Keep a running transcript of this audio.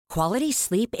Quality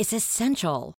sleep is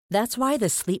essential. That's why the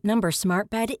Sleep Number Smart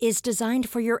Bed is designed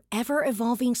for your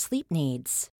ever-evolving sleep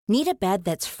needs. Need a bed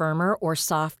that's firmer or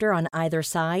softer on either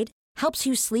side? Helps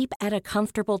you sleep at a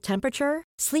comfortable temperature?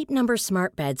 Sleep Number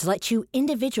Smart Beds let you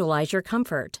individualize your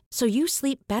comfort, so you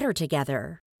sleep better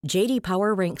together. J.D.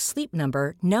 Power ranks Sleep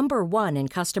Number number 1 in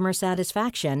customer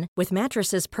satisfaction with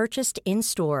mattresses purchased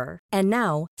in-store. And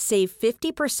now, save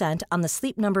 50% on the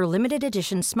Sleep Number Limited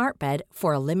Edition Smart Bed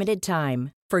for a limited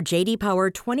time. For J.D. Power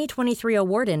 2023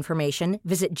 award information,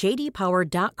 visit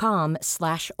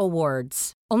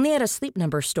jdpower.com/awards. Only at a Sleep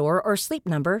Number store or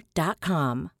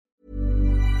sleepnumber.com.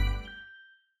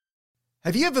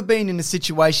 Have you ever been in a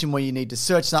situation where you need to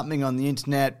search something on the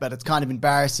internet, but it's kind of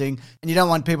embarrassing and you don't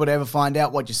want people to ever find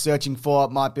out what you're searching for?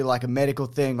 It might be like a medical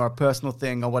thing or a personal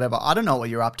thing or whatever. I don't know what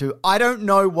you're up to. I don't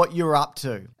know what you're up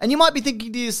to. And you might be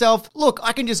thinking to yourself, look,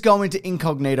 I can just go into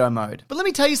incognito mode. But let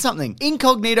me tell you something.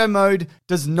 Incognito mode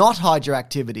does not hide your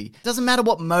activity. It doesn't matter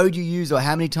what mode you use or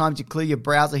how many times you clear your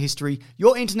browser history.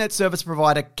 Your internet service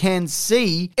provider can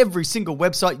see every single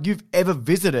website you've ever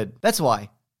visited. That's why,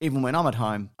 even when I'm at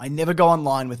home, I never go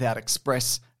online without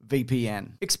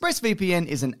ExpressVPN. ExpressVPN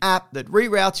is an app that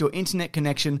reroutes your internet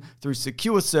connection through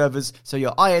secure servers so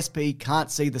your ISP can't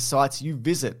see the sites you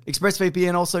visit.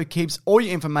 ExpressVPN also keeps all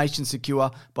your information secure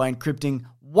by encrypting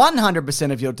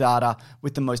 100% of your data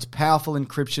with the most powerful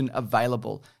encryption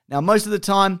available. Now, most of the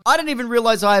time, I don't even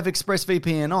realize I have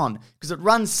ExpressVPN on because it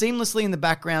runs seamlessly in the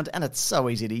background and it's so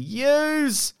easy to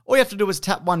use. All you have to do is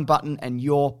tap one button and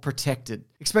you're protected.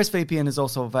 ExpressVPN is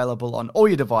also available on all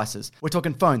your devices. We're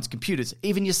talking phones, computers,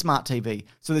 even your smart TV.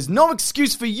 So there's no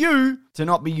excuse for you to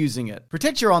not be using it.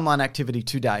 Protect your online activity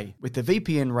today with the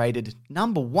VPN rated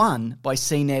 #1 by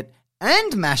CNET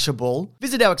and Mashable.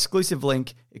 Visit our exclusive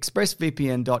link,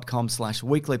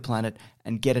 expressvpn.com/weeklyplanet,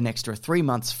 and get an extra 3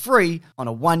 months free on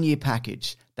a 1-year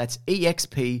package. That's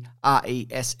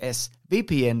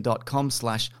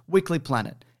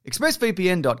expressvpn.com/weeklyplanet.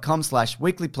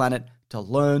 expressvpn.com/weeklyplanet to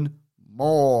learn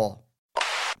more.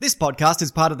 This podcast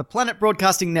is part of the Planet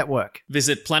Broadcasting Network.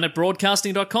 Visit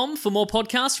planetbroadcasting.com for more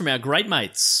podcasts from our great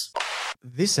mates.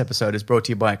 This episode is brought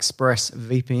to you by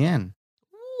ExpressVPN.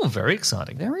 Ooh, very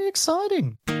exciting. Very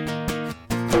exciting.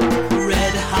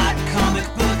 Red hot comic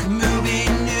book movie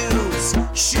news,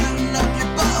 shooting up your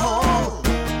butthole.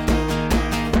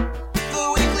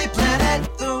 The Weekly Planet,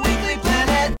 the Weekly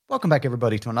Planet. Welcome back,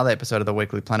 everybody, to another episode of The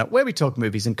Weekly Planet, where we talk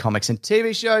movies and comics and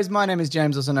TV shows. My name is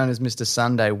James, also known as Mr.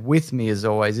 Sunday. With me, as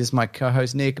always, is my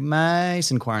co-host Nick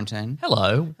Mason. Quarantine.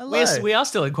 Hello. Hello. We are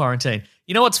still in quarantine.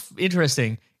 You know what's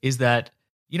interesting is that,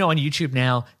 you know, on YouTube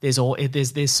now, there's so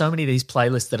many of these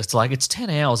playlists that it's 10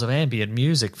 hours of ambient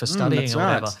music for studying that's or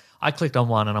whatever. right. I clicked on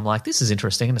one and I'm like, this is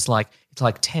interesting. And it's like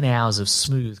 10 hours of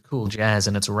smooth, cool jazz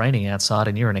and it's raining outside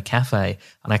and you're in a cafe.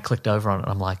 And I clicked over on it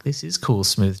and I'm like, this is cool,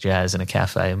 smooth jazz in a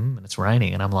cafe and it's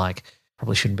raining. And I'm like,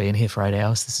 probably shouldn't be in here for 8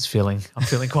 hours. I'm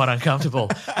feeling quite uncomfortable.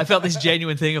 I felt this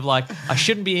genuine thing of like, I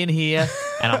shouldn't be in here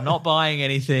and I'm not buying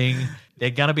anything. They're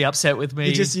going to be upset with me.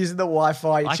 You're just using the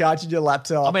Wi-Fi, you're charging your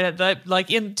laptop. I mean,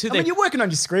 you're working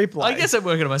on your screenplay. I guess I'm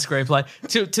working on my screenplay.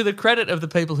 To the credit of the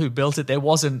people who built it, it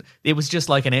was just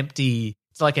like an empty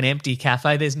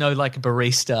cafe. There's no like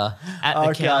barista at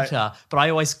the counter. But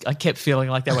I kept feeling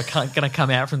like they were going to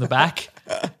come out from the back.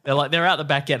 They're out the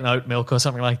back getting oat milk or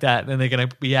something like that. And then they're going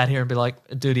to be out here and be like,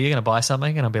 dude, are you going to buy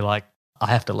something? And I'll be like, I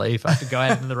have to leave. I have to go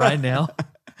out in the rain now.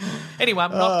 Anyway,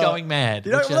 I'm not going mad.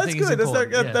 You know, which well, I that's think good. is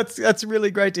important. That's really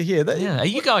great to hear. Yeah. Are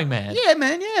you going mad? Yeah,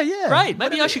 man. Yeah. Great.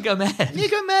 Maybe I should go mad. You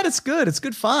go mad. It's good. It's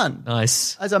good fun.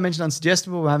 Nice. As I mentioned on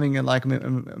Suggestible, we're having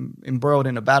embroiled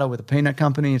in a battle with a peanut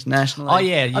company internationally. Oh,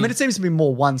 yeah. I mean, it seems to be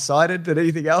more one-sided than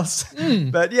anything else.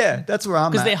 But yeah, that's where I'm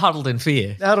at. Because they're huddled in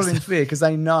fear. They're huddled in fear because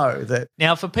they know that.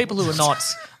 Now, for people who are not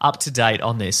up to date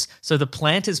on this, so the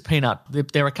Planters peanut,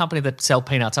 they're a company that sell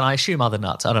peanuts, and I assume other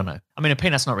nuts. I don't know. I mean, a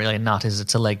peanut's not really a nut, is it?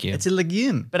 It's a legume. It's a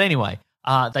legume. But anyway,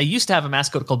 they used to have a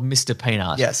mascot called Mr.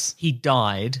 Peanut. Yes. He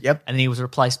died. Yep. And he was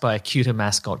replaced by a cuter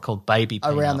mascot called Baby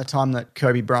Peanut. Around the time that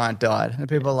Kobe Bryant died. And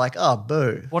people are like, oh,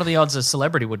 boo. What are the odds a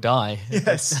celebrity would die?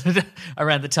 Yes.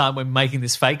 Around the time we're making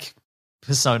this fake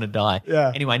persona die.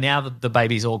 Yeah. Anyway, now the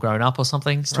baby's all grown up or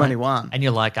something. He's 21. And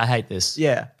you're like, I hate this.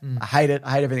 Yeah. I hate it.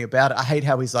 I hate everything about it. I hate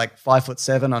how he's like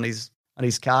 5'7" on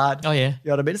his card. Oh, yeah. You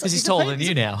know what I mean? Because he's taller than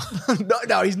you now.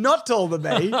 No, he's not taller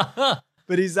than me.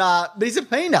 But he's a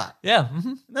peanut. Yeah.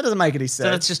 Mm-hmm. That doesn't make any sense.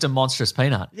 So that's just a monstrous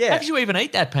peanut. Yeah. How could you even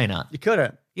eat that peanut? You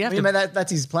couldn't. You'd have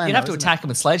that's his plan. You'd have to attack him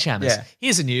with sledgehammers. Yeah.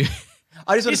 Here's a new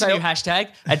I just want Here's to a say, new hashtag,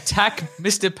 attack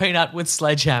Mr. Peanut with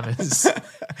sledgehammers.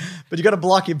 but you got to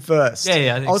block him first.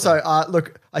 Yeah, I think also,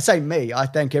 look, I say me. I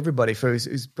thank everybody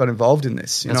who's got involved in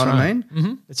this. You know what I mean?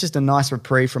 Mm-hmm. It's just a nice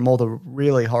reprieve from all the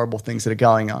really horrible things that are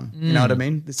going on. You know what I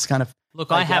mean? It's kind of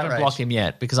Look, I haven't blocked him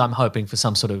yet because I'm hoping for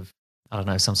some sort of, I don't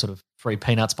know, some sort of free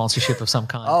peanut sponsorship of some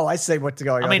kind. Oh, I see what's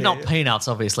going on. I mean, here. not peanuts,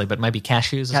 obviously, but maybe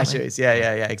cashews or something. Cashews,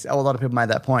 yeah. A lot of people made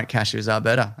that point. Cashews are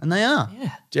better, and they are.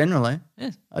 Yeah. Generally.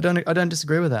 Yeah. I don't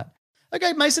disagree with that.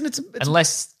 Okay, Mason, it's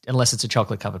Unless it's a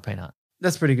chocolate-covered peanut.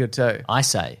 that's pretty good too. I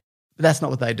say, But that's not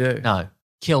what they do. no,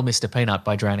 kill Mr. Peanut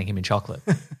by drowning him in chocolate.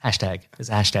 Hashtag. There's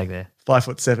a hashtag there.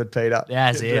 5'7" peanut.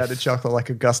 As Get if. out of chocolate like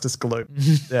Augustus Gloop.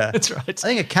 Yeah, That's right. I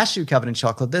think a cashew covered in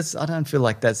chocolate. I don't feel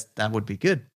like that would be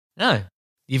good. No,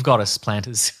 you've got us,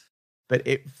 planters. But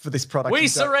for this product, We you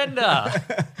don't- surrender.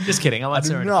 Just kidding. I won't do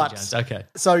surrender. not. James. Okay.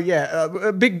 So yeah,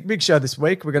 a big show this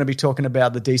week. We're going to be talking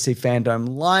about the DC fandom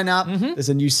lineup. Mm-hmm. There's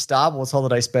a new Star Wars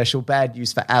holiday special. Bad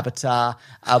news for Avatar.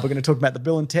 We're going to talk about the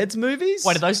Bill and Ted's movies.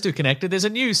 Why are those two connected? There's a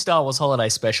new Star Wars holiday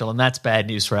special, and that's bad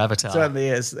news for Avatar. Certainly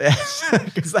is.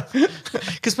 'Cause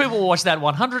Because people will watch that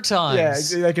 100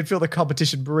 times. yeah, they can feel the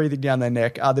competition breathing down their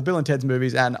neck. The Bill and Ted's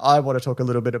movies, and I want to talk a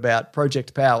little bit about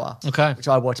Project Power. Okay. Which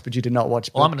I watched, but you did not watch.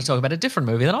 Well, I'm going to talk about a different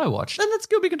movie that I watched. And that's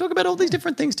good. We can talk about all these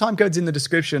different things. Time code's in the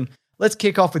description. Let's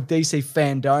kick off with DC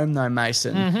Fandom, though,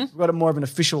 Mason. Mm-hmm. We've got a more of an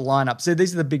official lineup. So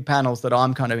these are the big panels that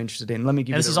I'm kind of interested in. Let me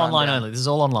give And you this the is online rundown. only. This is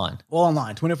all online. All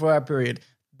online, 24-hour period.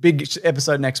 Big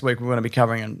episode next week. We're going to be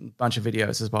covering a bunch of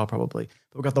videos as well, probably.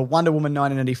 But we've got the Wonder Woman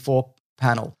 1984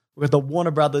 panel. We've got the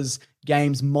Warner Brothers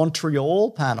Games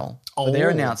Montreal panel for their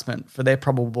announcement for their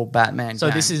probable Batman So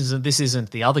game. this isn't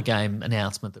the other game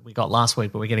announcement that we got last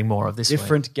week, but we're getting more of this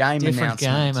Different week. game Different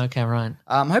announcement. game. Okay, right.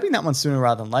 I'm hoping that one's sooner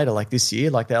rather than later, like this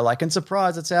year. Like they're like, and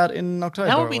surprise, it's out in October.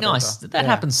 That or would be whatever. nice. That Yeah.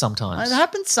 happens sometimes. It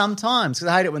happens sometimes because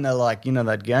I hate it when they're like, you know,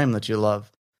 that game that you love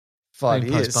 5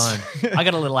 Being years. postponed. I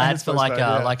got a little And ad it's for like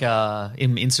postponed, yeah.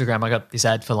 in Instagram. I got this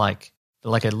ad for like a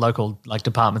local like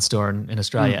department store in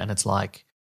Australia, and it's like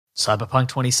Cyberpunk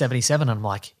 2077. And I'm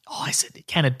like, oh, I said,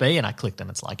 can it be? And I clicked, and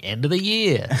it's like end of the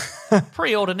year.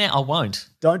 Pre-order now. I won't.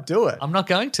 Don't do it. I'm not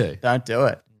going to. Don't do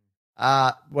it.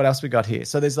 What else we got here?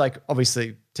 So there's like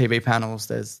obviously TV panels.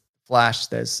 There's Flash.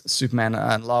 There's Superman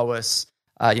and Lois.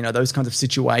 Those kinds of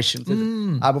situations.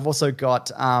 We've also got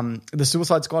the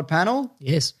Suicide Squad panel.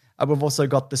 Yes. We've also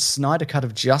got the Snyder Cut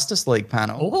of Justice League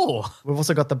panel. Oh, We've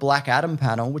also got the Black Adam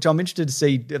panel, which I'm interested to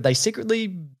see. Have they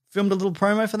secretly filmed a little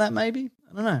promo for that? Maybe,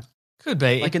 I don't know. could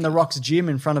be. Like in The Rock's gym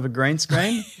in front of a green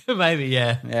screen. Maybe,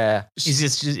 yeah. Yeah. He's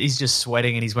just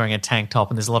sweating, and he's wearing a tank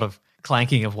top, and there's a lot of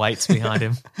clanking of weights behind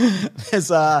him. There's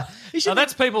he should Oh,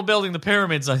 that's people building the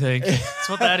pyramids, I think. That's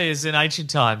what that is in ancient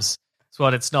times. It's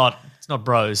what it's not. It's not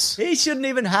bros. he shouldn't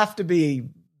even have to be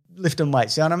lifting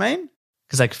weights. You know what I mean?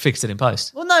 Because they fixed it in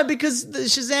post. Well, no, because the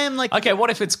Shazam, like, Okay, what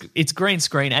if it's green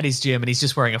screen at his gym and he's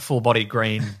just wearing a full body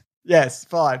green? yes,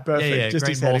 fine, perfect. Yeah, just green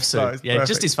his head morph suit. exposed. Yeah, Perfect.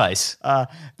 just his face.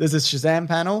 There's a Shazam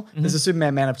panel. There's a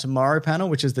Superman Man of Tomorrow panel,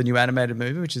 which is the new animated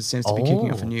movie, which seems to be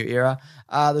kicking off a new era.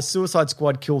 The Suicide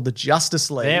Squad killed the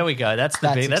Justice League. There we go. That's the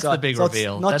big exciting. So it's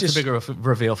reveal. not That's just- the big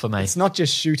reveal for me. It's not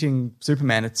just shooting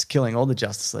Superman; it's killing all the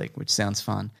Justice League, which sounds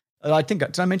fun. I think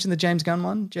did I mention the James Gunn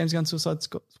one? James Gunn Suicide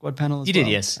Squad panel as You well?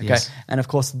 did, yes, Okay, yes. and of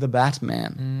course the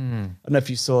Batman. I don't know if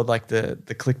you saw like the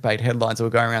clickbait headlines that were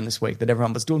going around this week that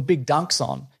everyone was doing big dunks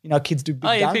on. You know, kids do big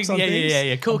Oh, yeah, dunks on yeah, things.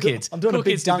 yeah. Cool kids. I'm doing Cool a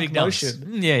big kids do dunk big dunks.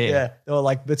 motion. Yeah. They were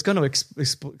like, it's going to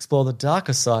explore the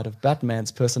darker side of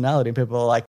Batman's personality. And people are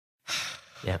like,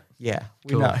 Yep. yeah,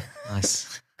 we Cool. know.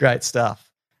 Nice. Great stuff.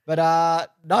 But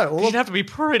no, all You'd of have to be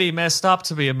pretty messed up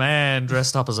to be a man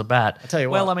dressed up as a bat. I tell you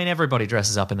Well, what. I mean, everybody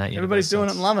dresses up in that universe. everybody's doing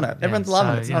it and loving it. Yeah, Everyone's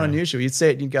loving so, it. It's you not know. unusual. You'd see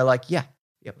it and you'd go like, yeah,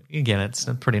 Again, it's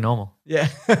pretty normal. yeah.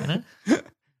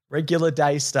 Regular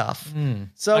day stuff.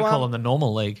 So I call them the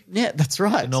normal league. yeah, that's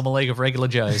right. The normal league of regular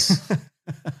Joes.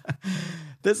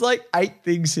 There's like 8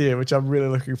 things here which I'm really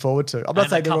looking forward to. I'm not And a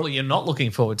saying they're all- couple you're not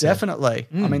looking forward to. definitely.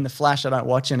 I mean, the Flash I don't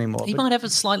watch anymore. He but might have a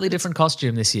slightly different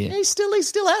costume this year. he's still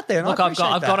out there. And Look, I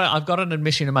I've got an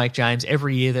admission to make, James.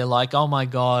 Every year they're like, oh my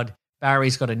God,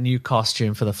 Barry's got a new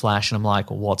costume for the Flash. And I'm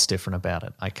like, well, what's different about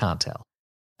it? I can't tell.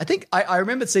 I think I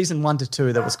remember season 1 to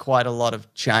 2 there was quite a lot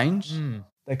of change.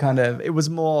 They kind of it was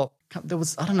more there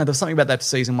was something about that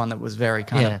season 1 that was very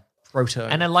kind Yeah. of proto.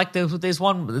 And then like there's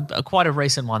one quite a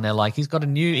recent one. They're like, he's got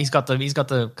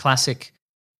the classic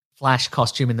Flash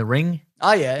costume in the ring.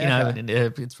 oh yeah, You know, okay. and,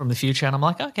 it's from the future. And I'm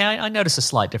like, okay, I notice a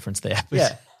slight difference there. But-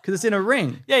 yeah, because it's in a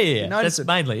ring. yeah. You notice That's it.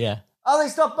 mainly, yeah. Ollie,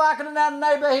 stop barking at our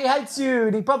neighbour. He hates you,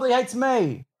 and he probably hates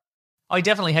me. Oh, he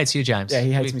definitely hates you, James. Yeah,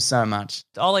 he hates me so much.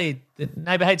 Ollie, the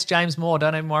neighbour hates James more.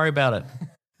 Don't even worry about it.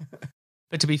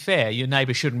 But to be fair, your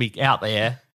neighbour shouldn't be out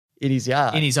there in his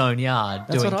yard. in his own yard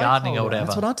That's doing what I gardening told or him. whatever.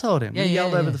 That's what I told him. Yeah, He yeah,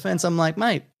 yelled yeah. over the fence. I'm like,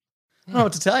 mate, I don't know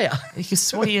what to tell you.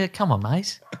 Because what do you? Come on,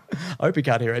 mate. I hope he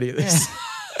can't hear any of this.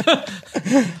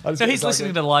 So he's listening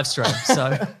to the live stream.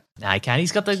 So no, he can't.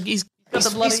 He's got the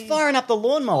bloody. He's firing up the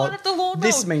lawnmower. Firing up the lawnmower.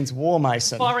 This means war,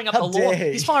 Mason. firing up How the lawn. dare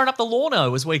he? He's firing up the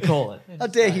lawno, as we call it. How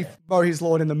dare he mow his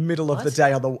lawn in the middle of the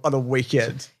day on the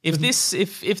weekend?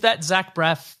 If that Zach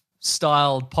Braff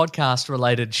styled podcast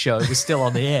related show was still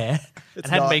on the air and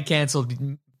hadn't not. been cancelled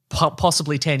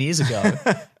possibly 10 years ago,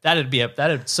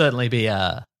 that'd certainly be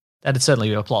a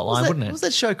plot line, wouldn't What it? was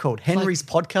that show called? Henry's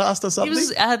Podcast or It something?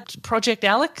 was at Project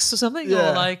Alex or something,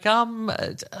 Yeah. or like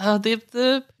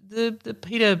the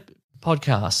Peter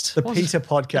podcast. The What was it? Peter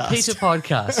Podcast. The Peter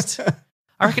podcast.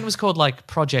 I reckon it was called like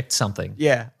Project something.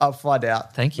 Yeah, I'll find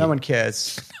out. Thank you. No one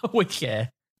cares. We care.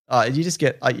 You just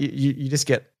get you just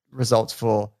get results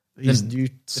for his new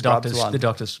The Scrubs doctors, one. the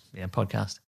doctors,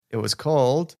 podcast. It was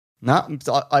called. No,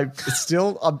 it's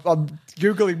still. I'm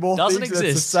googling more Doesn't things. That's the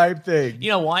exist. same thing. You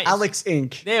know why? Alex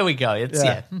Inc. There we go. It's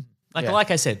Yeah. Yeah.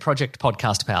 Like I said, Project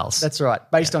Podcast Pals. That's right,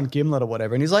 based on Gimlet or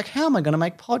whatever. And he's like, "How am I going to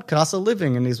make podcasts a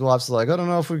living?" And his wife's like, "I don't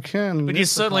know if we can." But you'd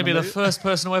certainly be the first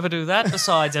person to ever do that,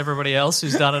 besides everybody else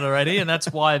who's done it already, and that's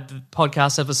why the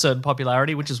podcasts have a certain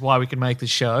popularity, which is why we can make this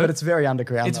show. But it's very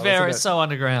underground. It's though, very isn't it? so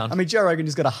underground. I mean, Joe Rogan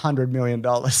just got $100 million,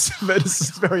 but it's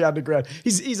just very underground.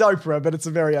 He's Oprah, but it's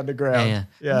a very underground.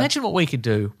 yeah. Imagine what we could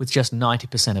do with just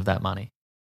 90% of that money.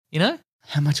 You know?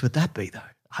 How much would that be, though?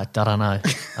 I don't know,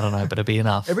 but it'd be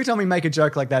enough. Every time we make a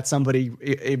joke like that, somebody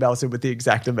emails it with the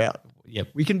exact amount. Yep.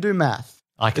 We can do math.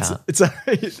 I can't. It's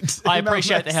I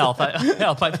appreciate the help.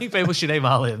 I think people should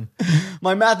email in.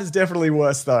 My math is definitely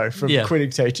worse though from Yeah. quitting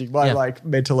teaching. My Yeah.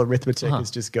 mental arithmetic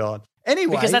is just gone.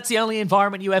 Anyway, Because that's the only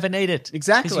environment you ever need it.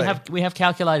 Exactly. Because we have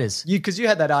calculators. because you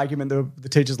had that argument. The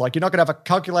teacher's like, "You're not going to have a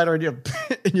calculator in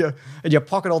your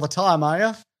pocket all the time, are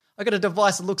you?" I got a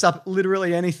device that looks up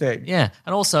literally anything. Yeah,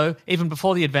 and also, even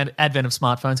before the advent of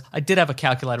smartphones, I did have a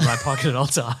calculator in my pocket at all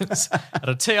times. At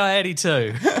a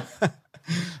TI-82.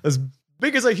 As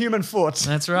big as a human foot.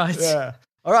 That's right. Yeah.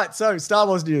 All right. So Star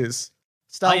Wars news.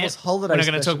 Star Wars holiday. We're not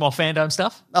going to special. talk more fandom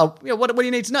stuff. Oh, yeah. What do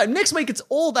you need to know? Next week it's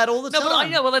all that all the No, time. but I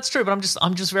know. Well, that's true. But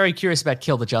I'm just very curious about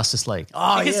Kill the Justice League.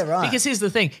 Oh, yeah, right. Because here's the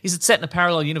thing: is it set in a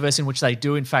parallel universe in which they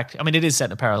do, in fact? I mean, it is set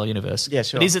in a parallel universe. Yeah,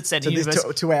 sure. But is it set in a this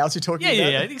universe? 2 hours you're talking Yeah,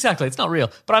 about? yeah, exactly. It's not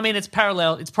real, but I mean, it's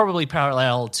parallel. It's probably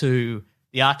parallel to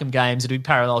the Arkham games. It'd be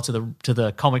parallel to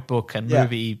the comic book and Yeah.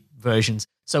 movie versions.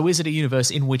 So, is it a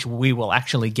universe in which we will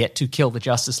actually get to kill the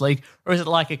Justice League, or is it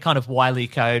like a kind of Wile E.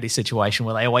 Coyote situation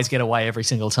where they always get away every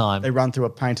single time? They run through a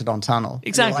painted on tunnel.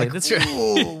 Exactly, And that's you're true.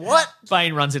 like, "Ooh, what?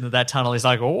 Bane runs into that tunnel. He's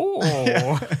like,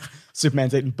 "Oh,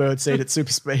 Superman's eating birdseed at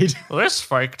super speed. this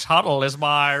fake tunnel is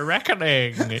my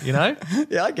reckoning." You know,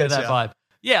 Yeah, I get that you. vibe.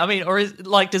 Yeah, I mean, or is,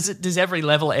 like, does every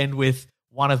level end with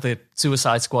one of the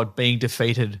Suicide Squad being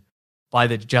defeated by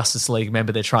the Justice League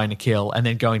member they're trying to kill, and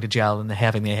then going to jail and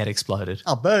having their head exploded?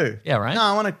 Oh, boo. Yeah, right. No,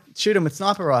 I want to shoot him with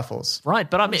sniper rifles. Right,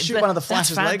 but I mean, shoot one of the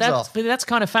Flash's legs off. But that's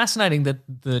kind of fascinating. That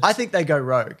I think they go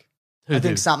rogue. Who I do?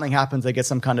 think something happens. They get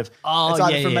some kind of Oh, it's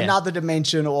either yeah, from yeah. another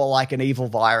dimension or like an evil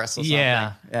virus or something.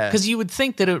 yeah, because you would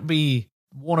think that it would be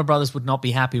Warner Brothers would not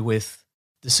be happy with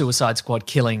the Suicide Squad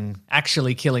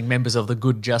actually killing members of the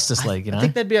good Justice League. You know, I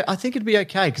think it'd be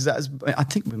okay because I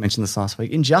think we mentioned this last week.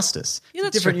 Injustice, Yeah,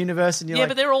 that's different true. universe, and you're yeah, like,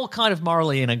 but they're all kind of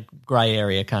morally in a grey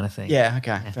area kind of thing. yeah,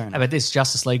 okay, fair How enough. about this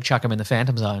Justice League? Chuck them in the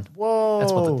Phantom Zone. Whoa,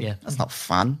 That's what yeah. that's not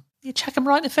fun. You chuck them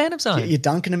right in the Phantom Zone. You're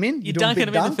dunking them in. You're doing dunking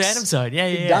big them in the dunks? Phantom Zone. Yeah,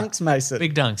 yeah, Big yeah. dunks, Mason.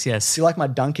 Big dunks, yes. Do you like my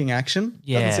dunking action?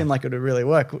 Yeah. Doesn't seem like it would really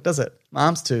work, does it? My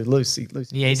arm's too loose.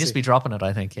 Yeah, you'd just be dropping it,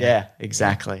 I think. Yeah. Yeah,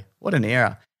 exactly. What an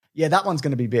era. Yeah, that one's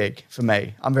going to be big for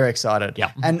me. I'm very excited.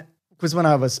 Yeah. And because when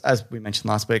I was, as we mentioned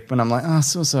last week, when I'm like, oh,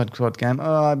 Suicide Squad game,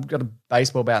 oh, I've got a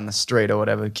baseball bat in the street or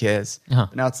whatever, who cares? Uh-huh.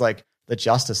 But now it's like the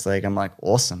Justice League. I'm like,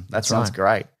 awesome. That sounds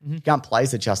great. You can't play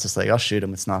as the Justice League. I'll shoot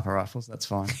them with sniper rifles. That's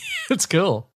fine. It's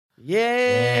cool.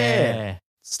 Yeah.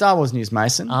 Star Wars news,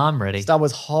 Mason. I'm ready. Star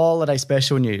Wars holiday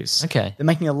special news. Okay. They're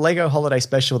making a Lego holiday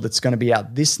special that's going to be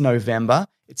out this November.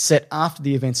 It's set after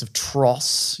the events of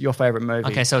Tross, your favorite movie.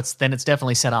 Okay, so it's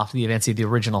definitely set after the events of the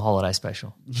original holiday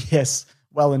special. Yes,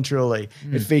 well and truly.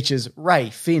 It features Rey,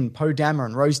 Finn, Poe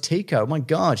Dameron, Rose Tico. Oh my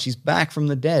God, she's back from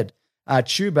the dead.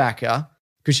 Chewbacca,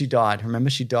 because she died. Remember,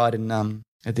 she died in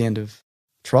at the end of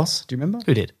Tross. Do you remember?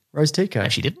 Who did? Rose Tico. No,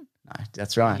 she didn't. No,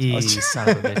 that's right. You son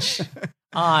of a bitch.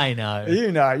 I know.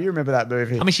 You know, you remember that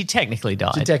movie. I mean, she technically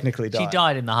died. She technically died. She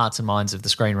died in the hearts and minds of the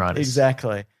screenwriters.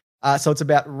 Exactly. So it's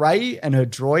about Rey and her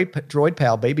droid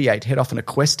pal BB-8 head off on a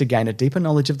quest to gain a deeper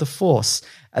knowledge of the Force.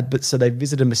 So they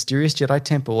visit a mysterious Jedi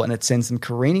temple and it sends them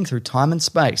careening through time and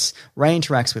space. Rey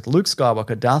interacts with Luke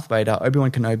Skywalker, Darth Vader, Obi-Wan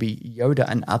Kenobi, Yoda,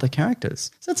 and other characters.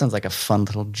 So that sounds like a fun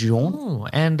little jaunt. Ooh,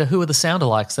 and who are the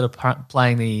sound-alikes that are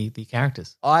playing the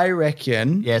characters? I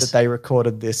reckon Yes. that they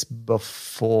recorded this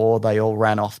before they all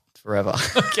ran off forever.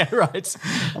 Okay, right.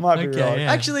 I might be wrong.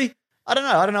 yeah. Actually, I don't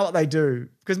know. I don't know what they do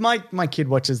because my kid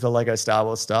watches the Lego Star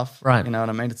Wars stuff. Right. You know what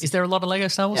I mean? It's, Is there a lot of Lego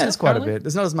Star Wars? yeah, there's quite a currently? bit.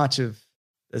 There's not as much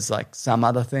as like some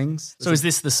other things. So is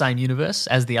this the same universe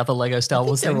as the other Lego Star I think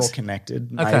Wars they're all things?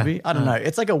 connected, Okay. maybe. I don't know.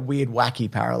 It's like a weird, wacky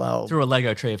parallel. Through a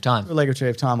Lego Tree of Time. A Lego Tree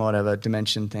of Time or whatever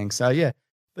dimension thing. So yeah,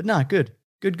 but no, good.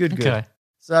 Okay.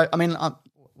 So I mean,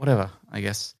 whatever. I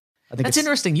guess I think That's it's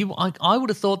interesting. I would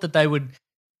have thought that they would,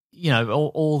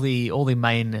 all the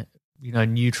main,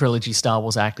 new trilogy Star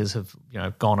Wars actors have,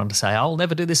 gone on to say, I'll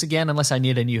never do this again unless I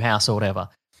need a new house or whatever.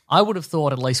 I would have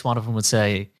thought at least one of them would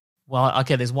say, well,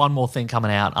 okay, there's one more thing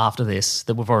coming out after this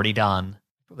that we've already done.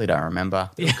 Probably don't remember.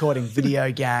 They're recording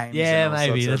video games. Yeah, and all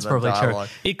maybe. sorts That's of probably dialogue.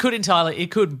 true. It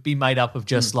could be made up of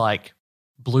just like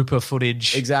blooper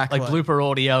footage. Exactly. Like blooper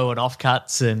audio and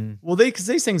offcuts and Well, because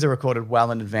these things are recorded well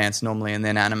in advance normally and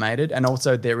then animated. And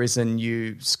also there is a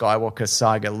new Skywalker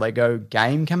Saga Lego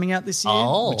game coming out this year,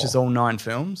 Oh. which is all 9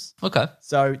 films. okay.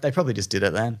 So they probably just did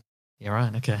it then, Yeah,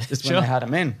 right. Okay. just when they had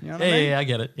them in. You know what I mean? Yeah, I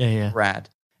get it. Yeah. Rad.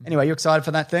 Anyway, you excited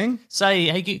for that thing? Say,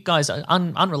 hey guys,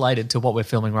 unrelated to what we're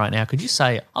filming right now, could you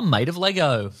say, I'm made of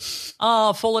Lego?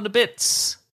 Oh, falling to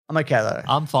bits. I'm okay though.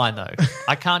 I'm fine though.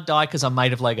 I can't die because I'm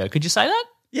made of Lego. Could you say that?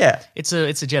 Yeah. It's a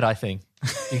Jedi thing.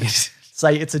 You can-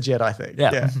 Say it's a Jedi thing.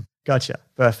 Yeah. Gotcha.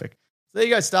 Perfect. So there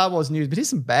you go, Star Wars news. But here's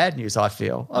some bad news, I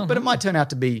feel. But it might turn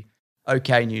out to be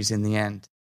okay news in the end.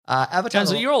 Avatar.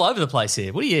 James, you're all over the place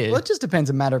here. What are you? Well, it just depends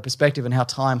a matter of perspective and how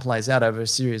time plays out over a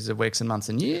series of weeks and months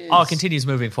and years. Oh, it continues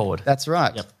moving forward. That's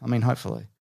right. Yep. I mean, hopefully.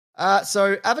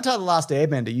 So Avatar: The Last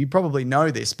Airbender, you probably know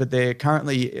this, but they're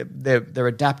currently they're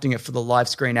adapting it for the live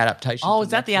screen adaptation. Oh, for is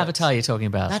that the Netflix. Avatar you're talking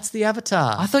about? That's the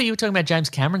Avatar. I thought you were talking about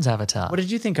James Cameron's Avatar. What did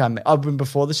you think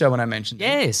before the show when I mentioned it?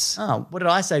 Yes. Oh, what did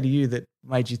I say to you that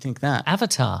made you think that?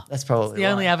 Avatar. That's probably It's the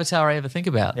only right. Avatar I ever think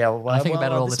about. Yeah, well, I think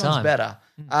about it all the this one's time. better.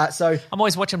 So I'm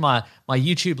always watching my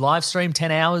YouTube live stream, 10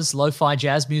 hours, lo-fi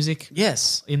jazz music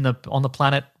yes, on the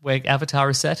planet where Avatar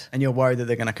is set. and you're worried that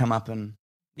they're going to come up and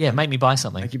Yeah, make me buy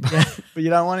something. make you, but you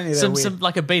don't want any of that some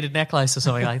like a beaded necklace or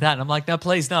something like that. And I'm like, no,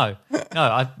 please, no,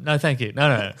 no, thank you,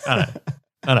 no,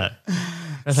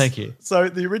 thank you. So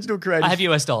the original creators, I have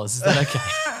US dollars. Is that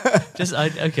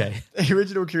okay? Okay. the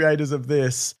original creators of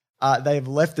this, they have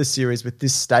left the series with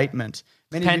this statement.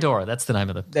 Many of you- Pandora, that's the name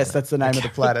of the. That's the name of the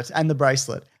planet and the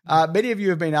bracelet. Many of you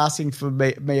have been asking for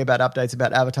me about updates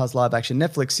about Avatar's live action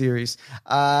Netflix series.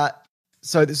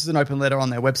 So this is an open letter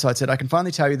on their website. Said, I can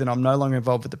finally tell you that I'm no longer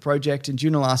involved with the project. In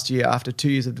June of last year, after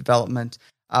 2 years of development,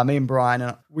 me and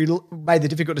Brian, we made the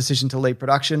difficult decision to leave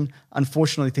production.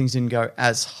 Unfortunately, things didn't go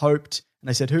as hoped. And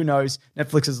they said, who knows,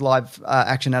 Netflix's live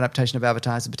action adaptation of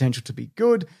Avatar has the potential to be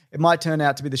good. It might turn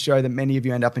out to be the show that many of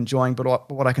you end up enjoying,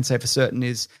 but what I can say for certain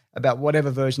is about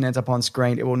whatever version ends up on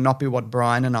screen, it will not be what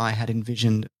Brian and I had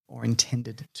envisioned or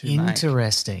intended to make.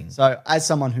 Interesting. So as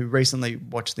someone who recently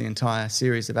watched the entire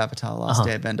series of Avatar: The Last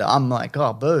Airbender, I'm like,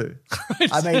 oh, boo.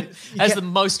 I mean, As the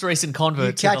most recent you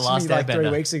convert to the catch last me like 3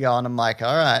 Airbender. weeks ago and I'm like,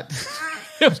 all right.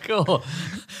 Cool.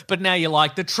 But now you're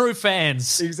like, the true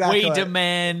fans. Exactly. We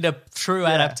demand a true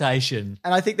adaptation.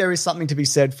 And I think there is something to be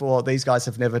said for these guys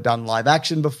have never done live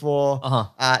action before.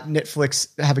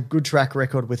 Netflix have a good track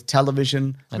record with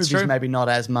television. That's Movies true. maybe not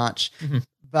as much.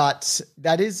 But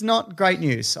that is not great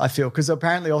news, I feel, because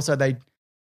apparently also they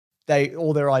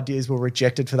all their ideas were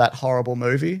rejected for that horrible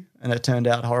movie and it turned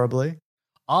out horribly.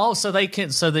 Oh, so they can.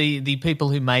 So the people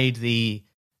who made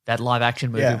that live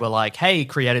action movie Yeah. were like, "Hey,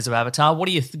 creators of Avatar, what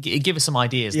do you give us some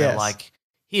ideas?" They're Yes. like,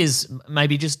 "Here's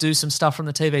maybe just do some stuff from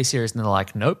the TV series," and they're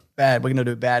like, "Nope, Bad. We're going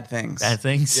to do bad things. bad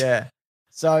things." Yeah.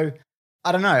 So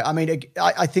I don't know. I mean,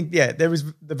 I think, there is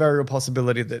the very real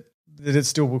possibility that it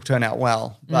still will turn out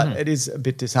well, but it is a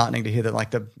bit disheartening to hear that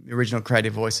like the original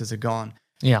creative voices are gone.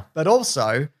 Yeah. But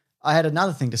also, I had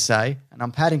another thing to say, and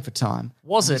I'm padding for time.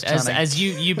 Was I'm it just trying to- as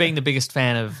you being the biggest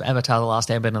fan of Avatar: The Last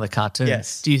Airbender, the cartoon?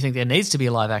 Yes. Do you think there needs to be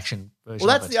a live action version?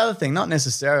 Well, that's of the it? other thing. Not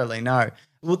necessarily, no.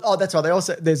 Well, that's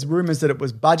right. There's rumors that it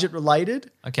was budget related.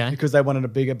 Okay. Because they wanted a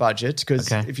bigger budget.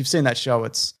 Because Okay. if you've seen that show,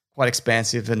 it's quite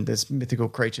expansive and there's mythical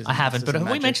creatures. I and haven't, monsters but and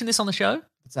have we magic. mentioned this on the show?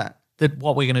 What's that? That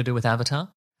what we're going to do with Avatar?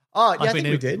 Oh, yeah, Like I think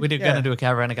we did. We're Yeah. going to do a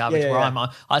caravan of garbage Yeah, yeah, where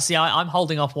yeah. I'm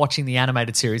holding off watching the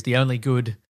animated series, the only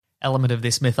good element of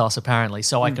this mythos, apparently,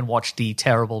 so I can watch the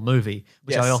terrible movie,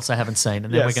 which Yes. I also haven't seen, and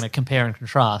then Yes. we're going to compare and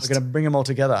contrast. We're going to bring them all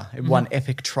together in one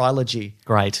epic trilogy.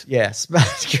 Great. Yes,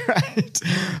 that's great.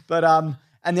 But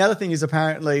and the other thing is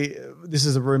apparently this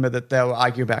is a rumor that they'll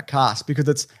argue about cast because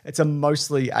it's a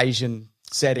mostly Asian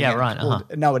setting. Yeah, and- right, well,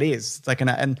 no, it is. It's like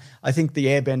and I think the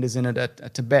Airbenders in it are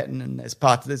Tibetan, and there's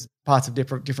parts of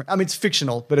different. I mean, it's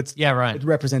fictional, but it's Yeah, right. It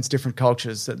represents different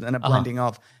cultures and a blending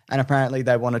of. And apparently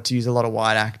they wanted to use a lot of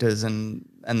white actors, and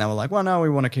they were like, well, no, we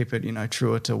want to keep it,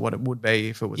 truer to what it would be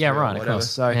if it was Yeah, real or right, of whatever. course.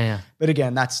 So, Yeah. but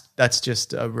again, that's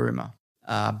just a rumor.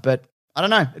 But I don't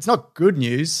know. It's not good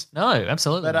news. No,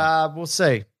 absolutely. But we'll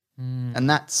see. And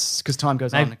that's because time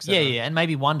goes on. Maybe, et cetera. yeah, and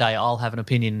maybe one day I'll have an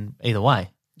opinion either way.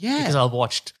 Yeah. Because I've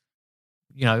watched,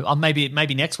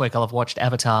 maybe next week I'll have watched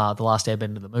Avatar: The Last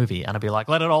Airbender, the movie, and I'll be like,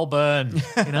 let it all burn,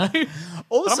 But I'm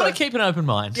Also- going to keep an open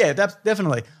mind. Yeah,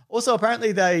 definitely. Also,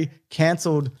 apparently they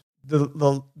cancelled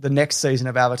the next season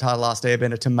of Avatar: The Last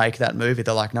Airbender to make that movie.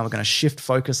 They're like, no, we're going to shift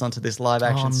focus onto this live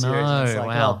action Oh, series. And it's no,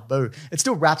 like, wow. oh, boo. It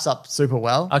still wraps up super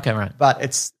well. Okay, right. But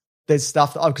there's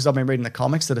stuff because I've been reading the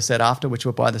comics that are set after, which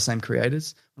were by the same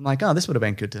creators. I'm like, oh, this would have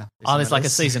been good to. Oh, there's like a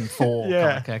season 4.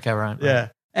 Yeah. comic. Okay, right. Yeah.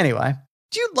 Anyway,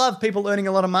 do you love people earning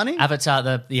a lot of money?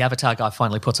 Avatar, the Avatar guy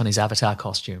finally puts on his Avatar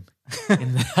costume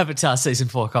in the Avatar season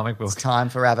 4 comic book. It's time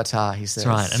for Avatar, he says.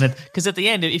 That's right. And because at the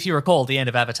end, if you recall, the end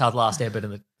of Avatar: The Last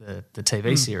Airbender, the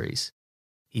TV series,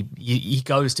 he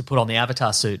goes to put on the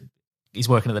Avatar suit. He's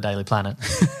working at the Daily Planet.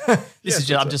 I'm just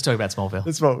talking about Smallville.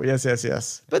 That's what.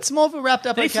 Yes. But Smallville wrapped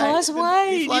up. He okay. flies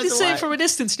away. He flies you just see away. him from a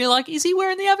distance, and you're like, is he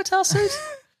wearing the Avatar suit?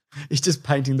 He's just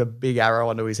painting the big arrow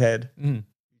onto his head.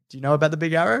 Do you know about the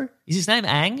big arrow? Is his name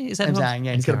Aang? Is that Name's who- Aang,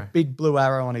 yeah. He's got a big blue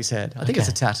arrow on his head. I think it's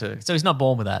a tattoo. So he's not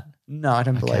born with that. No, I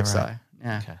don't believe so. right.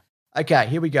 Yeah. Okay. Okay,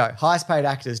 here we go. Highest paid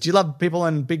actors. Do you love people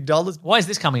in big dollars? Why is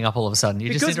this coming up all of a sudden?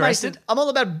 You're just interested? Mason, I'm all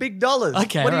about big dollars.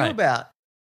 Okay, what are you right. about?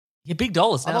 Yeah, big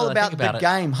dollars. I'm now all that I about think the about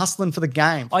it. game, hustling for the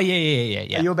game. Oh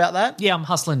yeah. Are you about that? Yeah, I'm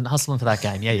hustling for that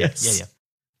game. Yeah.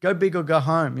 Go big or go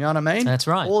home. You know what I mean? That's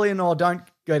right. All in or don't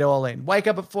go to all in. Wake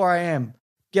up at 4 a.m.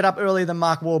 Get up earlier than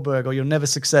Mark Wahlberg or you'll never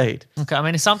succeed. Okay, I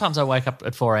mean, sometimes I wake up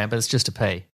at 4 a.m., but it's just to pee.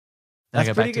 Then That's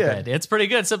I go pretty back to good. bed. Yeah, it's pretty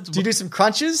good. So, Do you do some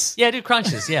crunches yeah, I do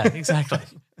crunches. Yeah, exactly.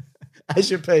 as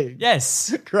you pee?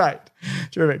 Yes. Great.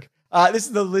 Terrific. This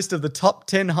is the list of the top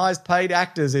 10 highest paid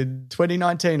actors in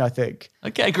 2019, I think.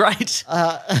 Okay, great.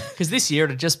 Because this year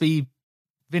it'd just be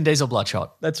Vin Diesel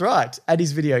Bloodshot. That's right. And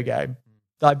his video game.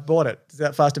 I bought it. Is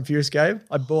that Fast and Furious game?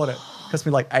 I bought it. It cost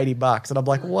me like $80. And I'm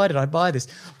like, why did I buy this?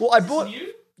 Well, I bought.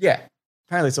 Yeah.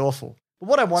 Apparently it's awful. But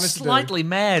what I wanted to do. Slightly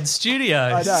Mad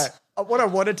Studios. I know. What I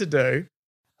wanted to do,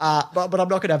 but I'm not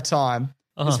going to have time,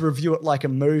 is review it like a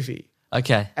movie.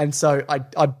 Okay. And so I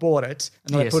bought it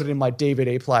and then Yes. I put it in my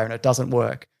DVD player and it doesn't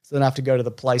work. So then I have to go to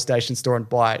the PlayStation store and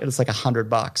buy it. And it's like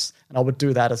 $100. And I would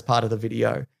do that as part of the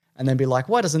video. And then be like,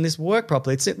 why doesn't this work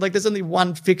properly? It's like there's only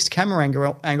one fixed camera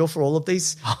angle for all of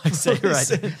these, I see, all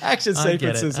these right. action I get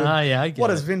it. sequences. And I get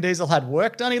what it. has Vin Diesel had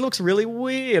work done? He looks really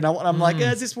weird. And I'm like,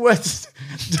 is this worth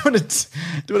doing a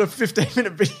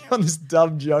 15-minute video on this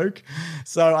dumb joke?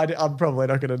 So I'm probably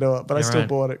not going to do it. But I You're still right.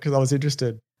 bought it because I was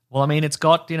interested. Well, I mean, it's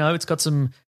got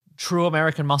some true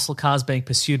American muscle cars being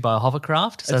pursued by a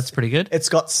hovercraft, so that's pretty good. It's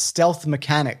got stealth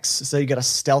mechanics, so you got to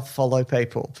stealth follow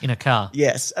people. In a car.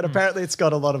 Yes, and apparently it's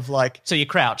got a lot of like. So you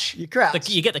crouch. You crouch.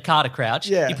 You get the car to crouch.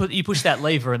 Yeah. You push that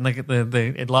lever and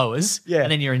it lowers. Yeah.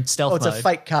 And then you're in stealth Oh, it's mode. a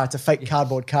fake car. It's a fake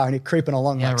cardboard car, and you're creeping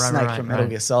along Yeah, like right, Snake right, from Metal right.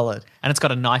 Gear Solid. And it's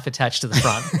got a knife attached to the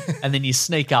front. And then you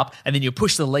sneak up and then you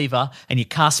push the lever and your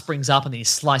car springs up and then you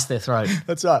slice their throat.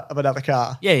 That's right, of another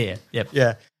car. Yep.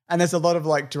 Yeah. And there's a lot of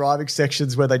like driving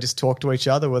sections where they just talk to each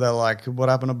other, where they're like, "What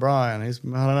happened to Brian? I don't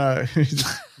know.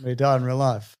 He died in real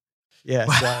life." Yeah.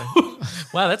 So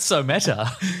Wow, that's so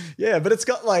meta. yeah, but it's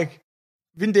got like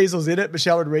Vin Diesel's in it,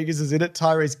 Michelle Rodriguez is in it,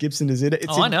 Tyrese Gibson is in it.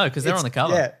 I know, 'cause they're on the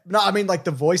cover. Yeah. No, I mean like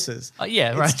the voices. Oh,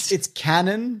 yeah, right. It's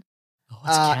canon. Oh,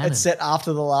 it's canon. It's set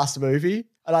after the last movie,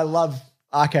 and I love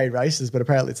arcade races, but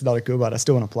apparently it's not a good one. I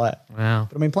still want to play it. Wow.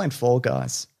 But I've been playing Fall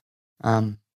Guys,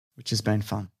 which has been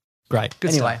fun. Great.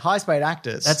 Good Anyway, stuff. highest paid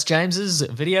actors. That's James's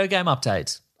video game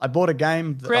update. I bought a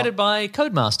game Created by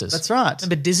Codemasters. That's right.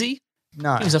 Remember Dizzy?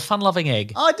 No, He was a fun-loving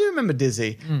egg. I do remember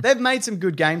Dizzy. Mm. They've made some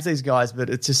good games, these guys, but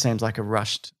it just seems like a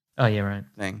rushed Oh, yeah, right.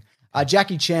 thing.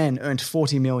 Jackie Chan earned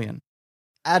 $40 million.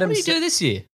 What Adam did he do this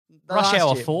year? the Rush last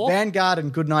Hour year, 4? Vanguard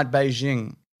and Goodnight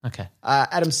Beijing. Okay.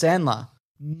 Adam Sandler,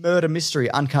 Murder Mystery,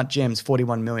 Uncut Gems,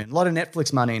 $41 million. A lot of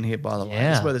Netflix money in here, by the way.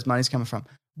 Yeah. That's where this money's coming from.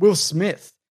 Will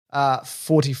Smith,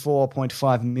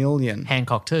 $44.5 million.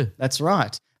 Hancock too. That's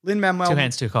right. Lin-Manuel. 2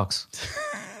 hands, 2 cocks.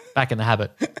 Back in the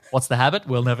habit. What's the habit?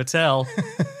 We'll never tell.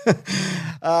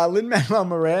 Lin-Manuel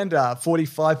Miranda,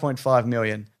 45.5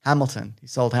 million. Hamilton. He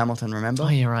sold Hamilton, remember? Oh,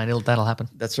 yeah, right. That'll happen.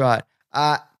 That's right.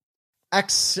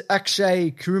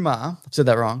 Akshay Kumar, I've said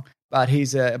that wrong, but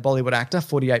he's a Bollywood actor,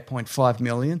 48.5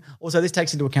 million. Also, this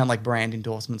takes into account like brand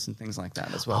endorsements and things like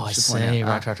that as well. Oh, I should point see.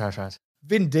 out. Right.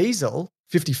 Vin Diesel,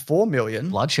 54 million.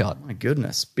 Bloodshot. My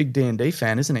goodness. Big D&D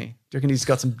fan, isn't he? Do you reckon he's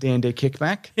got some D&D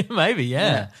kickback? Maybe,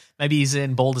 yeah. Maybe he's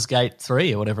in Baldur's Gate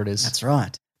 3 or whatever it is. That's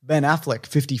right. Ben Affleck,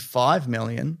 55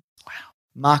 million. Wow.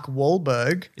 Mark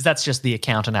Wahlberg. That's just the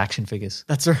accountant action figures.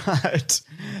 That's right.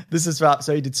 This is right.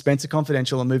 So he did Spencer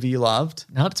Confidential, a movie you loved.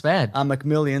 No, it's bad.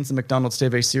 McMillions, the McDonald's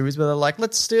TV series where they're like,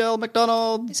 let's steal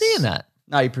McDonald's. Is he in that?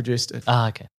 No, he produced it. Ah,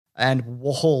 okay. And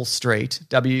Wall Street,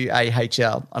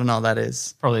 WAHL. I don't know what that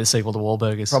is. Probably the sequel to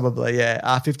Wahlburgers. Probably,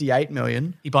 yeah. 58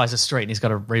 million. He buys a street and he's got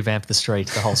to revamp the street,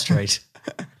 the whole street.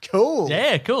 Cool.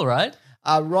 Yeah, cool, right?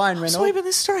 Ryan Reynolds. Sweeping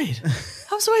the street.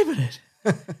 I'm sweeping it.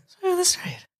 Sweeping the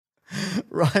street.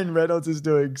 Ryan Reynolds is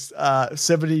doing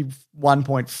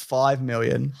 71.5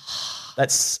 million.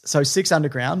 That's so 6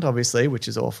 Underground, obviously, which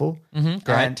is awful.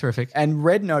 Great, terrific. And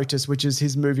Red Notice, which is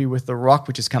his movie with The Rock,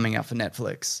 which is coming out for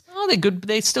Netflix. Oh, they're good.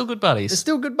 They're still good buddies. They're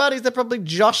still good buddies. They're probably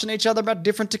joshing each other about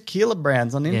different tequila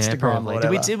brands on Instagram. Yeah, probably. Or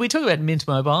whatever. Did we talk about Mint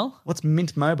Mobile? What's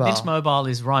Mint Mobile? Mint Mobile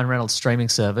is Ryan Reynolds' streaming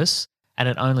service, and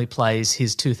it only plays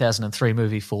his 2003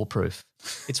 movie Foolproof.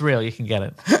 It's real. You can get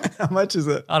it. How much is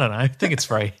it? I don't know. I think it's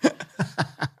free.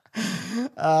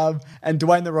 And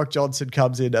Dwayne The Rock Johnson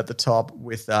comes in at the top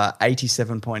with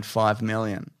 87.5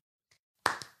 million.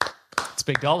 It's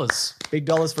big dollars. Big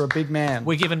dollars for a big man.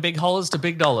 We're giving big dollars to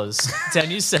big dollars. It's our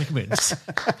new segment.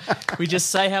 We just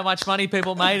say how much money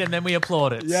people made and then we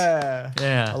applaud it. Yeah.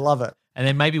 Yeah. I love it. And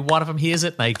then maybe one of them hears it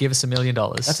and they give us $1 million.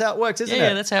 That's how it works, isn't it?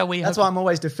 Yeah, that's how we That's hope- why I'm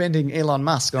always defending Elon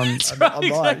Musk on right, online,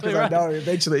 exactly because right. I know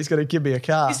eventually he's going to give me a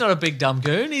car. He's not a big dumb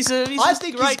goon. He's I just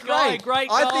think a great he's guy. great. Great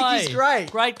guy. I think he's great.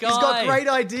 Great guy. He's got great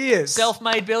ideas.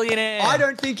 Self-made billionaire. I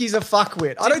don't think he's a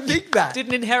fuckwit. I don't think that.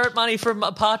 Didn't inherit money from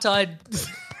apartheid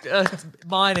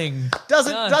mining.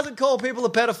 Doesn't call people a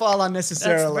pedophile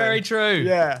unnecessarily. That's very true.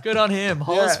 Yeah. Good on him.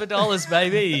 Hollers Yeah. for dollars,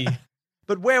 baby.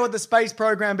 But where would the space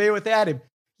program be without him?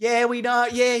 Yeah, we know.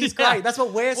 Yeah, he's great. That's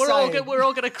what we're saying. We're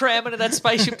all going to cram into that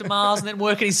spaceship to Mars and then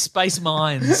work in his space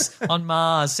mines on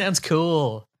Mars. Sounds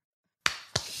cool.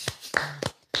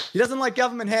 He doesn't like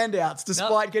government handouts,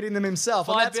 despite getting them himself.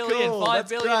 And $5 that's billion, cool. $5 That's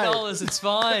billion great. it's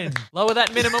fine. Lower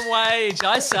that minimum wage,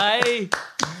 I say.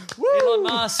 Woo! Elon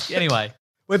Musk. Anyway,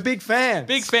 We're big fans.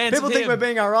 Big fans People of think him. we're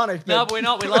being ironic. no, But but we're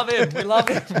not. We love him. We love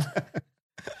him.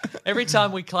 Every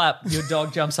time we clap, your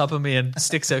dog jumps up at me and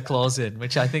sticks her claws in,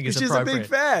 which I think is She's a big appropriate.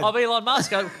 fan. Of Elon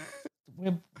Musk.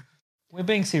 We're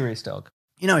being serious, dog.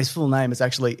 you know his full name is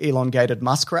actually elongated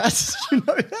muskrat. Did you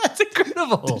know that? That's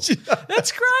incredible. Did you know that?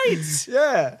 That's great.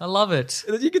 Yeah. I love it.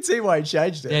 You can see why he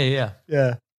changed it. Yeah.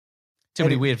 Yeah. Too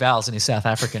many weird vowels in his South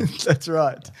African. That's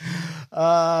right.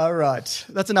 Right.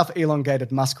 That's enough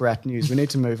elongated muskrat news. We need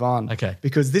to move on. Okay.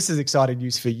 Because this is exciting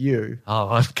news for you. Oh,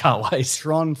 I can't wait.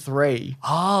 Tron 3.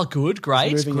 Oh, good,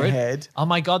 great, Moving good. ahead. Oh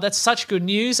my God, that's such good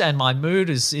news, and my mood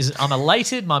is I'm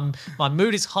elated. My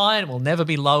mood is high and will never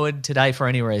be lowered today for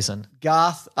any reason.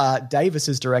 Garth Davis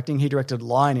is directing. He directed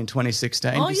Lion in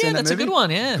 2016. Oh Have you yeah, seen that that's a movie? good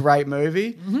one. Yeah, Great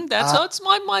movie. that's how it's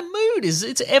my mood is.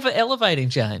 It's ever elevating,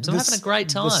 James. I'm having a great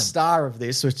time. The star of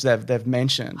this, which they've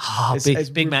mentioned. Oh,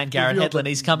 big man Garrett Hedlund,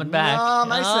 he's coming back. No,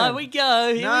 Mason. Here we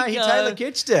go. Here we he go. Taylor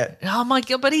Kitsched it. Oh my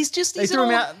God, but he's They threw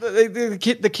him out.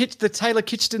 The Taylor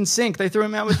Kitsched sink. They threw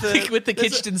him out with the with the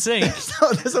kitchen sink.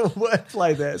 There's a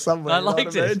wordplay there somewhere. I you know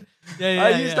liked what I it. mean? Yeah, I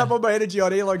used up all my energy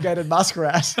on elongated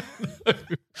muskrat.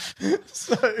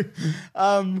 So,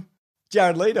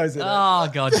 Jared Leto's in it. Oh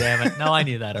God damn it! No, I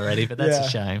knew that already, but that's Yeah. a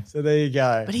shame. So there you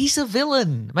go. But he's a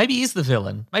villain. Maybe he's the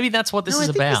villain. Maybe that's what this No, is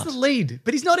I think about. he's the lead,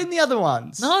 but he's not in the other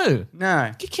ones. No.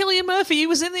 No. Cillian Murphy, he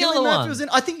was in the Cillian other Murphy one. was in.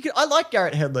 I think I like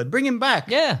Garrett Hedlund. Bring him back.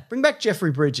 Yeah. Bring back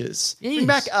Jeffrey Bridges. Yes. Bring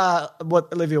back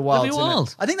Olivia Wilde's in it.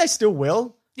 Wilde. I think they still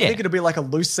will. Yeah. I think it'll be like a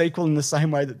loose sequel in the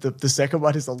same way that the second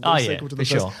one is a loose Oh, yeah, sequel to the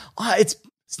for first. sure. Oh, it's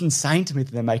insane to me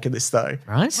that they're making this though.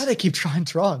 Right? Why do they keep trying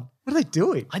Tron? What are they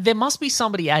doing? There must be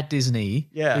somebody at Disney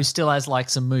Yeah. who still has like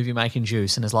some movie making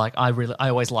juice and is like, I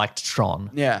always liked Tron.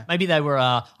 Yeah. Maybe they were,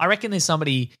 I reckon there's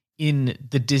somebody in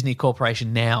the Disney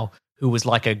Corporation now who was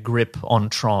like a grip on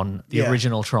Tron, the Yeah.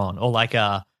 original Tron, or like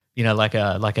a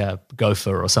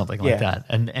gopher or something like that.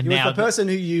 And He now was the person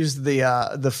who used the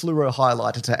fluoro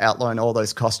highlighter to outline all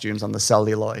those costumes on the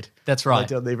celluloid. That's right.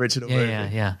 They did the original Yeah,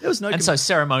 movie. yeah. There was no. And so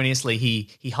ceremoniously,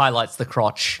 he highlights the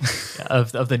crotch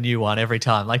of the new one every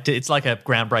time. Like it's like a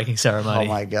groundbreaking ceremony. oh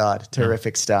my god,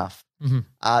 terrific stuff.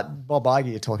 Bob Iger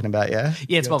you're talking about, yeah?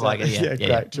 Yeah, it's Bob Iger, yeah. Great,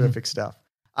 Yeah. terrific stuff.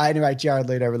 Anyway, Jared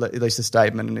Leto released a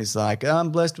statement and he's like,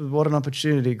 I'm blessed with what an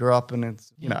opportunity to grow up and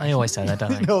it's, you know. They always say that,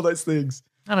 don't they? all those things.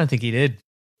 I don't think he did.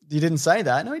 You didn't say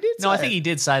that? No, he did say No, I think it. he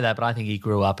did say that, but I think he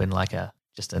grew up in like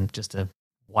just a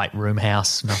white room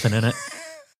house, nothing in it.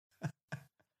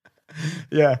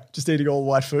 Yeah, just eating all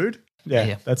white food.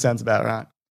 Yeah, that sounds about right.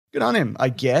 Good on him, I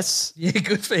guess. Yeah,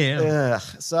 good for him. Ugh.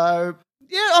 So,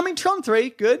 yeah, I mean, Tron 3,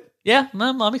 good. Yeah,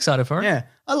 I'm excited for it. Yeah,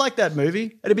 I like that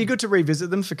movie. It'd be good to revisit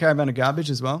them for Caravan of Garbage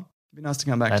as well. It'd be nice to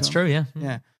come back That's to true, yeah. them.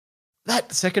 Yeah.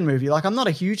 That second movie, like, I'm not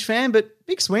a huge fan, but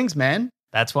big swings, man.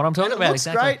 That's what I'm talking And it about. looks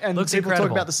Exactly. great, and looks people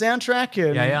incredible. talk about the soundtrack,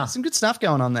 and Yeah. some good stuff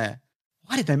going on there.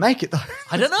 Why did they make it, though?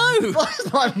 I don't know. It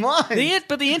blows my mind.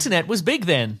 But the internet was big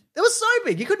then. It was so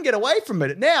big, you couldn't get away from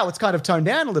it. Now it's kind of toned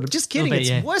down a little. Just kidding, bit, it's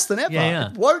yeah. worse than ever.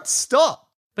 Yeah. It won't stop.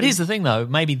 But here's the thing, though.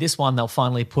 Maybe this one they'll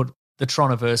finally put the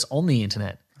Troniverse on the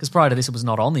internet. Because prior to this, it was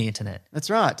not on the internet. That's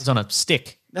right. It was on a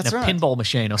stick. That's in a right. pinball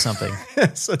machine or something.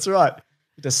 Yes, that's right.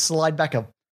 You just slide back a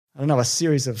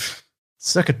series of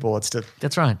circuit boards to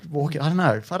That's right. walk it. I don't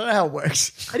know how it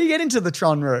works. How do you get into the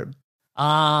Tron room?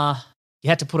 You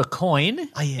had to put a coin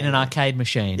in an arcade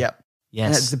machine. Yep. And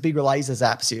Yes. it's the big laser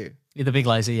zaps you. Yeah, the big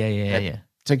laser. Yeah.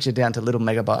 Takes you down to little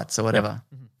megabytes or whatever.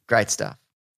 Mm-hmm. Great stuff.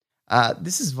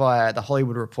 This is via The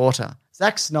Hollywood Reporter.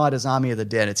 Zack Snyder's Army of the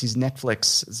Dead. It's his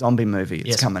Netflix zombie movie. It's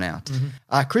Yes. coming out.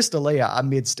 Chris D'Elia,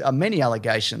 amidst many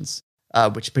allegations,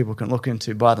 which people can look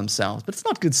into by themselves, but it's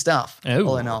not good stuff, Oh.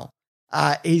 all in all.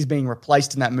 He's being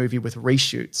replaced in that movie with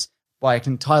reshoots by an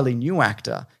entirely new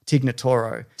actor, Tig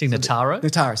Notaro. Tig Notaro?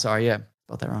 Notaro, sorry, yeah.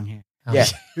 Got that wrong here. Oh. Yeah,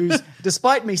 who's,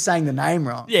 despite me saying the name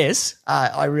wrong, Yes.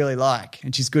 I really like,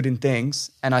 and she's good in things,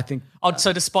 and I think... Oh,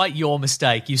 so despite your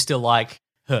mistake, you still like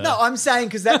her? No, I'm saying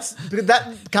because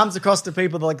that comes across to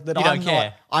people that You don't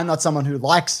care. I'm not someone who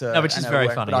likes her. No, but she's and her very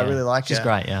work, funny. But I yeah. really like She's her.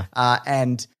 great, yeah.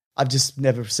 And I've just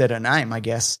never said her name, I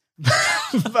guess.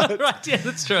 but, Right, yeah,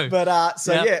 that's true. But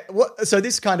Yeah. so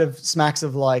this kind of smacks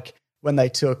of like when they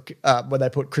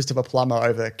put Christopher Plummer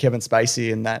over Kevin Spacey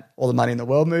in that All the Money in the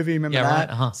World movie. Remember Yeah, that? right,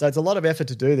 uh-huh. So it's a lot of effort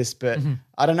to do this, but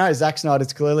I don't know. Zack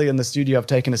Snyder's clearly in the studio. I've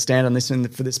taken a stand on this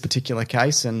for this particular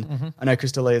case, and I know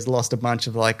Chris D'Elia has lost a bunch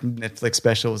of like Netflix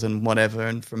specials and whatever,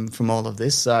 and from all of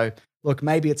this. So look,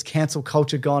 maybe it's cancel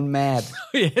culture gone mad.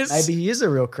 Yes. Maybe he is a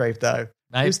real creep, though.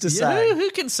 Who's to say? Yeah,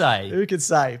 who can say? Who could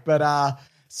say? But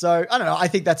so I don't know. I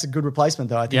think that's a good replacement,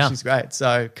 though. I think Yeah. she's great.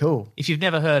 So cool. If you've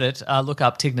never heard it, look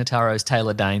up Tig Notaro's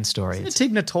Taylor Dane story. Is it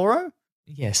Tig Notaro?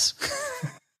 Yes.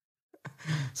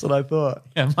 That's what I thought.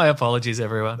 Yeah, my apologies,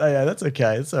 everyone. Oh, yeah, that's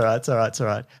okay. It's all right. It's all right. It's all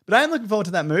right. But I am looking forward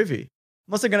to that movie.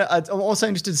 I'm also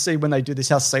interested to see when they do this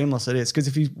how seamless it is. Because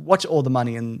if you watch All the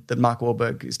Money that Mark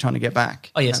Wahlberg is trying to get back,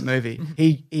 Oh, yes. in that movie,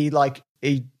 he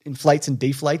inflates and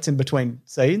deflates in between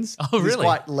scenes. Oh, He's really?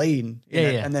 quite lean. in Yeah,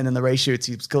 it. yeah. And then in the reshoots,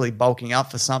 he's clearly bulking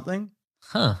up for something.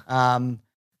 Huh. And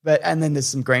then there's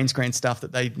some green screen stuff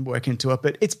that they work into it.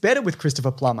 But it's better with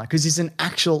Christopher Plummer because he's an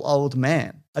actual old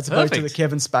man as opposed to the Perfect.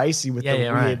 Kevin Spacey with Yeah, the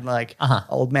yeah, weird right. Uh-huh.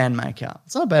 old man makeup.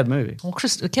 It's not a bad movie. Well,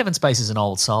 Kevin Spacey's an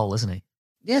old soul, isn't he?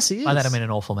 Yes, he is. By that I mean an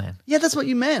awful man. Yeah, that's what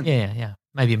you meant. Yeah.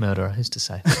 Maybe a murderer. Who's to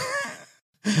say?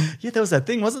 Yeah, there was that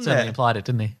thing, wasn't Certainly there? implied it,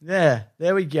 didn't he? Yeah,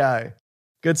 there we go.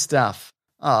 Good stuff.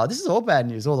 Oh, this is all bad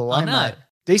news all the way, I know. mate.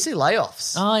 DC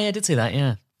layoffs. Oh, yeah, I did see that,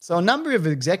 yeah. So a number of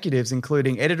executives,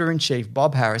 including Editor-in-Chief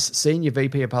Bob Harris, Senior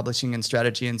VP of Publishing and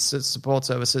Strategy and Support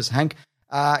Services Hank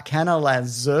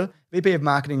Canalaz, VP of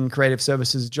Marketing and Creative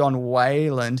Services John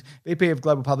Wayland, VP of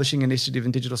Global Publishing Initiative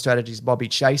and Digital Strategies Bobby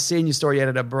Chase, Senior Story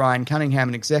Editor Brian Cunningham,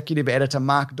 and Executive Editor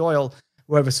Mark Doyle,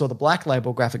 who oversaw the Black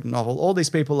Label graphic novel. All these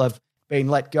people have been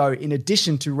let go in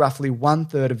addition to roughly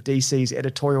 1/3 of DC's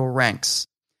editorial ranks.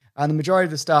 And the majority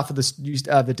of the staff of the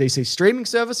DC streaming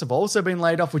service have also been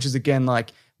laid off, which is, again,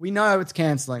 like, we know it's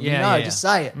cancelling. Yeah, we know, yeah. just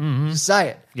say it. Just say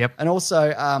it. Yep. And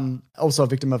also a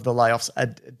victim of the layoffs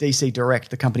at DC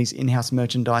Direct, the company's in-house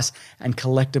merchandise and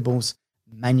collectibles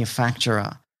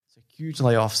manufacturer. So huge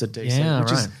layoffs at DC. Yeah,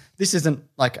 which right. This isn't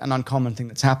like an uncommon thing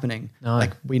that's happening. No.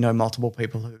 Like, we know multiple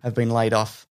people who have been laid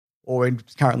off or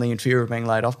currently in fear of being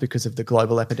laid off because of the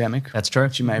global epidemic. That's true.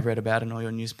 Which you may have read about in all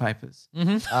your newspapers.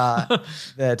 Mhm. I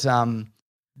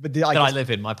live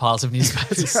in my piles of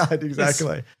newspapers. That's right,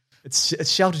 exactly. It's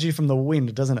sheltered you from the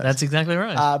wind, doesn't it? That's exactly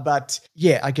right. But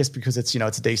yeah, I guess because it's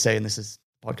it's a DC and this is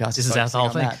a podcast. This is our whole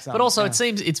thing. But also, it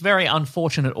seems it's very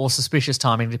unfortunate or suspicious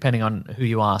timing, depending on who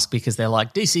you ask, because they're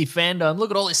like, DC fandom,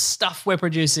 look at all this stuff we're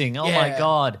producing. Oh my Yeah.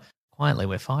 God. Quietly,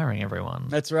 we're firing everyone.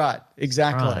 That's right,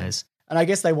 exactly. Surprise. And I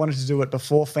guess they wanted to do it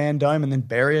before Fandome and then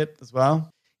bury it as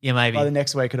well. Yeah, maybe. By the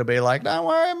next week, it'll be like, don't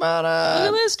worry about it.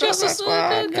 Look at this, Justice League.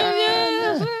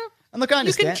 And look, I You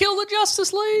understand. can kill the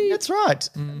Justice League. That's right.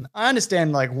 I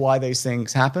understand like why these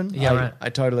things happen. Yeah, right. I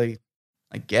totally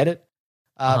get it.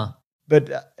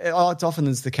 But it's often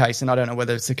is the case, and I don't know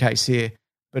whether it's the case here,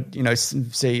 but, you know,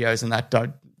 CEOs and that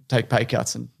don't take pay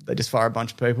cuts and they just fire a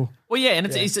bunch of people. Well, yeah, and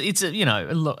it's you know,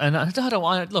 look, and I don't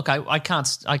want look, I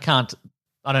can't.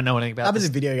 I don't know anything about Happens this.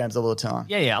 in video games all the time.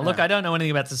 Yeah. Look, I don't know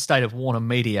anything about the state of Warner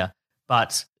Media,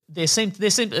 but there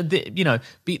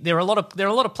are a lot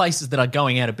of places that are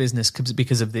going out of business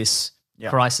because of this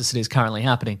crisis that is currently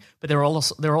happening. But there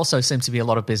also seems to be a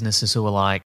lot of businesses who are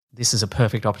like, this is a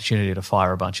perfect opportunity to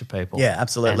fire a bunch of people. Yeah,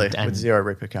 absolutely. And with zero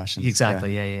repercussions.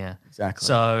 Exactly. Yeah. Exactly.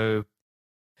 So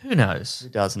who knows? Who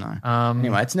does know?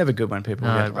 Anyway, it's never good when people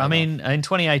get No, I mean, in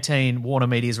 2018, Warner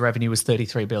Media's revenue was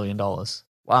 $33 billion.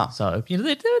 wow. So you know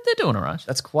they're doing all right.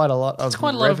 That's quite a lot of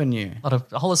Quite a lot revenue. A lot of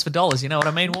dollars for dollars. You know what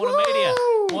I mean?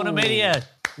 Warner Media.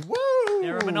 Woo!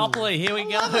 They're a monopoly. Here we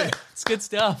go. It's good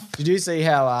stuff. Did you see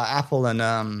how Apple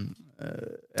and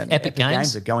Epic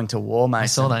Games are going to war, mate? I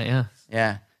saw that. Yeah.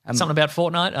 Yeah. Something about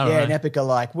Fortnite. I don't know. And Epic are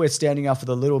like, we're standing up for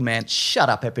the little man. Shut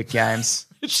up, Epic Games.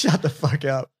 Shut the fuck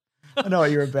up. I know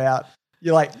what you're about.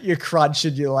 You're like, you're crunch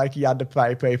and you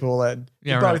underpay people, and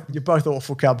you're both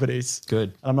awful companies.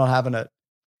 Good. I'm not having it.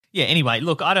 Yeah, anyway,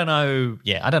 look, I don't know.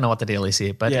 Yeah, I don't know what the deal is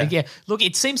here. But Yeah. Look,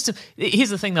 it seems to.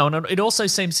 Here's the thing, though, and it also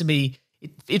seems to me.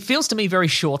 It feels to me very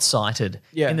short-sighted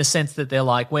in the sense that they're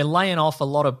like, we're laying off a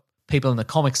lot of people in the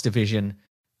comics division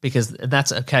because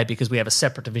that's okay because we have a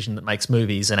separate division that makes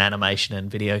movies and animation and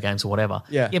video games or whatever.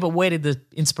 Yeah. Yeah, but where did the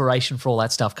inspiration for all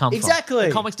that stuff come from? Exactly.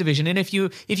 The comics division. And if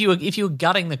you were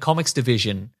gutting the comics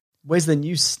division, Where's the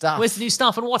new stuff? where's the new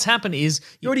stuff? And what's happened is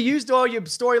You already used all your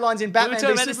storylines in we Batman. were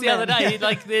talking v about this the other Superman. day.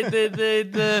 Like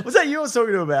the Was that you I was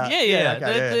talking about? Yeah.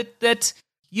 Okay, That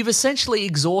you've essentially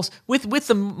exhausted with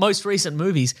the most recent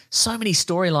movies. So many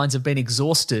storylines have been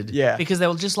exhausted. Yeah. because they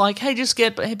were just like, hey,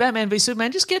 Batman v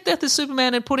Superman, just get Death of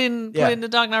Superman and put in the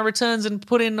Dark Knight Returns and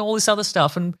put in all this other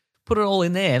stuff and put it all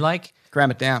in there. Like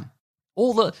Cram it down.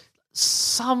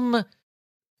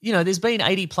 there's been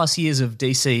 80 plus years of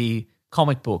DC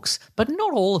comic books, but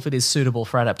not all of it is suitable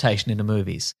for adaptation into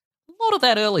movies. A lot of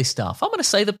that early stuff. I'm going to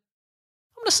say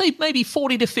maybe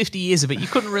 40 to 50 years of it you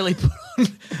couldn't really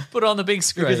put on the big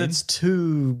screen. Because it's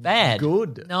too bad.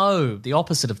 good. No, the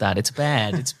opposite of that. It's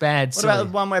bad. It's bad. What about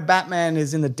the one where Batman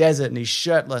is in the desert and he's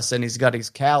shirtless and he's got his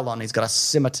cowl on, he's got a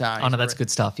scimitar. Oh, no, that's good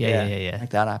stuff. Yeah. Make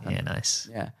that happen. Yeah, nice.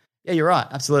 Yeah, you're right.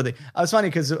 Absolutely. I was funny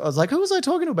because I was like, who was I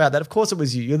talking about that? Of course it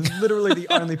was you. You're literally the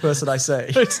only person I see.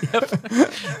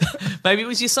 Maybe it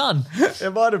was your son.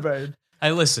 It might have been.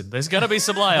 Hey, listen, there's going to be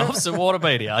some layoffs at Warner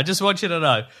Media. I just want you to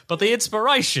know. But the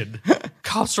inspiration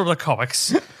comes from the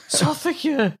comics. So I think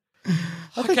you're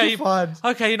fine.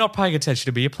 Okay, you're not paying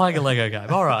attention to me. You're playing a Lego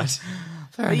game. All right.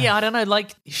 But yeah, I don't know.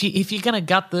 Like, if you're going to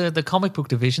gut the comic book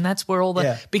division, that's where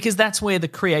because that's where the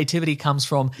creativity comes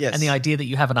from, Yes. and the idea that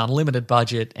you have an unlimited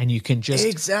budget and you can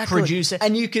just produce it.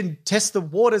 And you can test the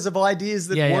waters of ideas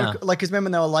that work. Like, because remember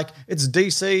they were like, it's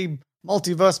DC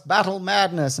multiverse battle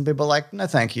madness, and people are like, no,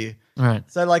 thank you. Right.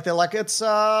 So like they're like, it's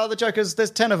the Jokers.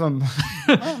 There's 10 of them.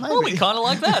 Oh, we kind of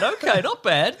like that. Okay, not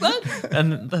bad.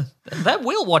 That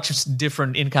we'll watch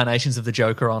different incarnations of the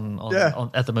Joker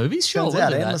on at the movies. Sure, Turns we'll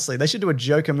out do that. endlessly. They should do a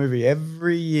Joker movie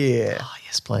every year. Oh,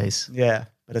 yes, please. Yeah,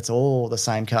 but it's all the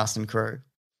same cast and crew.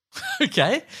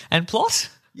 Okay, and plot.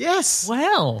 Yes.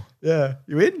 Wow. Yeah.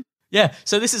 You in? Yeah.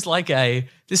 So this is like a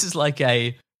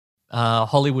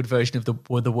Hollywood version of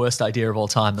the worst idea of all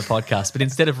time, the podcast. But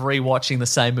instead of rewatching the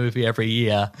same movie every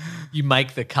year, you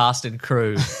make the cast and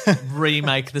crew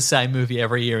remake the same movie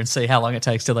every year and see how long it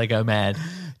takes till they go mad.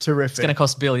 Terrific. It's going to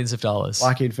cost billions of dollars.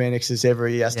 Joaquin Phoenix is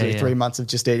every year has to do 3 months of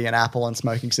just eating an apple and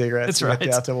smoking cigarettes. That's to right. work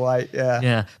out to wait. Yeah.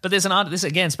 Yeah, but there's this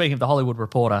again. Speaking of the Hollywood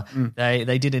Reporter,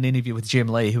 they did an interview with Jim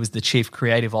Lee, who was the chief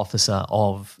creative officer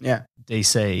of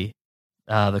DC,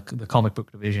 the comic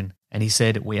book division, and he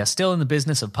said, "We are still in the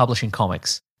business of publishing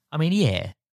comics." I mean,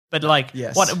 yeah, but like,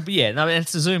 Yes. what? Yeah, no,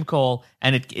 it's a Zoom call,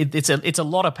 and it's a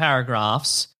lot of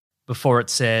paragraphs before it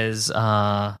says.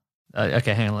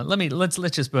 Okay, hang on. Let's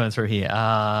just burn through here.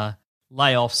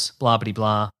 Layoffs, blah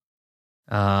blah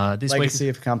blah. This Legacy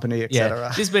week, of company, etc.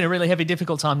 this has been a really heavy,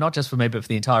 difficult time, not just for me, but for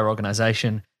the entire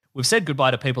organization. We've said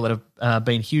goodbye to people that have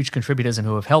been huge contributors and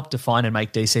who have helped define and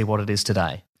make DC what it is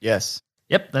today. Yes.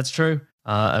 Yep, that's true.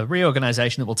 A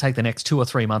reorganization that will take the next 2 or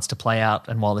 3 months to play out,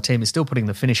 and while the team is still putting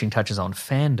the finishing touches on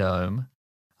Fandom,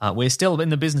 we're still in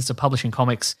the business of publishing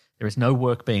comics. There is no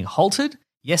work being halted.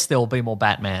 Yes, there will be more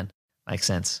Batman. Makes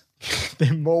sense.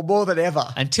 They're more than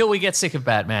ever. Until we get sick of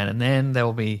Batman, and then there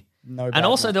will be No and Batman.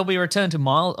 also there'll be a return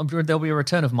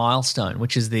of Milestone,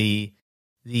 which is the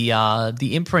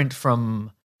imprint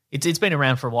from It's been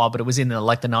around for a while, but it was in the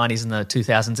 90s and the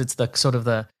 2000s. It's the sort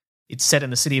of it's set in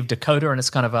the city of Dakota, and it's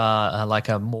kind of like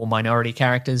a more minority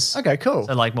characters. Okay, cool.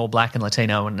 So like more Black and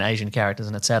Latino and Asian characters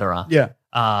and etc. Yeah.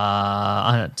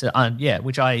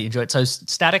 Which I enjoyed. So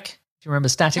Static. Do you remember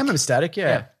Static? I remember Static,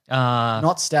 yeah. Not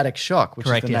Not Static Shock, which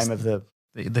correct, is the yes. name of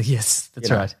the... yes, that's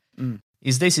You know. right.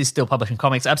 This is still publishing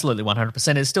comics? Absolutely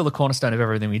 100%. It's still the cornerstone of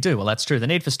everything we do. Well, that's true. The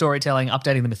need for storytelling,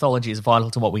 updating the mythology is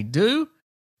vital to what we do.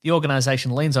 The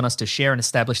organization leans on us to share and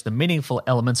establish the meaningful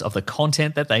elements of the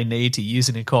content that they need to use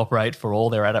and incorporate for all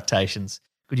their adaptations.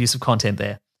 Good use of content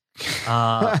there.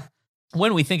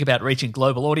 When we think about reaching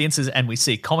global audiences and we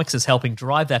see comics as helping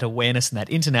drive that awareness and that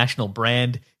international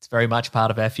brand, it's very much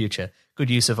part of our future. Good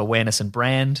use of awareness and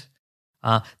brand.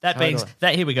 Being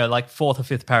that, here we go, like fourth or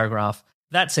fifth paragraph.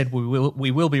 That said, we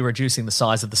will be reducing the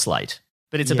size of the slate.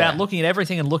 But it's about looking at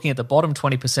everything and looking at the bottom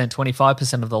 20%,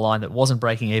 25% of the line that wasn't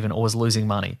breaking even or was losing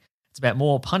money. It's about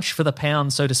more punch for the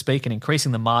pound, so to speak, and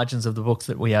increasing the margins of the books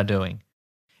that we are doing.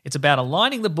 It's about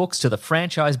aligning the books to the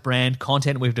franchise brand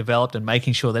content we've developed and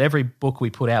making sure that every book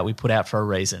we put out for a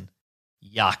reason.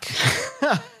 Yuck.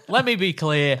 Let me be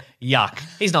clear, yuck.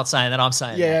 He's not saying that, I'm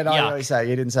saying Yeah, that. no, I Yuck. know what you say.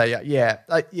 You didn't say yeah.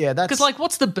 Yeah, that's... Because,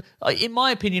 like, in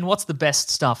my opinion, what's the best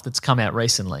stuff that's come out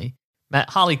recently?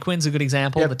 Harley Quinn's a good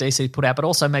example that DC put out, but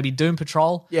also maybe Doom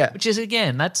Patrol. Yeah. Which is,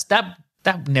 again,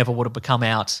 that never would have become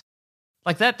out.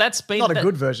 Like, that's been... Not a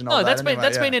good version of that anyway,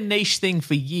 that's been a niche thing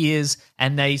for years,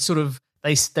 and they sort of...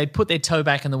 They put their toe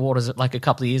back in the waters like a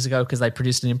couple of years ago because they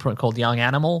produced an imprint called Young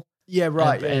Animal. Yeah,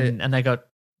 right. And they got...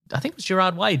 I think it was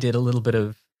Gerard Way did a little bit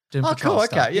of Doom Patrol cool,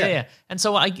 stuff. okay, yeah. And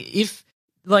so if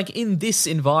in this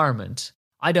environment,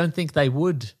 I don't think they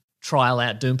would trial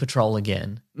out Doom Patrol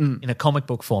again in a comic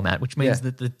book format, which means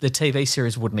that the TV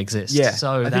series wouldn't exist. Yeah,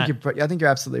 so I think you're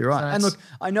absolutely right. So and look,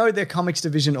 I know their comics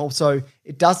division also,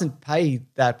 it doesn't pay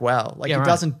that well. Like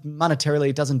doesn't monetarily,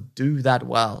 it doesn't do that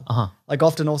well. Like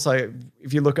often also,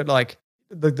 if you look at like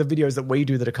the videos that we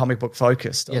do that are comic book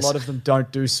focused, a lot of them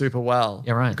don't do super well.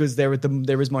 Yeah, right. Because there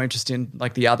is more interest in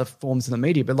like the other forms of the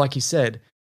media. But like you said,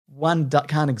 one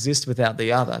can't exist without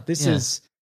the other. This is...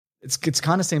 It's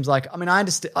kind of seems like, I mean, I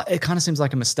understand. It kind of seems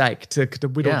like a mistake to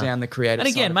whittle down the creative. And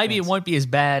again, maybe it won't be as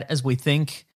bad as we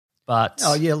think, but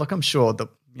oh yeah, look, I'm sure that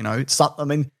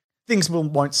things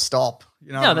won't stop.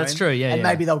 You know, no, that's true. Yeah, and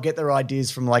maybe they'll get their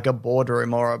ideas from like a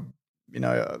boardroom or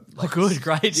good,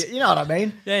 great. You know what I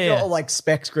mean? Yeah. Or like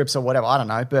spec scripts or whatever. I don't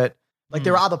know, but like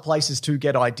there are other places to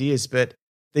get ideas, but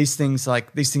these things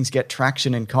get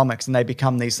traction in comics and they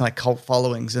become these like cult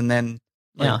followings, and then.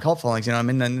 Cult followings, you know what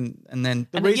I mean? And then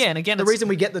the reason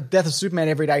we get the death of Superman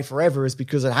every day forever is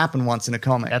because it happened once in a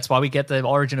comic. That's why we get the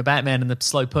origin of Batman and the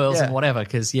slow pearls and whatever.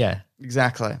 Because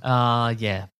exactly.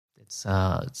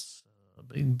 It's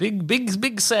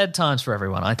big sad times for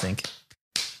everyone, I think.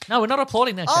 No, we're not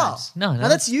applauding that, James. No,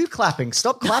 that's you clapping.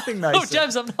 Stop clapping, Mason. Oh,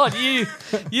 James, I'm not.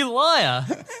 You liar.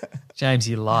 James,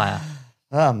 you liar.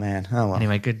 Oh man. Oh well.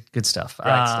 Anyway, good stuff.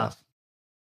 Great stuff.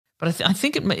 But I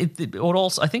think I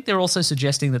think they're also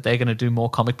suggesting that they're going to do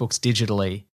more comic books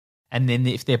digitally, and then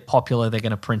if they're popular, they're going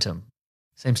to print them.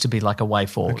 Seems to be like a way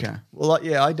forward. Okay. Well,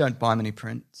 I don't buy many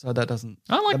print, so that doesn't.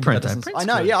 I like print. I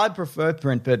know. Good. Yeah, I prefer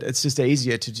print, but it's just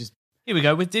easier to just. Here we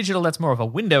go. With digital, that's more of a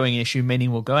windowing issue,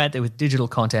 meaning we'll go out there with digital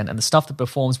content, and the stuff that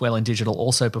performs well in digital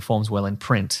also performs well in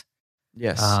print.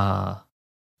 Yes.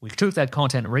 We took that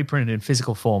content and reprinted it in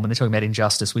physical form, and they're talking about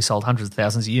Injustice. We sold hundreds of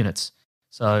thousands of units.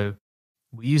 So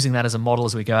we're using that as a model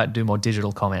as we go out and do more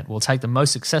digital comment. We'll take the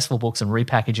most successful books and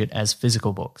repackage it as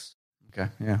physical books. Okay,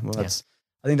 yeah. Well, I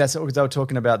think that's what they were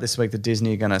talking about this week, that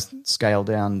Disney are going to scale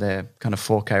down their kind of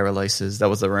 4K releases. That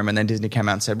was the rumor. And then Disney came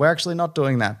out and said, we're actually not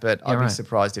doing that, but I'd be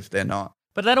surprised if they're not.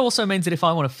 But that also means that if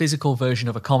I want a physical version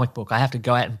of a comic book, I have to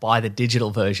go out and buy the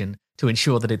digital version to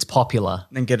ensure that it's popular.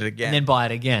 And then get it again. And then buy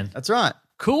it again. That's right.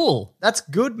 Cool. That's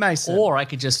good, Mason. Or I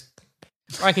could just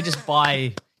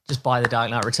buy... Just buy the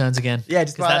Dark Knight Returns again. Yeah,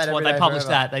 just buy that. That's what they publish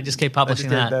forever. That. They just keep publishing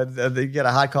that. You get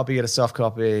a hard copy, you get a soft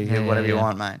copy, whatever you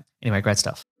want, mate. Anyway, great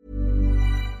stuff.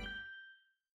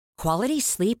 Quality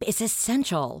sleep is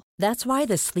essential. That's why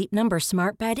the Sleep Number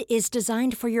Smart Bed is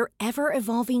designed for your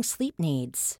ever-evolving sleep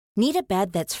needs. Need a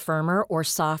bed that's firmer or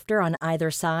softer on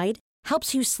either side?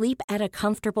 Helps you sleep at a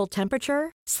comfortable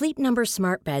temperature? Sleep Number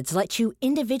Smart Beds let you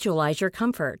individualize your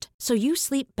comfort so you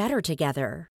sleep better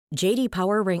together. J.D.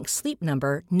 Power ranks Sleep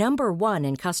Number number 1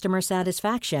 in customer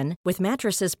satisfaction with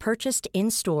mattresses purchased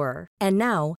in-store. And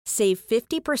now, save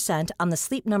 50% on the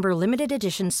Sleep Number Limited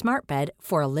Edition Smart Bed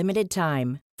for a limited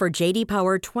time. For J.D.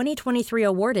 Power 2023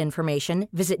 award information,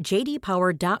 visit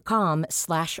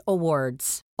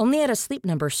jdpower.com/awards. Only at a Sleep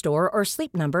Number store or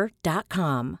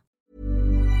sleepnumber.com.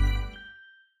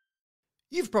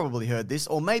 You've probably heard this,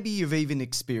 or maybe you've even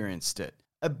experienced it.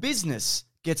 A business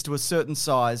gets to a certain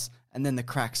size and then the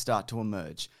cracks start to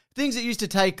emerge. Things that used to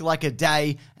take like a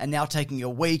day and now taking a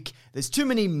week. There's too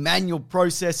many manual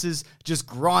processes just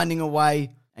grinding away,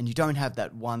 and you don't have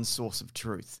that one source of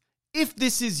truth. If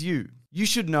this is you, you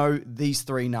should know these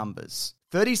three numbers.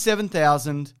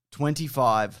 37,000,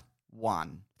 25,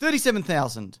 1.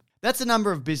 37,000. That's the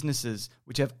number of businesses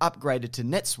which have upgraded to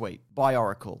NetSuite by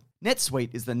Oracle.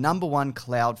 NetSuite is the #1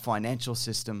 cloud financial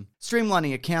system,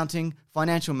 streamlining accounting,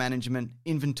 financial management,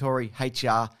 inventory,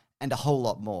 HR, and a whole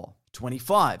lot more.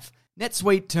 25.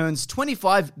 NetSuite turns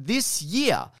 25 this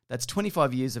year. That's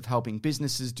 25 years of helping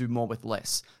businesses do more with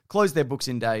less, close their books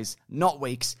in days, not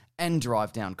weeks, and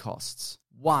drive down costs.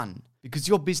 1. Because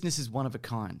your business is one of a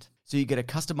kind. So you get a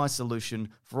customized solution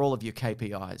for all of your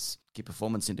KPIs, key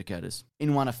performance indicators,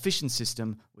 in one efficient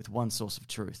system with one source of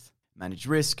truth. Manage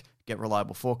risk, get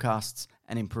reliable forecasts,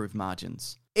 and improve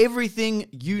margins. Everything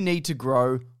you need to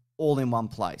grow all in one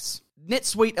place.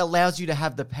 NetSuite allows you to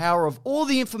have the power of all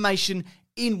the information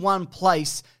in one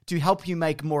place to help you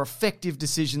make more effective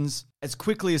decisions as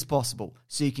quickly as possible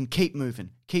so you can keep moving,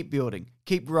 keep building,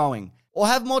 keep growing, or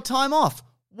have more time off,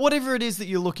 whatever it is that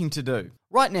you're looking to do.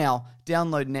 Right now,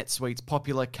 download NetSuite's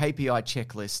popular KPI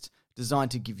checklist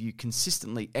designed to give you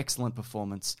consistently excellent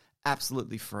performance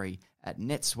absolutely free at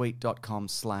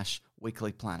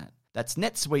netsuite.com/weeklyplanet. That's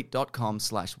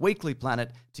netsuite.com/weeklyplanet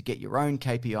to get your own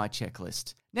KPI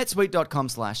checklist.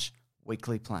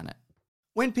 netsuite.com/weeklyplanet.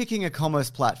 When picking a commerce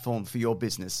platform for your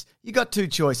business, you got two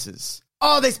choices.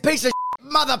 Oh, this piece of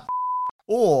mother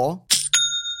or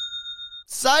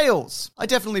sales. I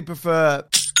definitely prefer,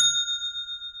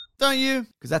 don't you?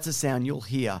 Because that's a sound you'll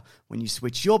hear when you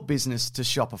switch your business to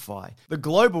Shopify, the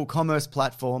global commerce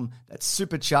platform that's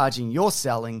supercharging your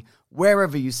selling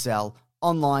wherever you sell,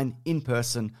 online, in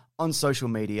person, on social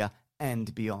media,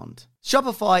 and beyond.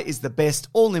 Shopify is the best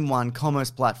all-in-one commerce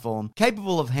platform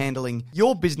capable of handling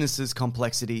your business's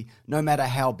complexity no matter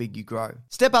how big you grow.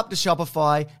 Step up to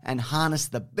Shopify and harness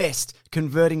the best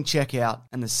converting checkout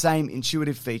and the same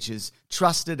intuitive features,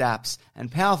 trusted apps,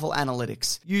 and powerful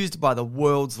analytics used by the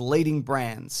world's leading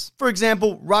brands. For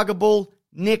example, Ruggable,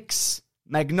 NYX,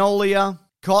 Magnolia,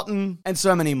 Cotton, and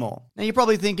so many more. Now you're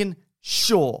probably thinking,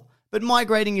 sure, but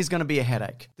migrating is going to be a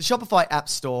headache. The Shopify App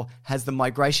Store has the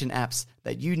migration apps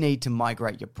that you need to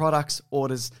migrate your products,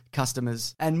 orders,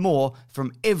 customers, and more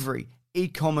from every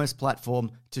e-commerce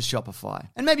platform to Shopify.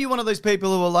 And maybe you're one of those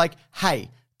people who are like,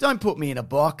 hey, don't put me in a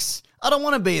box. I don't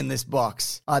want to be in this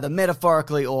box, either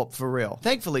metaphorically or for real.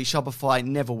 Thankfully, Shopify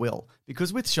never will,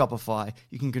 because with Shopify,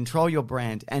 you can control your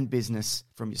brand and business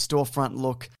from your storefront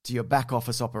look to your back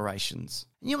office operations.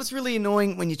 And you know what's really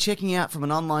annoying when you're checking out from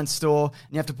an online store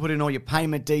and you have to put in all your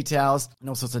payment details and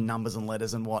all sorts of numbers and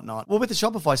letters and whatnot? Well, with the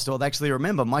Shopify store, they actually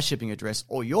remember my shipping address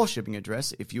or your shipping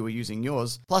address if you were using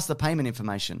yours, plus the payment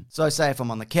information. So say if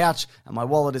I'm on the couch and my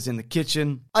wallet is in the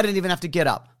kitchen, I don't even have to get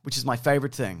up, which is my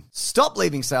favorite thing. Stop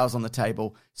leaving sales on the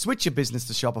table, switch your business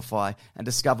to Shopify, and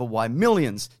discover why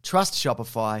millions trust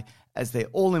Shopify as their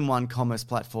all-in-one commerce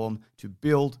platform to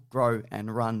build, grow,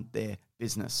 and run their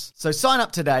business. So sign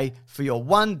up today for your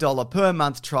 $1 per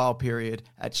month trial period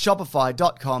at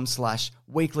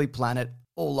shopify.com/weeklyplanet,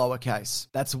 all lowercase.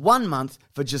 That's 1 month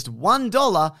for just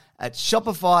 $1 at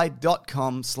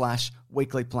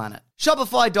shopify.com/weeklyplanet.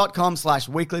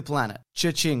 Shopify.com/weeklyplanet.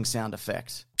 Cha-ching sound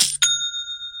effect.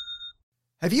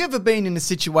 Have you ever been in a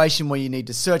situation where you need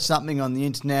to search something on the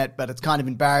internet, but it's kind of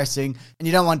embarrassing, and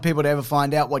you don't want people to ever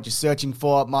find out what you're searching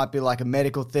for? It might be like a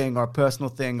medical thing or a personal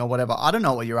thing or whatever. I don't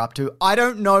know what you're up to. I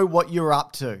don't know what you're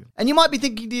up to. And you might be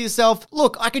thinking to yourself,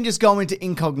 look, I can just go into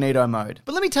incognito mode.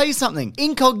 But let me tell you something.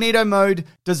 Incognito mode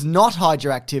does not hide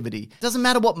your activity. It doesn't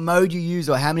matter what mode you use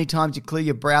or how many times you clear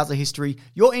your browser history.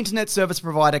 Your internet service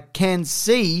provider can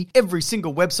see every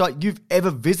single website you've ever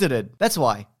visited. That's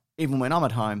why, even when I'm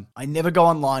at home, I never go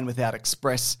online without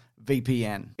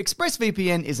ExpressVPN.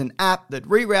 ExpressVPN is an app that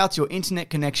reroutes your internet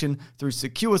connection through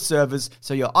secure servers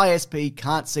so your ISP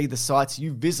can't see the sites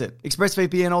you visit.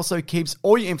 ExpressVPN also keeps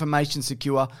all your information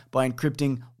secure by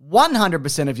encrypting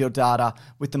 100% of your data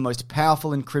with the most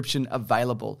powerful encryption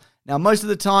available. Now, most of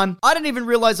the time, I don't even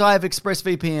realize I have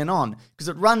ExpressVPN on because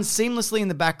it runs seamlessly in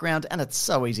the background and it's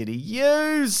so easy to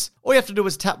use. All you have to do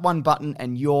is tap one button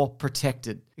and you're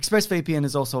protected. ExpressVPN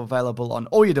is also available on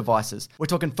all your devices. We're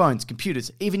talking phones,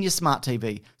 computers, even your smart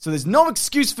TV. So there's no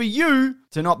excuse for you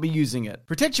to not be using it.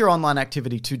 Protect your online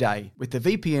activity today with the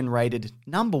VPN rated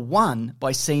 #1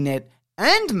 by CNET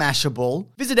and Mashable,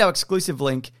 visit our exclusive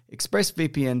link,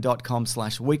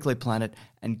 expressvpn.com/weeklyplanet,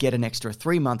 and get an extra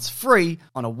 3 months free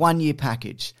on a 1-year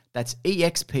package. That's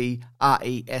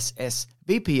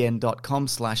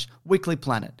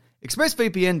expressvpn.com/weeklyplanet.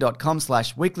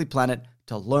 expressvpn.com/weeklyplanet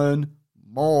to learn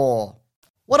more.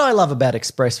 What I love about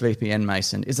ExpressVPN,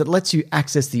 Mason, is it lets you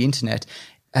access the internet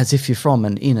as if you're from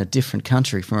and in a different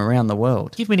country from around the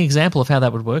world. Give me an example of how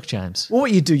that would work, James. Well,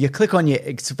 what you do, you click on your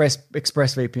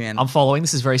ExpressVPN. I'm following.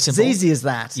 This is very simple. It's easy as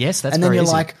that. Yes, that's And then very you're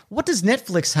easy. like, what does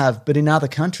Netflix have but in other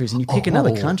countries? And you pick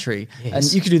another country. yes.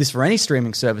 And you can do this for any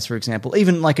streaming service, for example.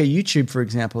 Even like a YouTube, for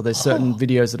example. There's certain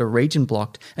videos that are region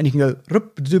blocked. And you can go,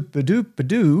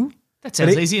 rup-a-doop-a-doop-a-doo. That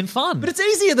sounds But it- easy and fun. But it's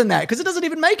easier than that because it doesn't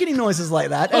even make any noises like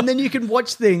that. And then you can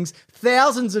watch things,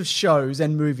 thousands of shows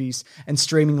and movies and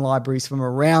streaming libraries from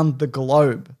around the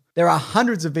globe. There are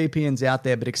hundreds of VPNs out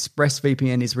there, but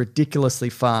ExpressVPN is ridiculously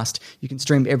fast. You can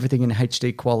stream everything in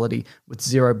HD quality with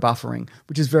zero buffering,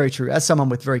 which is very true. As someone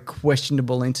with very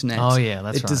questionable internet, Oh, yeah,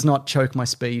 that's it does not choke my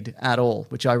speed at all,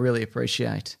 which I really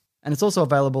appreciate. And it's also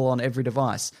available on every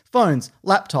device. Phones,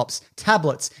 laptops,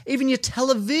 tablets, even your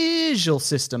televisual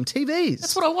system, TVs.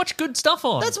 That's what I watch good stuff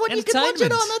on. That's what you can watch it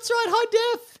Entertainment. on. That's right, high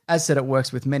def. As said, it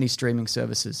works with many streaming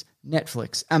services.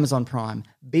 Netflix, Amazon Prime,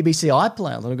 BBC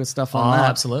iPlayer, a lot of good stuff on Oh, that.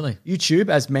 absolutely. YouTube,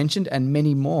 as mentioned, and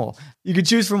many more. You can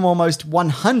choose from almost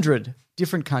 100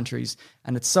 different countries,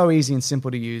 and it's so easy and simple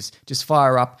to use. Just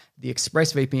fire up the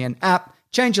ExpressVPN app,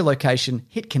 change your location,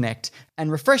 hit connect,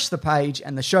 and refresh the page,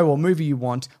 and the show or movie you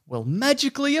want will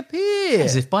magically appear.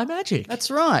 As if by magic. That's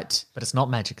right. But it's not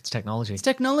magic, it's technology. It's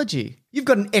technology. You've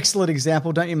got an excellent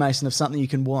example, don't you, Mason, of something you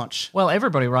can watch? Well,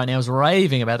 everybody right now is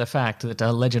raving about the fact that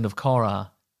Legend of Korra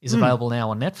is available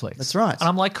now on Netflix. That's right. And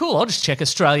I'm like, cool, I'll just check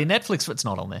Australian Netflix, but it's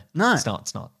not on there. No. It's not.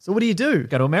 So what do you do?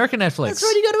 Go to American Netflix. That's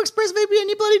right, you go to ExpressVPN,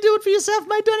 you bloody do it for yourself,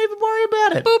 mate. Don't even worry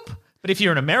about it. Boop. But if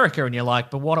you're in America and you're like,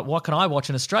 but what can I watch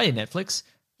on Australian Netflix?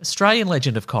 Australian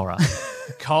Legend of Korra.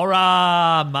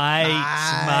 Korra,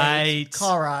 mate.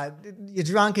 Cora, you're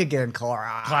drunk again,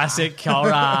 Cora. Classic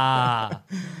Korra.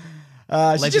 She's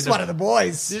Legend just of- one of the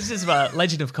boys. This is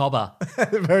Legend of Cobber.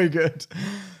 Very good.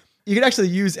 You can actually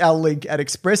use our link at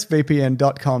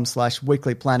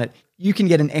expressvpn.com/weeklyplanet. You can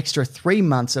get an extra 3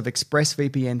 months of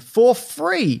ExpressVPN for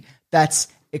free. That's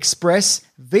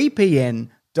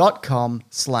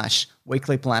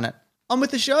expressvpn.com/weeklyplanet. On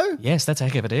with the show? Yes, that's a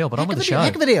heck of a deal, but on with the show.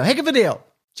 Heck of a deal.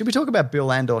 Should we talk about Bill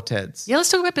and or Ted's? Yeah, let's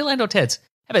talk about Bill and or Ted's.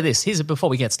 How about this? Here's it before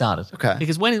we get started. Okay.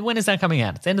 Because when is that coming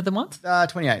out? It's the end of the month?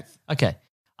 28th. Okay.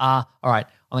 All right.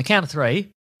 On the count of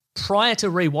three, prior to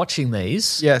rewatching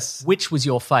these, Yes. which was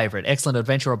your favorite? Excellent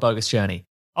Adventure or Bogus Journey?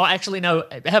 Oh, actually, no.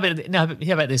 How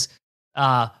about this?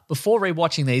 Before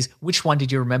rewatching these, which one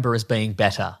did you remember as being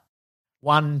better?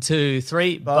 1, 2,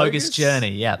 3. Bogus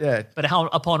Journey. Yeah. But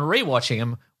upon rewatching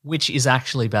them, which is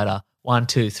actually better? 1,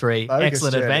 2, 3. Bogus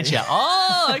Excellent Journey. Adventure.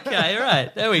 Oh, okay. All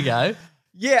right. There we go.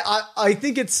 Yeah, I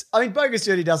think Bogus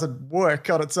Journey doesn't work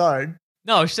on its own.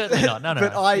 No, certainly not. No.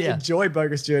 But I Yeah. enjoy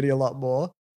Bogus Journey a lot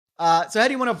more. So how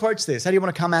do you want to approach this? How do you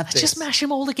want to come at this? Just mash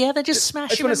them all together. Just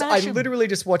smash them and I mash them. literally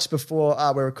just watched before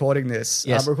we're recording this.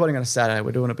 Yes. We're recording on a Saturday.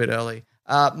 We're doing it a bit early.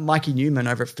 Mikey Newman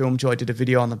over at FilmJoy did a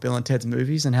video on the Bill and Ted's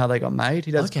movies and how they got made.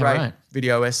 He does Okay, great right.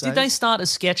 video essays. Did they start as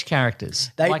sketch characters?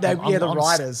 The I'm-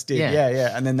 writers did.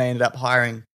 Yeah. And then they ended up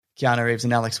hiring Keanu Reeves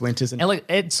and Alex Winters. And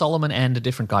Ed Solomon and a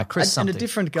different guy, Chris And something. a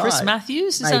different guy. Chris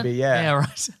Matthews? Is Maybe, that? yeah. Yeah,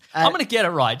 right. I'm going to get it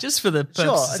right just for the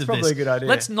purposes it's of probably this. a good idea.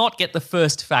 Let's not get the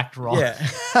first fact wrong.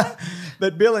 Yeah.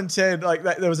 But Bill and Ted,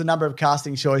 there was a number of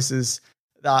casting choices.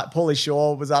 Pauly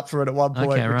Shore was up for it at one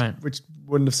point, Okay, right. which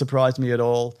wouldn't have surprised me at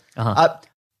all. Uh-huh.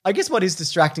 I guess what is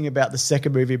distracting about the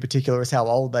second movie in particular is how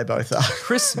old they both are.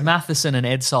 Chris Matheson and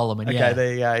Ed Solomon. Okay, Yeah.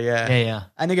 there you go, yeah. Yeah.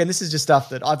 And again, this is just stuff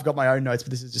that I've got my own notes,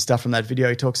 but this is just stuff from that video.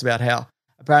 He talks about how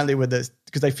apparently because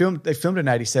they filmed in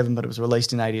 87, but it was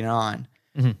released in 89.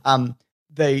 Mm-hmm.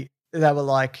 They were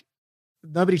like,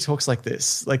 nobody talks like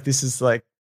this. Like this is like,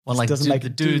 Well, this like doesn't make the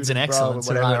a dudes dude in and bro excellence.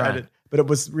 or whatever. Right. But it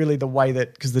was really the way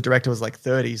that, because the director was like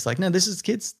 30, he's like, no, this is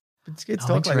kids. It's kids Oh,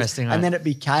 talk like this. interesting, right. And then it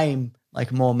became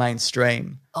like more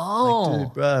mainstream. Oh. Like,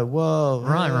 dude, bro, whoa.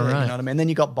 Right. You know what I mean? And then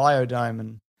you got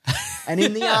Biodome and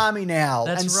in the army now,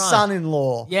 That's and right.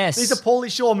 Son-in-Law. Yes. These are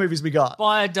Pauly Shore movies we got.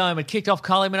 Biodome had kicked off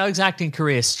Kylie Minogue's acting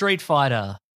career. Street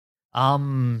Fighter.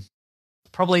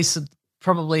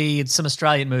 Probably some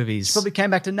Australian movies. Probably came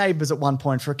back to Neighbours at one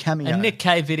point for a cameo. A Nick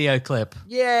Cave video clip.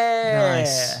 Yeah.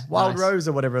 Nice. Wild Nice. Rose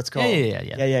or whatever it's called.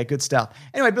 Yeah. Good stuff.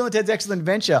 Anyway, Bill and Ted's Excellent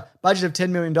Adventure, budget of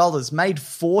 $10 million, made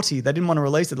 40. They didn't want to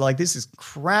release it. They're like, this is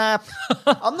crap.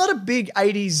 I'm not a big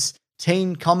 80s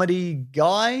teen comedy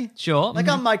guy. Sure. Like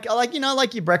I'm like I like I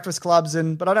like your Breakfast Clubs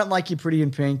but I don't like your Pretty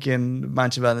in Pink and a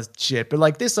bunch of other shit. But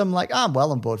like this, I'm like I'm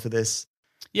well on board for this.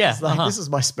 Yeah. It's like this is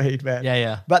my speed, man.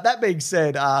 Yeah. But that being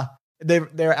said, there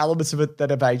are elements of it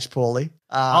that have aged poorly.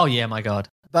 Oh yeah, my God.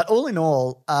 But all in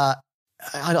all,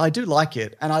 I do like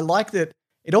it, and I like that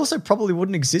it also probably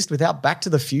wouldn't exist without Back to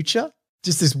the Future.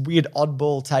 Just this weird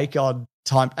oddball take on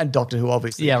time and Doctor Who,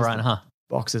 obviously. Yeah, right.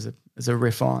 Box as a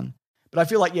riff on. But I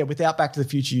feel like, without Back to the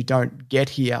Future, you don't get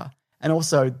here. And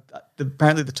also,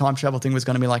 apparently the time travel thing was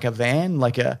going to be like a van,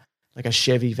 like a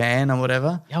Chevy van or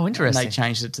whatever. Oh, interesting. And they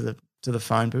changed it to the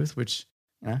phone booth, which,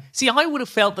 See, I would have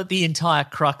felt that the entire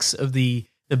crux of the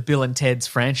Bill and Ted's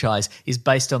franchise is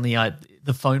based on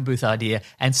the phone booth idea,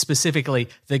 and specifically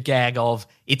the gag of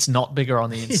it's not bigger on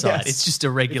the inside. Yes. It's just a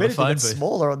regular if anything, phone it's booth.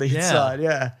 smaller on the inside,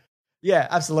 yeah. Yeah,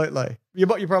 absolutely. You're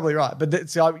probably right. But,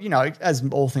 so, as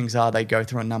all things are, they go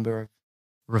through a number of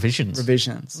Revisions.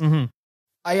 Mm-hmm.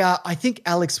 I think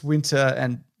Alex Winter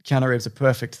and Keanu Reeves are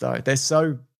perfect, though. They're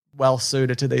so well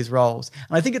suited to these roles.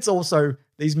 And I think it's also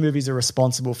these movies are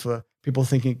responsible for people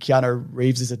thinking Keanu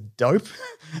Reeves is a dope.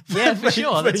 Yeah, for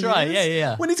sure. That's right.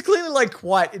 Yeah. When he's clearly like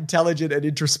quite intelligent and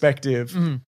introspective.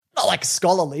 Not like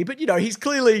scholarly, but he's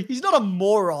not a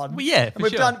moron. Well, yeah, for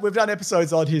sure. We've done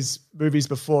episodes on his movies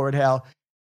before and how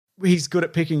he's good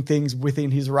at picking things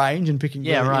within his range and picking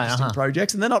really interesting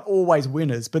projects. And they're not always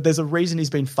winners, but there's a reason he's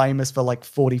been famous for like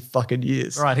 40 fucking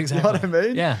years. Right, exactly. You know what I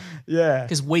mean? Yeah. Yeah.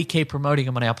 Because we keep promoting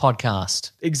him on our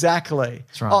podcast. Exactly.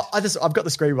 That's right. Oh, I've got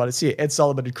the screenwriters It's here. Ed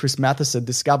Sullivan and Chris Matheson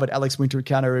discovered Alex Winter and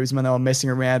Keanu Reeves when they were messing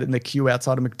around in the queue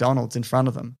outside of McDonald's in front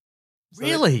of them. So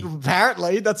Really?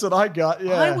 Apparently, that's what I got.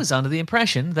 Yeah. I was under the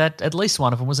impression that at least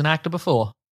one of them was an actor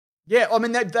before. Yeah, I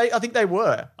mean, I think they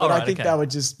were. But right, I think okay. they were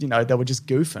just, they were just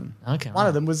goofing. Okay, One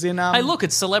of them was in. Hey, look,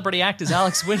 it's celebrity actors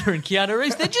Alex Winter and Keanu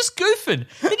Reeves. They're just goofing.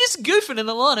 They're just goofing in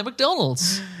the line at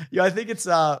McDonald's. Yeah, I think it's.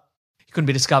 You couldn't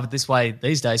be discovered this way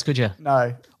these days, could you?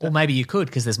 No. Or maybe you could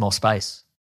because there's more space.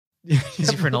 Because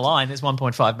if you're in a line, there's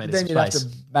 1.5 meters Then of you'd have space.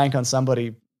 to bank on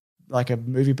somebody, like a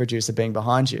movie producer, being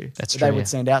behind you. That's But true, They would yeah.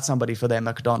 send out somebody for their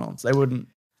McDonald's. They wouldn't.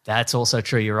 That's also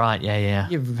true. You're right. Yeah.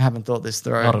 You haven't thought this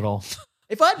through. Not at all.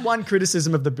 If I had one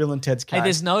criticism of the Bill and Ted's Hey, character,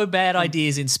 there's no bad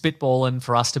ideas in spitballing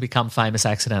for us to become famous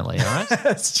accidentally, all right?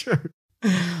 that's true.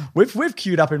 We've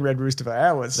queued up in Red Rooster for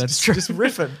hours. That's just, true. Just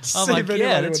riffing. Oh See my if God,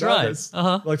 anyone that's would right. notice.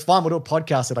 Uh-huh. Like, fine, we'll do a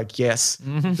podcast. I guess.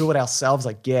 Do it ourselves.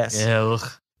 I guess. Yeah,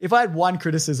 ugh. If I had one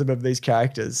criticism of these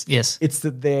characters, Yes. it's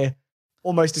that they're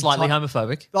almost Slightly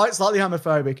homophobic. slightly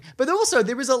homophobic, but also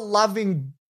there is a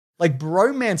loving, like,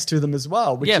 bromance to them as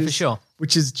well. Which Yeah, is, for sure.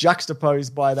 Which is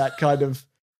juxtaposed by that kind of.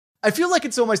 I feel like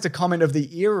it's almost a comment of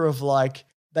the era of like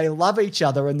they love each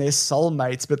other and they're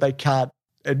soulmates, but they can't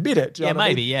admit it. Do you Yeah, know what I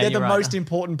mean? maybe, yeah, they're you're the right. most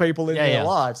important people in Yeah, their yeah.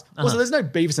 lives. Also, there's no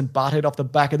Beavis and Butthead off the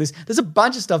back of this. There's a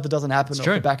bunch of stuff that doesn't happen off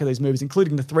true. the back of these movies,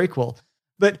 including the threequel.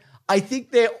 But I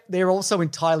think they're also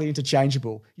entirely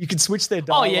interchangeable. You can switch their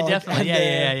Oh, dialogue. yeah, definitely.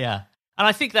 and Yeah. And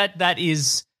I think that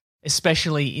is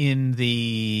especially in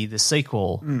the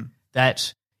sequel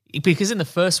that because in the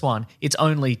first one it's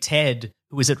only Ted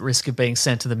who is at risk of being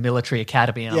sent to the military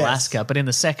academy in Yes. Alaska, but in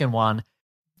the second one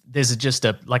there's just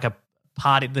a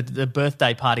party, the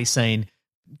birthday party scene.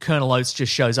 Colonel Oates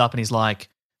just shows up and he's like,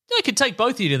 I could take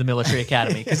both of you to the military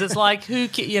academy because it's like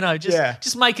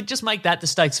just make that the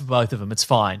stakes of both of them. It's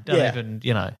fine. Don't Yeah. even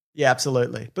Yeah,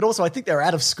 absolutely. But also, I think they're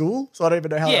out of school, so I don't even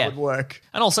know how Yeah. that would work.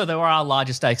 And also, there are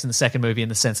larger stakes in the second movie in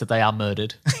the sense that they are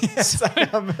murdered. Yes, they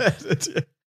are murdered.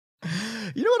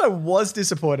 You know what I was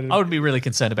disappointed in? I would be really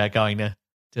concerned about going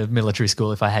to military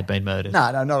school if I had been murdered.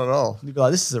 No, not at all. You'd be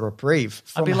like, this is a reprieve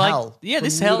from I'd be hell. like, yeah, From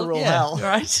this hell, literal yeah, hell.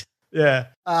 right? Yeah.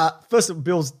 First,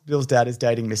 Bill's dad is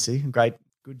dating Missy.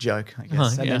 Good joke, I guess. Oh,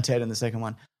 And yeah. then Ted in the second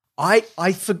one. I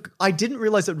didn't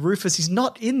realize that Rufus, he's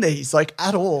not in these, like,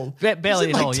 at all. Barely He's in,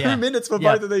 at like, all, 2 yeah. minutes for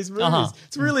Yeah. both of these movies. Uh-huh.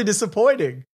 It's really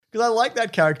disappointing because I like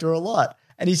that character a lot.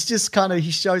 And he's just he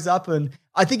shows up and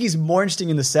I think he's more interesting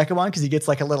in the second one because he gets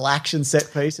like a little action set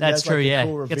piece. And he That's has, like, true, a yeah.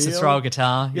 cool Gets to reveal. throw a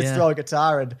guitar. Gets yeah. to throw a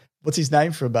guitar and what's his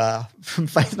name from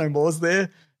Faith No More's there?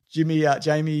 Jamie,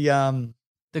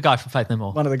 The guy from Faith No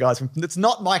More. one of the guys from. It's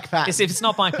not Mike Patton. Guess if it's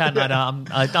not Mike Patton,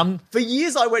 I'm For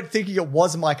years, I went thinking it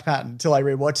was Mike Patton until I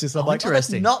rewatched this. I'm like,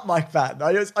 interesting. oh, that's not Mike Patton.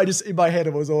 I just in my head,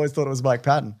 I always thought it was Mike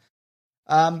Patton.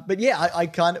 But yeah,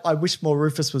 I wish more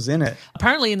Rufus was in it.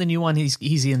 apparently in the new one.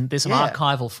 He's in. There's some Yeah.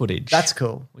 archival footage. That's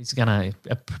cool. He's gonna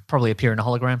probably appear in a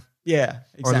hologram Yeah,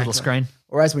 exactly. or a little screen.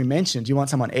 Or as we mentioned, you want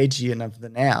someone edgy and of the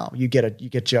now. You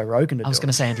get Joe Rogan to do I was it. going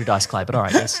to say Andrew Dice Clay, but all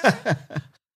right, yes.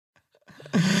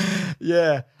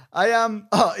 Yeah.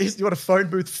 You want a phone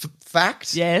booth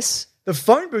fact? Yes. The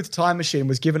phone booth time machine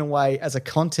was given away as a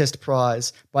contest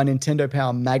prize by Nintendo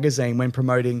Power magazine when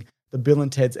promoting the Bill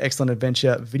and Ted's Excellent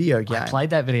Adventure video game. I played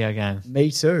that video game. Me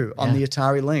too, on the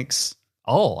Atari Lynx.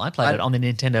 Oh, I played it on the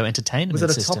Nintendo Entertainment Was it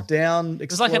a System. top-down?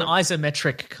 It was like an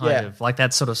isometric kind of, like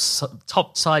that sort of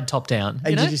top-down.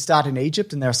 And did you start in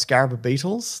Egypt and there are Scarab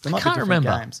Beetles? There might can't be different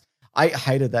remember. games. I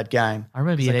hated that game. I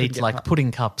remember 'Cause you'd couldn't eat get like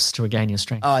pudding cups to regain your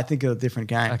strength. Oh, I think of a different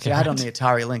game. Okay, I had it on right. the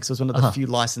Atari Lynx. It was one of the few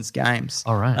licensed games.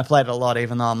 All right. I played it a lot,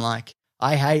 even though I'm like,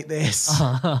 I hate this.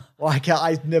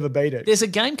 I never beat it. There's a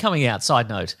game coming out. Side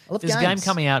note: I love there's a game games.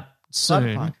 coming out soon.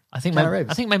 Cyberpunk. I think Keanu maybe, Reeves.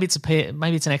 I think maybe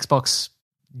it's an Xbox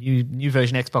new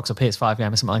version Xbox or PS5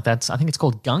 game or something like that. I think it's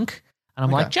called Gunk, and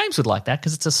I'm like, James would like that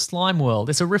because it's a slime world.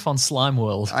 It's a riff on Slime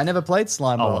World. I never played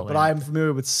Slime Oh, World, well, but yeah. I am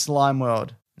familiar with Slime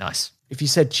World. Nice. If you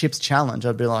said Chips Challenge,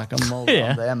 I'd be like, I'm all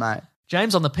Yeah. I'm there, mate.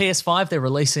 James, on the PS5, they're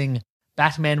releasing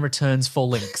Batman Returns for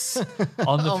Lynx on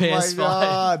the Oh PS5. my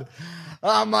God.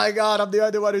 Oh my God. I'm the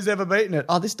only one who's ever beaten it.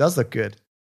 Oh, this does look good.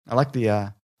 I like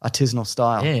the artisanal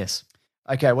style. Yes.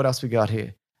 Okay, what else we got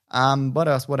here? What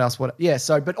else? Yeah,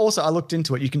 but also I looked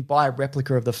into it. You can buy a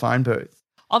replica of the phone booth.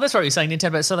 Oh, that's what you're saying,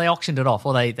 Nintendo. So they auctioned it off,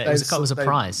 or it was a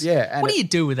prize. yeah, and What do you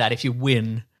do with that if you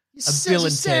win You a Bill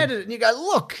and said Ted? it and you go,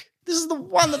 look, this is the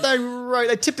one that they wrote.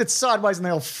 They tipped it sideways and they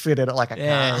all fitted it like a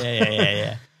Yeah, car.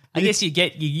 yeah. I guess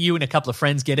you and a couple of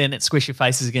friends get in it, squish your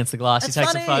faces against the glass, It's you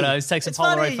take funny. some photos, take some It's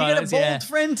Polaroid funny. photos. You get a bald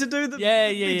friend to do the yeah.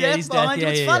 death He's behind you.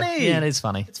 It's funny. Yeah, it is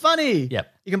funny. It's funny.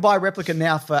 Yep. You can buy a replica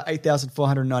now for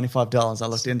 $8,495. I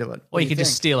looked into it. Or you could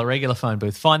just steal a regular phone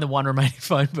booth, find the one remaining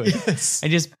phone booth,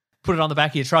 and just put it on the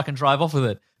back of your truck and drive off with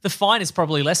it. The fine is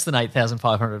probably less than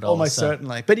 $8,500. Almost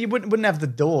certainly. But you wouldn't have the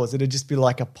doors. It'd just be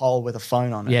like a pole with a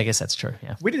phone on it. Yeah, I guess that's true.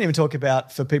 Yeah, We didn't even talk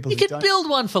about for people you who could don't. build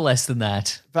one for less than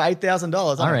that. For $8,000.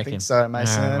 I don't reckon. think so,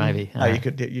 Mason. No, maybe. No,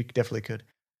 you definitely could.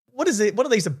 What is it? What are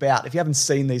these about? If you haven't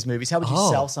seen these movies, how would you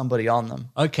sell somebody on them?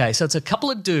 Okay, so it's a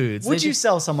couple of dudes. Would They're you just-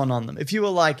 sell someone on them? If you were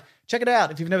like, check it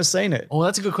out, if you've never seen it. Oh,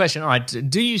 that's a good question. All right,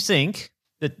 do you think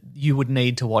that you would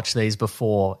need to watch these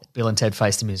before Bill and Ted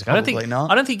Face the Music? Probably not.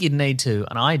 I don't think you'd need to,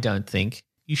 and I don't think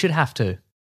you should have to.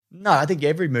 No, I think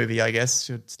every movie, I guess,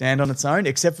 should stand on its own,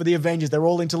 except for the Avengers. They're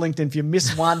all interlinked, and if you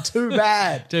miss one, too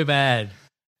bad. Too bad.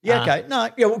 Yeah, okay. No,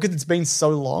 yeah, well, because it's been so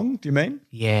long, do you mean?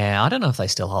 Yeah, I don't know if they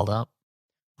still hold up.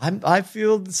 I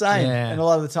feel the same. Yeah. And a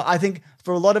lot of the time, I think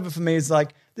for a lot of it for me, it's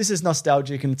like, this is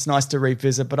nostalgic and it's nice to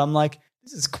revisit, but I'm like,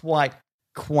 this is quite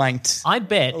quaint. I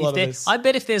bet A lot of this.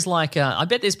 if there's I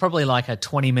bet there's probably like a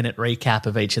 20-minute recap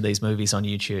of each of these movies on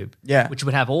YouTube. Yeah. Which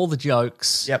would have all the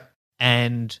jokes. Yep.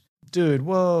 And Dude,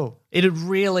 whoa. it'd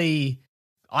really,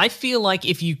 I feel like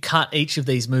if you cut each of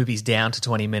these movies down to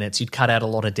 20 minutes, you'd cut out a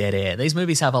lot of dead air. These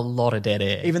movies have a lot of dead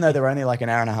air. Even though they're only like an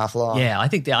hour and a half long. Yeah, I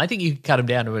think you could cut them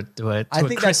down to a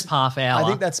crisp half hour. I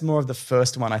think that's more of the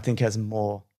first one. I think has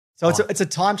more. So it's a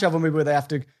time travel movie where they have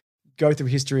to go through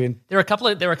history and there are a couple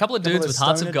of dudes with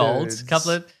hearts of stoner gold. dudes. A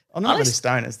couple of I'm not really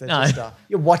stoners. They're No. just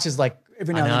your watch is like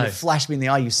every now and then know. you flash me in the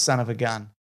eye, you son of a gun.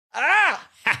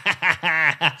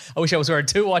 I wish I was wearing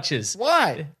two watches.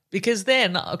 Why? Because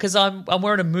I'm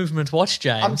wearing a movement watch,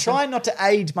 James. I'm trying not to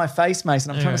age my face,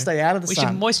 Mason. I'm trying to stay out of the We sun.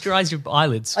 should moisturize your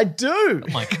eyelids. I do.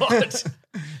 Oh my god!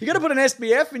 You got to put an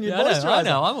SPF in your Yeah, moisturizer. I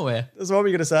know. I'm aware. That's what we're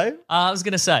going to say. I was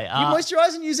going to say, You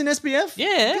moisturizing using SPF?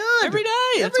 yeah, Good. every day.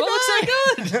 That's Every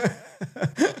what looks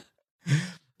so good.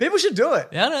 People should do it.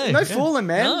 Yeah, I know. No Yeah. fooling,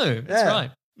 man. No, that's Yeah.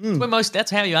 right. It's where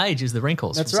that's how you age is the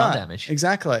wrinkles That's from sun right. damage.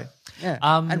 Exactly. Yeah.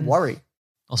 Um, and worry.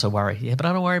 Also worry, yeah, but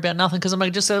I don't worry about nothing because I'm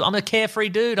a carefree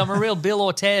dude. I'm a real Bill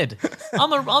or Ted.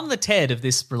 I'm the Ted of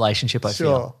this relationship. I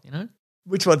Sure. feel,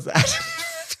 Which one's that?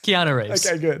 Keanu Reeves.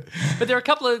 Okay, good. But there are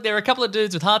a couple of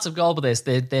dudes with hearts of gold, but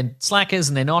they're slackers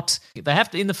and they're not. They have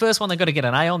to in the first one they've got to get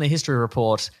an A on their history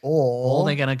report, or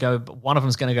they're going to go. One of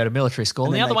them's going to go to military school,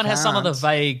 and And the then other they one has some other can't.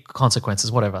 vague consequences.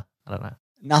 Whatever, I don't know.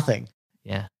 Nothing.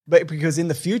 Yeah, But because in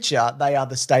the future, they are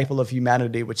the staple of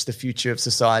humanity, which the future of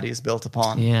society is built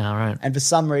upon. yeah, all right. And for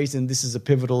some reason, this is a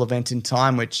pivotal event in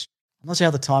time, which I'm not sure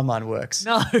how the timeline works.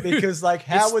 No, Because like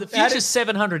how would the future's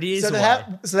 700 years so away?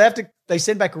 they have to they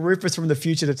send back Rufus from the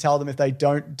future to tell them if they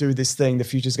don't do this thing, the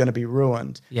future's going to be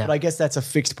ruined. Yeah. But I guess that's a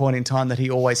fixed point in time that he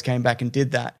always came back and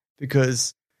did that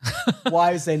because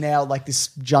why is there now like this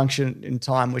junction in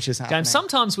time which is happening? James,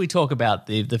 sometimes we talk about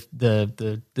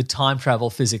the time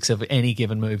travel physics of any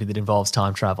given movie that involves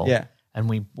time travel. Yeah. And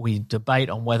we debate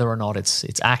on whether or not it's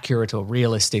accurate or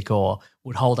realistic or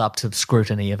would hold up to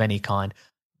scrutiny of any kind.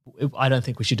 I don't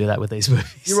think we should do that with these movies.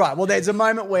 You're right. Well, there's a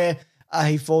moment where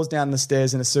he falls down the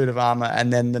stairs in a suit of armor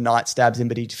and then the knight stabs him,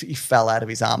 but he fell out of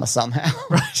his armor somehow.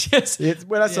 Right, yes.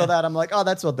 When I saw that, I'm like, oh,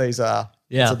 that's what these are.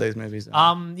 Yeah. That's what these movies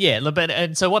are. Yeah, but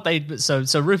and so what they so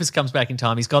Rufus comes back in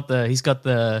time. He's got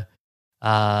the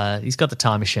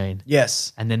time machine.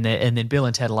 Yes. And then Bill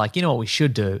and Ted are like, you know what we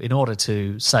should do in order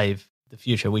to save the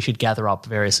future? We should gather up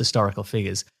various historical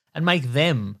figures and make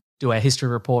them do our history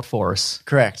report for us.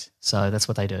 Correct. So that's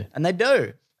what they do. And they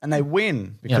do. And they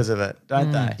win because of it,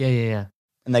 don't they? Yeah.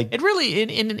 And they It really,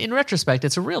 in retrospect,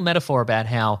 it's a real metaphor about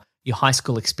how your high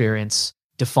school experience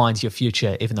defines your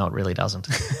future, even though it really doesn't.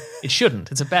 It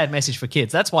shouldn't. It's a bad message for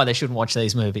kids. That's why they shouldn't watch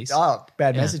these movies.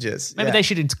 bad Yeah. messages. Maybe they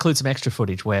should include some extra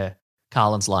footage where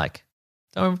Carlin's like,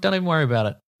 don't even worry about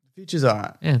it. Future's all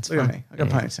right. Yeah, it's Look fine. at me. I got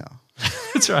a ponytail.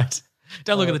 That's right.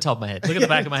 Don't look at the top of my head. Look at the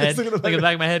back of my head. Look Look at at the the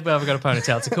back of my head. Well, I've got a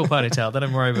ponytail. It's a cool ponytail. Don't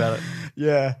even worry about it.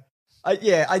 Yeah.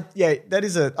 That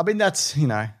is I mean, that's,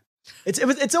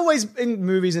 it's always in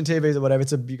movies and TVs or whatever.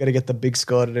 You got to get the big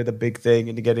score to do the big thing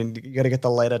and you got to get the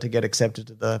letter to get accepted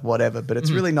to the whatever. But it's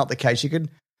really not the case.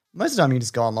 Most of the time you can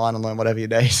just go online and learn whatever you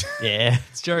need. Yeah,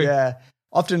 it's true. Yeah.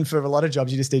 Often for a lot of jobs,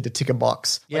 you just need to tick a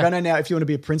box. Like Yeah. I know now if you want to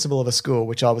be a principal of a school,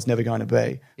 which I was never going to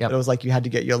be, but it was like you had to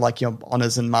get your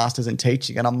honors and masters in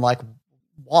teaching. And I'm like,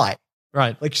 why?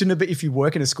 Right. Like, shouldn't it be if you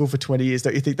work in a school for 20 years,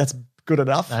 don't you think that's good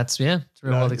enough? It's real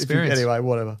No, world if you- experience. Anyway,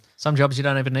 whatever. Some jobs you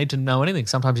don't even need to know anything.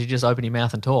 Sometimes you just open your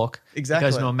mouth and talk. Exactly.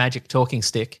 It goes into a magic talking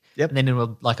stick. Yep. And then into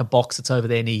a box that's over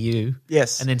there near you.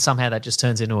 Yes. And then somehow that just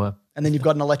turns into a... And then you've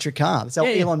got an electric car. That's how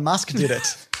Yeah. Elon Musk did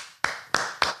it.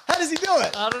 How does he do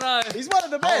it? I don't know. He's one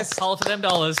of the best. Holler for them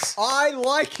dollars. I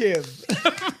like him.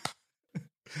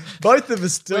 Both of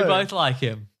us do. We both like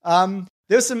him.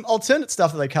 There's some alternate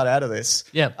stuff that they cut out of this.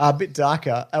 Yeah. A bit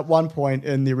darker. At one point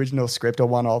in the original script, or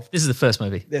one of This is the first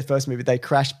movie. their first movie, they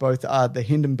crashed both the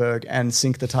Hindenburg and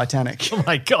sink the Titanic. Oh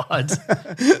my God.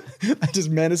 That just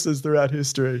menaces throughout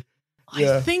history.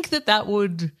 Yeah. I think that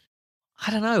would...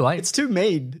 I don't know. It's too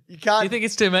mean. You can't. You think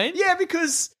it's too mean? Yeah,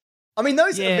 because I mean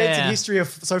those events in Yeah. history are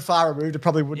so far removed. It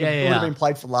probably wouldn't have, Yeah, would have yeah. been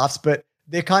played for laughs, but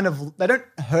they don't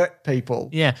hurt people.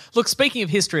 Yeah. Look, speaking of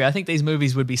history, I think these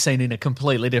movies would be seen in a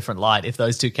completely different light if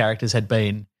those two characters had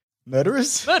been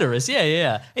Murderers. murderers.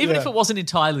 Yeah. Even Yeah. if it wasn't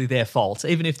entirely their fault,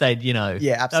 even if they'd, Yeah, they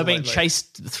were absolutely. being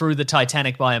chased through the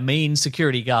Titanic by a mean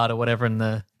security guard or whatever,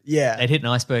 and Yeah. they'd hit an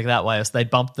iceberg that way, or so they'd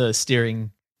bump the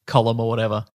steering column or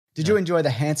whatever. Did you enjoy the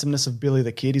handsomeness of Billy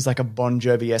the Kid? He's like a Bon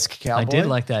Jovi-esque cowboy. I did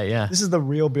like that, yeah. This is the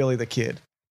real Billy the Kid.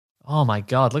 Oh my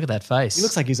God, look at that face. He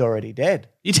looks like he's already dead.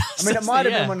 He does. I mean, it might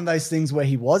have been one of those things where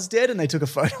he was dead and they took a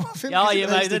photo of him. Oh, because yeah,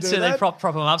 they mate, used to that's do true. They that. prop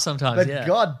him up sometimes, But yeah.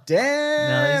 god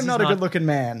damn, he's not a not- good-looking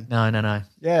man. No.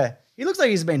 Yeah. He looks like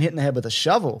he's been hit in the head with a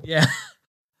shovel. Yeah. I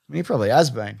mean, he probably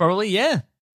has been. Probably, yeah.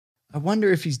 I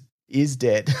wonder if he is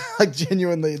dead, like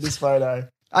genuinely in this photo.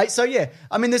 So yeah,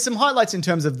 I mean, there's some highlights in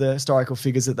terms of the historical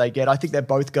figures that they get. I think they've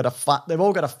all got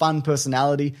a fun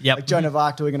personality. Yep. Like Joan of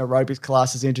Arc doing an aerobics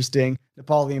class is interesting.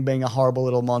 Napoleon being a horrible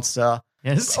little monster.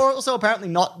 Yes. Or also apparently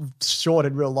not short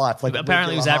in real life. Like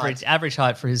Apparently, it was regular height. average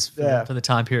height for Yeah. for the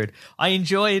time period. I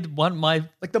enjoyed my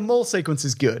Like the mall sequence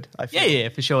is good. I feel. yeah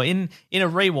for sure. In a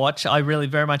rewatch, I really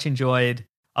very much enjoyed.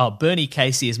 Bernie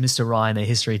Casey as Mr. Ryan, the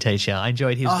history teacher. I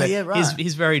enjoyed his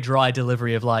his very dry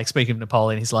delivery of like speaking of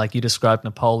Napoleon. He's like, you described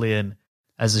Napoleon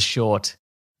as a short,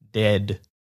 dead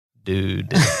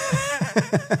dude.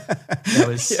 That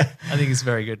was I think it's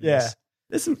very good. Yeah.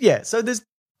 So there's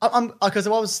because I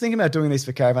was thinking about doing these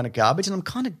for Caravan of Garbage, and I'm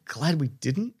kind of glad we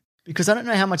didn't, because I don't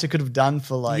know how much I could have done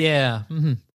for like yeah.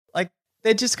 Mhm. like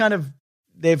they're just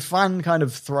they're fun kind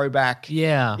of throwback.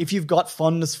 Yeah. If you've got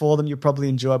fondness for them, you'll probably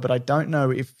enjoy it, but I don't know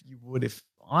if you would if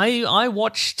I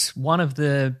watched one of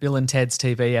the Bill and Ted's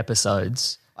TV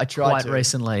episodes I tried quite to.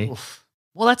 recently. Oof.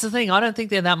 Well, that's the thing. I don't think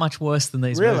they're that much worse than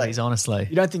these Really? movies, honestly.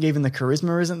 You don't think even the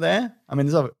charisma isn't there? I mean,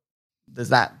 there's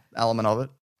that element of it.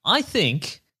 I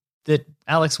think that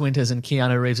Alex Winters and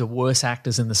Keanu Reeves are worse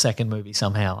actors in the second movie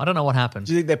somehow. I don't know what happened.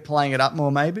 Do you think they're playing it up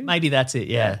more maybe? Maybe that's it,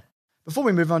 yeah. Before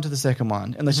we move on to the second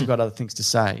one, unless you've got other things to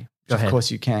say, Go of ahead.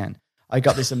 course you can. I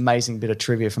got this amazing bit of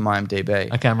trivia from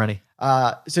IMDb. Okay, I'm ready.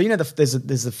 So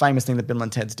there's a famous thing that Bill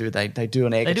and Ted's do. They do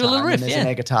an air They do guitar. a little riff, and there's yeah. an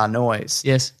air guitar noise.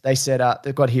 Yes. They said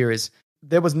they've got here is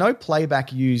there was no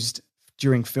playback used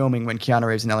during filming when Keanu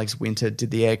Reeves and Alex Winter did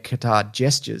the air guitar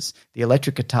gestures. The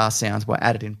electric guitar sounds were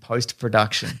added in post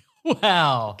production.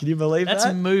 Wow. Can you believe That's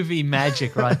that? movie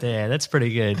magic right there. That's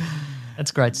pretty good.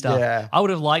 That's great stuff. Yeah. I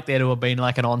would have liked there to have been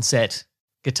like an on-set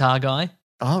guitar guy.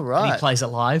 Oh And right. he plays it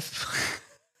live.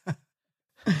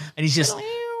 And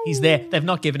he's there. They've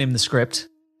not given him the script.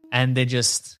 And he's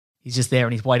just there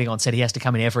and he's waiting on set. He has to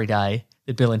come in every day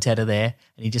that Bill and Ted are there.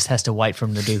 And he just has to wait for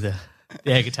him to do the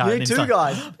air guitar. You And need then two it's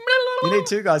like, guys. You need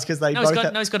two guys because they No,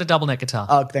 both. he's got a double neck guitar.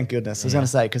 Oh, thank goodness! I was going to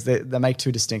say because they make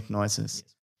two distinct noises.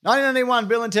 1991,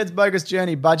 Bill and Ted's Bogus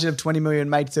Journey, budget of 20 million,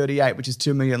 made 38, which is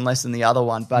 2 million less than the other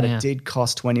one, but it did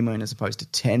cost 20 million as opposed to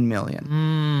 10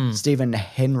 million. Stephen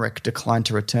Henrik declined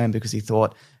to return because he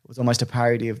thought it was almost a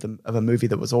parody of a movie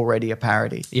that was already a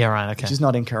parody. Yeah, right, okay. Which is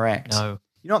not incorrect. No.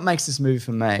 You know what makes this movie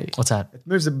for me? What's that? It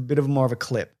moves a bit of more of a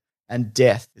clip. And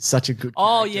Death is such a good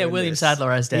Oh character yeah, in William this.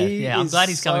 Sadler as Death. He Yeah, I'm is glad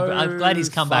he's coming. I'm glad he's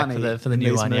come back funny for the in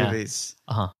new these one. movies.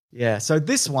 Yeah. Uh-huh. Yeah. So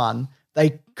this one,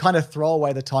 they kind of throw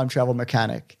away the time travel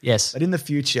mechanic. Yes. But in the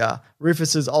future,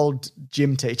 Rufus's old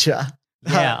gym teacher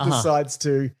decides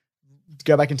to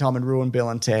go back in time and ruin Bill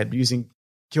and Ted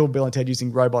kill Bill and Ted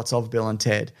using robots of Bill and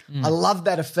Ted. I love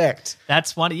that effect.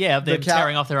 That's one. Yeah, they're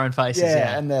tearing off their own faces.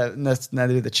 Yeah, and they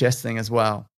do the chest thing as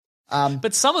well.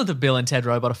 But some of the Bill and Ted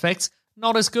robot effects,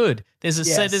 not as good. There's a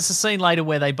scene later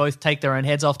where they both take their own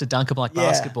heads off to dunk them like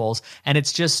basketballs, and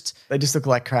it's just they just look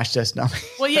like crash test dummies.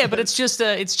 Well, yeah, but it's just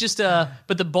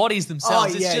but the bodies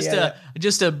themselves,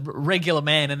 just a regular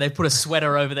man, and they put a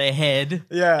sweater over their head,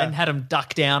 and had them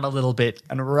duck down a little bit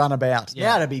and run about.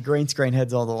 Yeah, it'd be green screen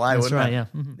heads all the way. That's wouldn't right. it? Yeah,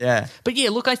 mm-hmm. Yeah. But yeah,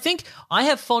 look, I think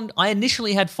I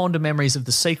initially had fonder memories of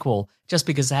the sequel just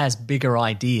because it has bigger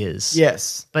ideas.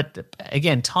 Yes. But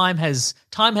again, time has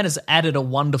added a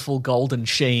wonderful golden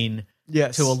sheen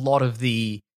to a lot of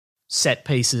the set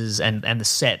pieces and the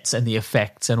sets and the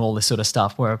effects and all this sort of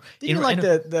stuff. Where Didn't you like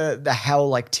the how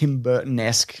like Tim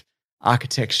Burton-esque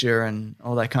architecture and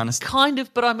all that kind of stuff? Kind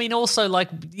of, but I mean also like,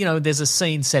 there's a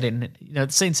scene set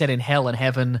in hell and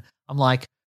heaven. I'm like,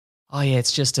 oh yeah,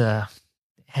 it's just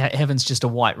heaven's just a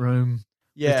white room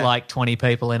with like 20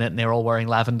 people in it and they're all wearing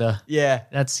lavender. Yeah.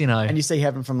 That's, And you see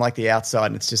heaven from like the outside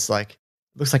and it's just like,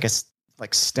 looks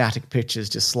like static pictures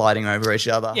just sliding over each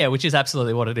other. Yeah, which is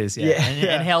absolutely what it is. Yeah,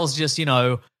 and hell's just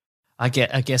I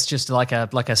guess just like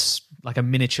a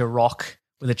miniature rock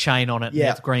with a chain on it.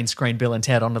 Yeah, and green screen Bill and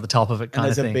Ted onto the top of it, kind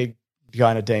of thing. And there's a big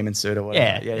guy in a demon suit or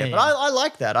whatever. Yeah. But I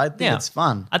like that. I think it's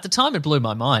fun. At the time, it blew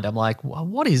my mind. I'm like,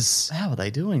 what is? How are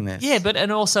they doing this? Yeah,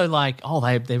 and also like,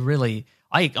 they really.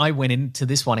 I went into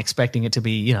this one expecting it to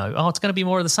be, it's going to be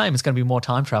more of the same. It's going to be more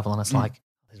time travel, and it's like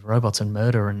there's robots and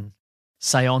murder and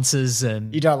seances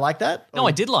and... You don't like that? No,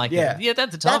 I did like it. Yeah,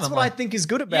 at the time. That's what I think is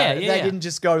good about it. They didn't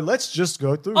just go, let's just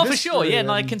go through history. For sure, yeah.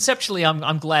 And conceptually,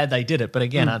 I'm glad they did it. But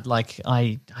again, I'm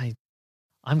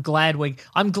glad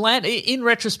in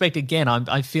retrospect, again,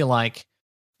 I feel like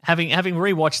having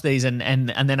rewatched these and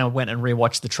then I went and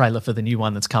rewatched the trailer for the new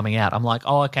one that's coming out. I'm like,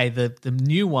 oh, okay, the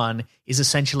new one is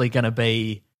essentially going to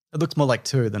be... It looks more like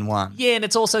 2 than 1. Yeah, and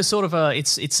it's also sort of it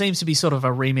seems to be sort of a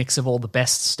remix of all the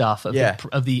best stuff of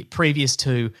the previous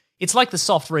 2. It's like the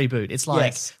soft reboot. It's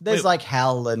like there's like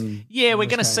Hal and we're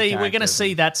gonna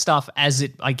see that stuff as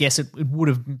it would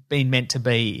have been meant to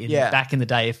be back in the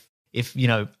day if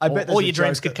I bet all your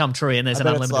dreams could come true and there's an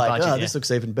unlimited budget. Oh, this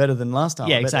looks even better than last time.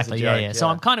 Yeah, exactly. Yeah. So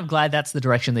I'm kind of glad that's the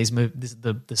direction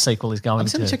the sequel is going. I'm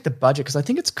just going to check the budget because I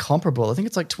think it's comparable. I think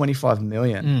it's like 25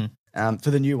 million.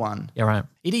 For the new one. Yeah, right.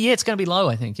 It's going to be low,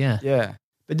 I think, yeah. Yeah.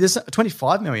 But there's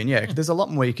 25 million, there's a lot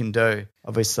more you can do,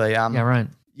 obviously. Yeah, right.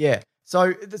 Yeah.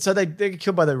 So they get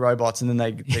killed by the robots and then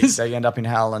they end up in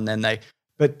hell and then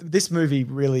but this movie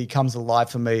really comes alive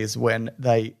for me is when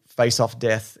they face off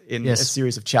death in a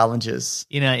series of challenges.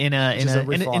 In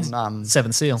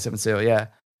Seventh Seal. Seventh Seal, yeah.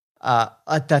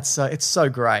 It's so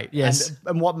great. Yes.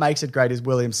 And what makes it great is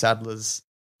William Sadler's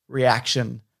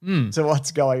reaction to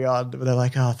what's going on. They're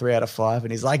like, 3 out of 5.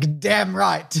 And he's like, damn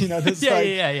right. There's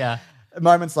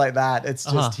moments like that. It's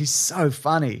just, he's so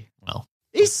funny. Well,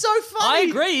 he's so funny. I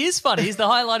agree. He is funny. He's the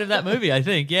highlight of that movie, I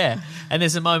think. Yeah. And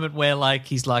there's a moment where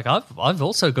he's like, I've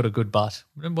also got a good butt.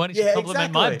 Why don't you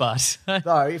compliment my butt?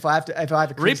 No, if I have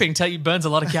a reaping burns a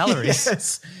lot I burns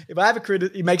yes. If I have a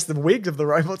he makes the wigs of the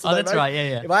robots. Oh, that's right.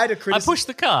 Yeah. If I had a criticism, I push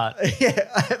the cart. Yeah.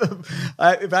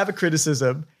 If I have a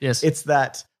criticism, it's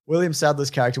that William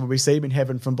Sadler's character, when we see him in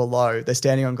heaven from below, they're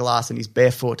standing on glass and he's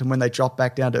barefoot. And when they drop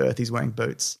back down to earth, he's wearing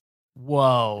boots.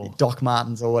 Whoa. Doc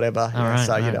Martens or whatever.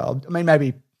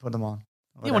 Maybe put them on.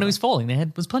 Yeah, when he was falling,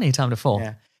 there was plenty of time to fall.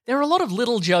 Yeah. There are a lot of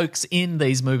little jokes in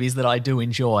these movies that I do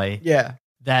enjoy. Yeah.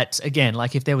 That, again,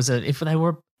 like if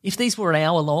these were an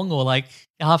hour long or like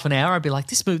half an hour, I'd be like,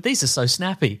 these are so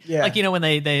snappy. Yeah. Like, when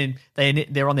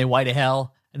they're on their way to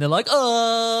hell and they're like,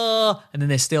 oh, and then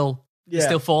they're still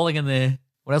falling and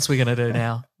what else are we going to do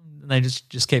now? And they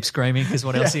just keep screaming because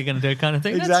what else are you going to do kind of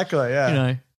thing. Exactly, yeah. You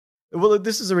know. Well,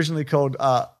 this is originally called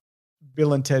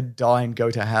Bill and Ted Die and Go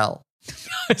to Hell.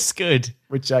 It's good.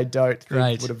 which I don't think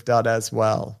Great. would have done as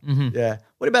well. Yeah.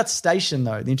 What about Station,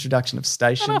 though? The introduction of I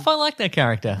Station. don't know if I like that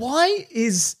character. Why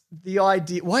is the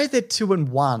idea? Why are there 2 and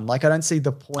 1? Like, I don't see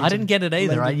the point. I didn't get it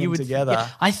either. Blending them together. yeah,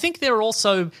 I think there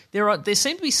seem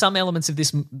to be some elements of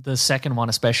this, the second one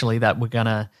especially, that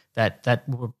that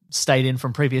were stayed in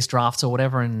from previous drafts or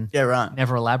whatever, and Yeah, right.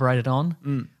 never elaborated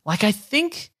on. Like, I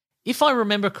think, if I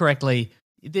remember correctly,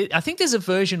 I think there's a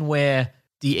version where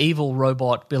the evil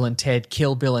robot Bill and Ted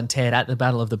kill Bill and Ted at the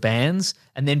Battle of the Bands,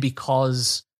 and then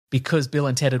because Bill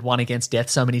and Ted had won against death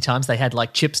so many times, they had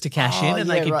like chips to cash in, and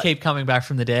they could keep coming back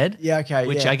from the dead. Yeah, okay.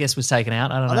 Which yeah. I guess was taken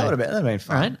out. I don't know. That would have been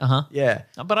fun. Right? Uh-huh. Yeah.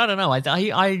 But I don't know. I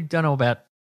don't know about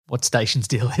what Station's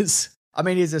deal is. I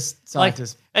mean, he's a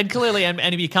scientist. And clearly, and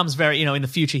he becomes very, in the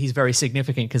future, he's very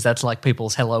significant because that's like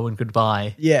people's hello and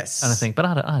goodbye Yes. kind of thing. But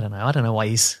I don't know. I don't know why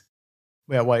he's.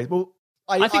 Yeah, wait. Well,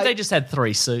 I think they just had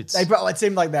 3 suits. It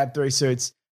seemed like they had 3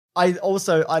 suits. I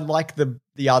like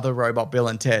the other robot Bill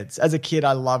and Ted's. As a kid,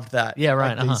 I loved that. Yeah,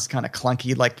 right, Like these kind of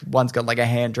clunky, like one's got like a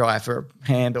hand dryer for a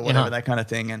hand or whatever, that kind of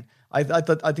thing. And I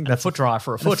think and a that's foot dryer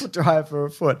for a foot. A foot dryer for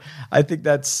a foot. I think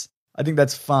that's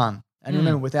fun. And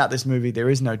remember, without this movie, there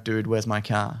is no Dude, Where's My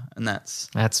Car? And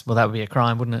that would be a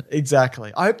crime, wouldn't it?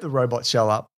 exactly. I hope the robots show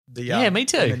up. Yeah, me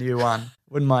too. The new one.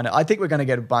 Wouldn't mind it. I think we're going to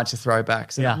get a bunch of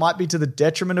throwbacks. And Yeah. it might be to the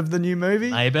detriment of the new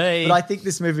movie. Maybe. But I think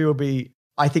this movie will be,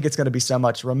 I think it's going to be so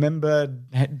much. Remember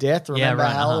death, remember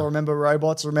right, hell, uh-huh. remember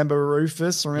robots, remember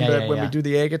Rufus, remember when we do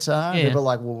the air guitar. Yeah. People are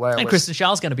like, well, where And was... Kristen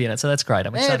Schaal's going to be in it, so that's great.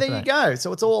 I'm Yeah, excited there for you that. go.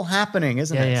 So it's all happening,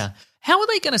 isn't Yeah, it? yeah. How are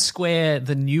they going to square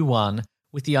the new one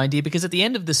with the idea? Because at the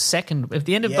end of Yes.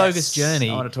 Bogus Journey,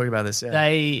 I want to talk about this.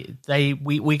 Yeah.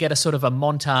 we get a sort of a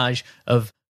montage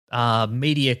of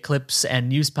media clips and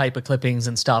newspaper clippings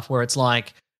and stuff where it's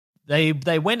like they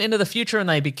went into the future and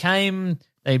they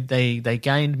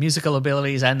gained musical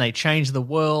abilities and they changed the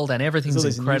world and everything's There's all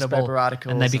these incredible newspaper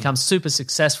articles and they and- become super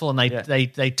successful and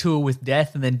they tour with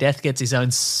Death, and then Death gets his own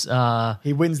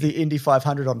He wins the Indy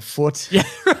 500 on foot. yeah,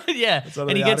 right, yeah. one of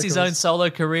And he the gets his own articles. solo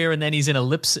career, and then he's in a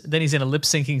lip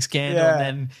syncing scandal, Yeah. and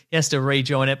then he has to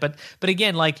rejoin it. But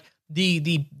again, like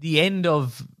the end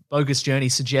of Bogus Journey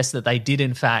suggests that they did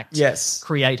in fact Yes.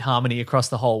 create harmony across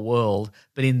the whole world.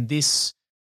 But in this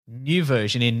new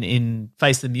version, in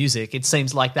Face the Music, it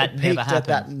seems like that It never peaked happened.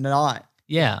 at that night.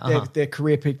 Yeah, uh-huh. Their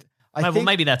career peaked. I Well, think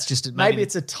maybe that's just maybe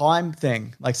it's a time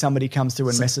thing. Like somebody comes through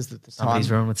and messes with the time. somebody's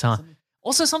ruined with time.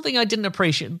 Also, something I didn't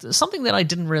appreciate, something that I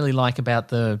didn't really like about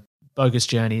the Bogus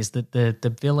Journey is that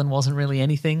the villain wasn't really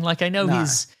anything. Like, I know No.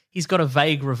 he's got a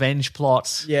vague revenge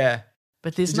plot, Yeah.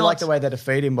 but there's Did not. you like the way they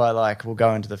defeat him by like, we'll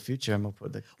go into the future and we'll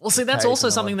put the... Well, see, that's cage also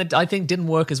and all something that I think didn't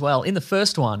work as well in the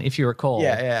first one, if you recall.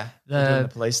 Yeah, yeah. They're doing the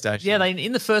police station. Yeah,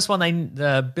 in the first one,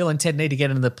 Bill and Ted need to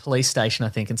get into the police station, I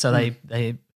think, and so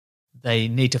they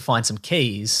need to find some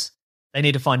keys. They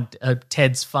need to find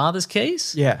Ted's father's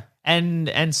keys. Yeah.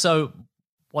 And so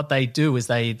what they do is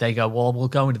they go, well, we'll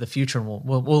go into the future and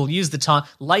we'll use the time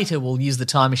later. We'll use the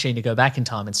time machine to go back in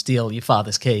time and steal your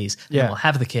father's keys. And Yeah. we'll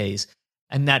have the keys,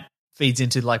 and that feeds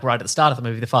into, like, right at the start of the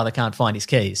movie, the father can't find his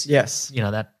keys. Yes. You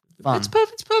know that. Fun. It's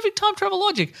perfect time travel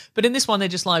logic. But in this one, they're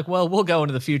just like, well, we'll go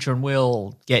into the future and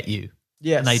we'll get you.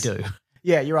 Yes. And they do.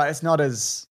 Yeah, you're right. It's not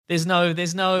as... There's no Yeah.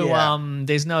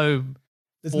 there's no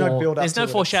There's no build up. there's no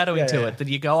foreshadowing to it that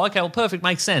you go, okay, well, perfect,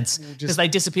 makes sense, because they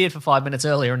disappeared for 5 minutes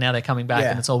earlier and now they're coming back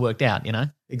Yeah. and it's all worked out, you know.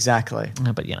 Exactly.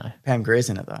 But you know, Pam Grier's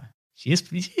in it though. she's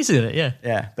in it, yeah.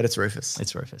 Yeah, but it's Rufus.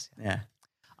 It's Rufus. Yeah.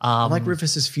 I like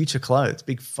Rufus's future clothes,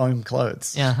 big foam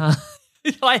clothes. Yeah, huh?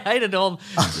 I hate it all.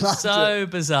 It's so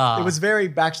bizarre. It was very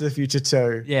Back to the Future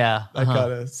too. yeah, That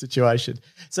kind of situation.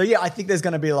 So yeah, I think there's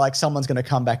going to be like someone's going to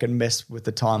come back and mess with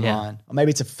the timeline, or maybe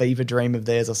it's a fever dream of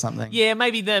theirs or something. Yeah,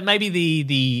 maybe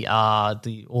the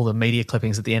all the media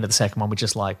clippings at the end of the second one were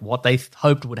just like what they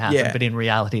hoped would happen, Yeah. but in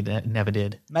reality it never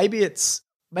did. Maybe it's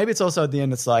also at the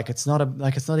end. It's like it's not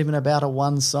even about a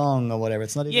one song or whatever.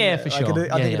 It's not even Yeah, for like,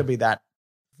 sure. I think it'll be that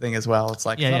thing as well. It's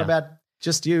like Yeah, it's not yeah. about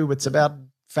just you. It's about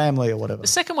family or whatever. The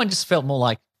second one just felt more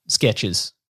like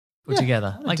sketches put Yeah,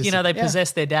 together. I Like, just- you know, they yeah.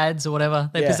 possess their dads or whatever.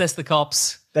 They Yeah. possess the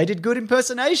cops. They did good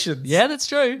impersonations. Yeah, that's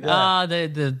true. Yeah.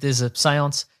 There's a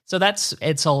seance. So that's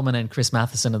Ed Solomon and Chris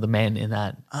Matheson are the men in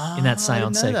that seance I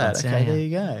didn't know sequence. that. Okay, Yeah, there yeah. you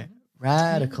go.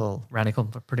 Radical. Radical,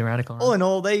 pretty radical. Right? All in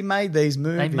all, they made these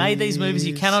movies. They made these movies.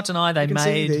 You cannot deny they You can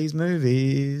made. see these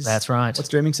movies. That's right. What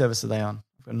streaming service are they on?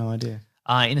 I've got no idea.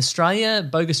 In Australia,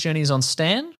 Bogus Journey is on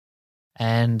Stan,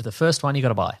 and the first one you got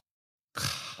to buy.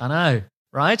 I know,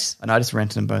 right? And I just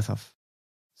rented them both off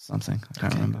something. I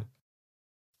can't remember.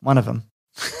 One of them.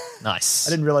 Nice. I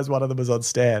didn't realize one of them was on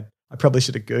Stan. I probably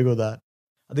should have Googled that.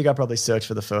 I think I probably searched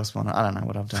for the first one. I don't know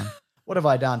what I've done. What have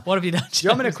I done? What have you done? Do you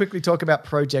want me to quickly talk about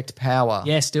Project Power?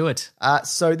 Yes, do it.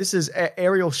 So this is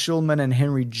Ariel Schulman and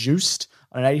Henry Joost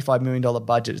on an $85 million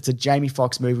budget. It's a Jamie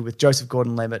Foxx movie with Joseph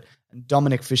Gordon-Levitt and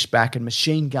Dominic Fishback and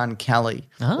Machine Gun Kelly.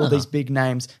 All these big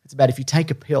names. It's about if you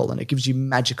take a pill and it gives you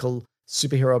magical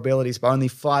superhero abilities by only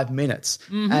 5 minutes.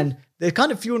 And they're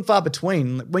kind of few and far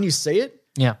between. When you see it,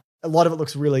 Yeah. a lot of it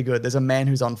looks really good. There's a man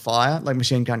who's on fire, like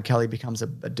Machine Gun Kelly becomes a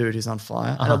dude who's on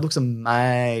fire, and it looks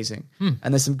amazing. And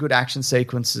there's some good action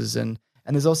sequences, and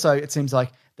there's also, it seems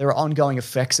like there are ongoing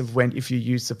effects of if you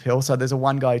use the pill. So there's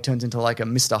one guy who turns into like a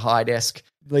Mr. Hyde-esque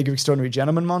League of Extraordinary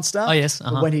Gentlemen monster. Oh, yes.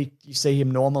 But when you see him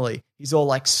normally, he's all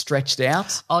like stretched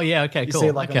out. Oh, yeah. Okay, You cool. see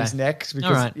it like okay. on his neck. Because,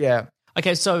 All right. Yeah.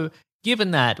 Okay, so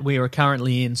given that we are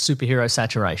currently in superhero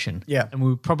saturation, Yeah. and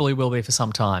we probably will be for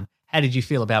some time, how did you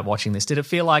feel about watching this? Did it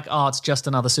feel like, it's just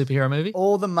another superhero movie?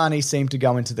 All the money seemed to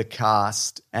go into the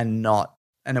cast and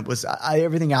it was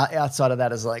everything outside of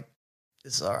that is like,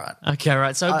 it's all right. Okay,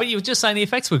 right. So, but you were just saying the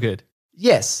effects were good.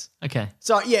 Yes. Okay.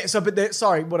 So, yeah,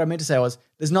 sorry, what I meant to say was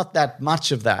there's not that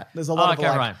much of that. There's a lot of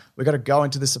right. we got to go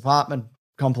into this apartment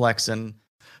complex and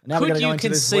now we got to go into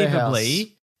this warehouse.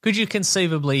 Could you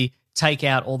conceivably take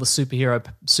out all the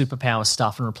superpower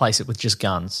stuff and replace it with just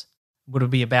guns? Would it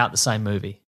be about the same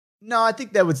movie? No, I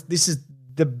think this is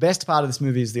the best part of this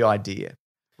movie is the idea.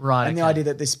 Right. And the idea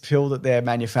that this pill that they're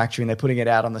manufacturing, they're putting it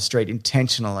out on the street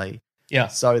intentionally. Yeah.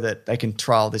 So that they can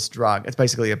trial this drug. It's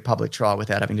basically a public trial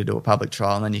without having to do a public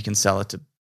trial, and then you can sell it to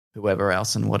whoever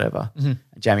else and whatever. Mm-hmm.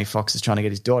 Jamie Foxx is trying to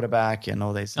get his daughter back and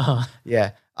all these. Uh-huh.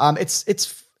 Yeah.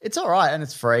 It's all right, and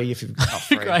it's free if you've got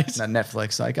free. Great. No,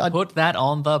 Netflix. Like I'd Put that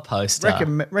on the poster.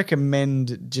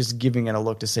 recommend just giving it a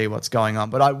look to see what's going on.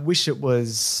 But I wish it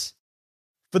was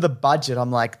for the budget.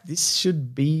 I'm like, this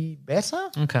should be better.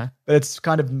 Okay. But it's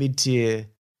kind of mid-tier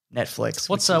Netflix.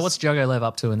 What's Jogo Lev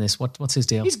up to in this? What's his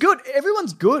deal? He's good.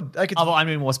 Everyone's good. Like it's, Oh, well, I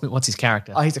mean, what's his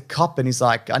character? he's a cop, and he's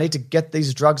like, I need to get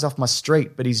these drugs off my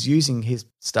street, but he's using his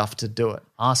stuff to do it.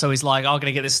 So he's like, I'm going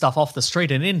to get this stuff off the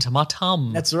street and into my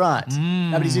tum. That's right.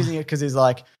 No, but he's using it because he's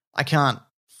like, I can't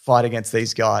fight against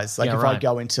these guys. Like Yeah, if right. I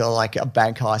go into like a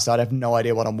bank heist, I'd have no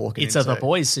idea what I'm walking It's into. a The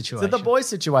Boys situation. It's a The Boys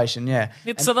situation, yeah.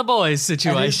 It's a The Boys And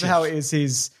situation. here's how it is.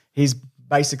 He's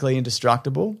basically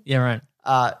indestructible. Yeah, right.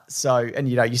 And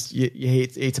you he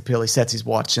eats a pill, he sets his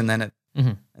watch, and then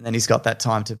and then he's got that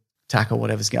time to tackle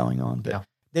whatever's going on. But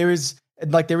there is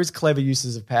clever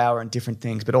uses of power and different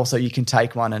things, but also you can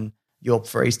take one and you'll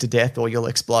freeze to death or you'll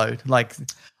explode. Like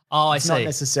I it's see. not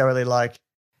necessarily like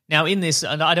Now, in this,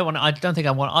 and I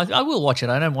will watch it.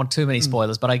 I don't want too many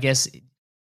spoilers, but I guess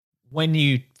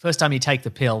when first time you take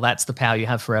the pill, that's the power you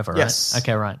have forever, Yes. right?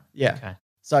 Okay, right. yeah. Okay.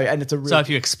 So and it's a real, So if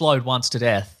you explode once to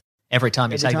death, every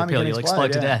time you Every take time the you pill, can you'll explode,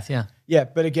 explode to yeah. death, yeah. yeah,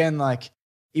 but again, like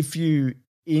if you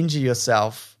injure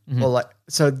yourself or like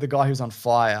so the guy who's on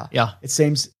fire, Yeah. it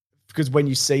seems because when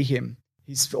you see him,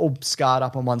 he's all scarred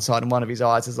up on one side and one of his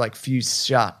eyes is like fused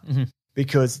shut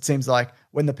because it seems like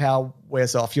when the power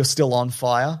wears off, you're still on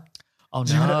fire. Oh,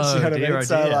 Do you know no, what I dear, mean? oh,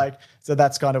 So dear. so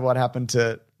that's kind of what happened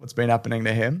to what's been happening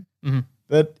to him.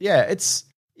 But yeah,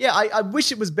 I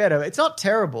wish it was better. It's not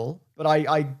terrible, but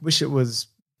I wish it was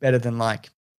better than like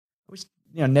I wish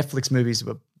Netflix movies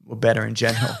were better in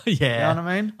general. Yeah. You know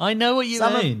what I mean? I know what you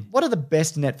mean. What are the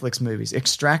best Netflix movies?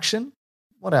 Extraction?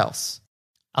 What else?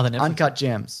 Other Netflix. Uncut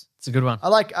Gems. It's a good one. I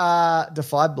like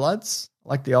Defy Bloods. I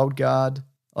like The Old Guard.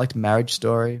 I liked Marriage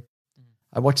Story.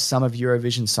 I watched some of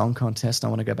Eurovision Song Contest. I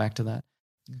want to go back to that.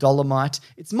 Dolomite.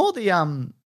 It's more the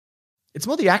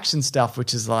action stuff,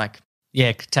 which is like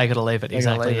Yeah, take it or leave it. Take it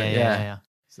or Exactly. leave Yeah, it, yeah, yeah. yeah.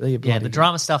 so there you Yeah, the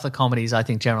drama stuff, the comedies, I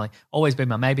think generally always been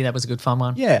maybe that was a good fun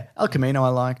one. Yeah, El Camino I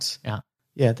liked. Yeah.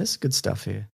 Yeah, there's good stuff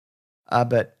here.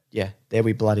 But yeah, there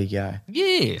we bloody go.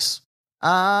 Yes.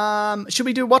 Should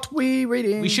we do what we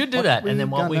reading? We should do that. And then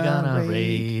what we gonna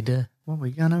read. What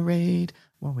we gonna read?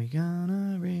 What we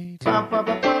gonna read?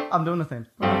 I'm doing the thing.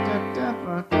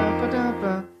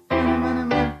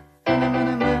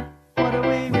 What are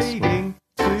we reading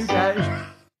today?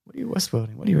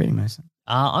 Westworlding. What are you reading, Mason?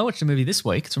 I watched a movie this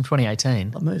week. It's from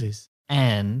 2018. What movies?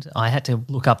 And I had to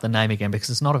look up the name again because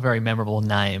it's not a very memorable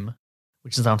name,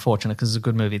 which is unfortunate because it's a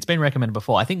good movie. It's been recommended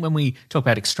before. I think when we talk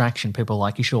about Extraction, people are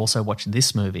like, you should also watch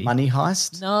this movie. Money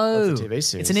Heist? No. That's a TV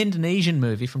series. It's an Indonesian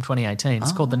movie from 2018.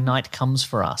 It's called The Night Comes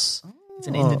For Us. It's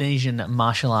an Indonesian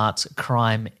martial arts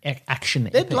crime action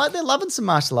They're, epic. they're loving some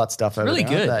martial arts stuff over Really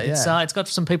there, good. aren't they? It's Yeah. it's got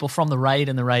some people from The Raid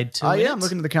and The Raid 2. Oh, in yeah, it. I'm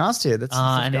looking at the cast here. That's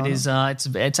And it is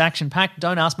it's action packed.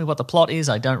 Don't ask me what the plot is.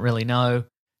 I don't really know.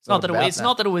 It's not that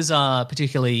it was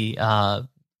particularly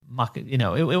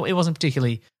it wasn't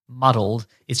particularly muddled.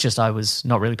 It's just I was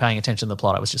not really paying attention to the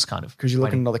plot. I was just kind of Because you're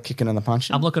waiting. looking at all the kicking and the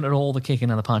punching. I'm looking at all the kicking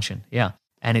and the punching. Yeah,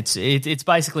 and it's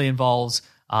basically involves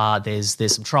there's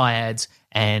some triads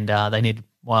and they need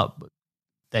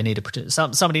to protect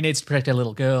somebody needs to protect a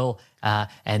little girl,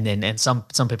 and some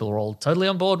people are all totally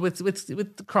on board with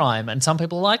the crime, and some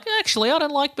people are like, actually I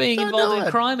don't like being Don't involved do in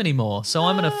it. crime anymore, so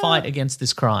I'm going to fight against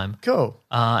this crime. Cool.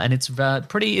 And it's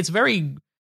pretty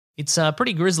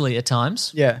grisly at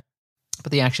times, Yeah.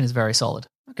 but the action is very solid.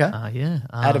 Okay.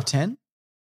 Out of 10?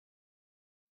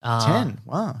 10.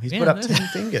 Wow. He's put up 10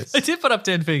 fingers. I did put up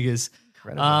 10 fingers.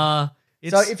 Incredible.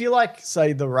 So if you like,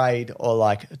 say, The Raid or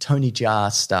like Tony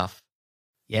Jaa stuff,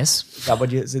 yes,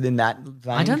 is it in that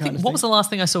vein? I don't think. What was the last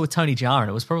thing I saw with Tony Jaa? And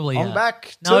it was probably On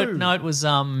Back No, 2. no, it was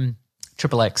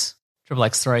Triple X 3.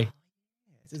 Is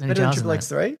it Tony better than Jaa's in Triple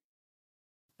X3?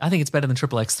 I think it's better than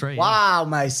Triple X 3. Wow,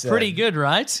 Mason. Pretty good,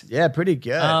 right? Yeah, pretty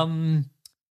good.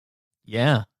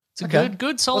 Yeah, it's a Okay.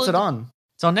 good, solid. What's it on?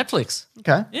 It's on Netflix.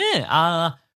 Okay.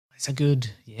 Yeah,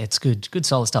 it's good,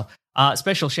 solid stuff.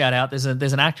 Special shout out. There's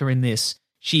an actor in this.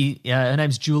 She, her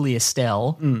name's Julie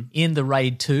Estelle. In The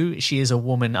Raid 2, she is a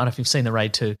woman. I don't know if you've seen The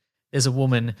Raid 2. There's a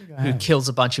woman who kills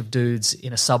a bunch of dudes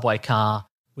in a subway car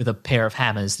with a pair of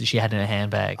hammers that she had in her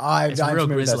handbag. I'm It's familiar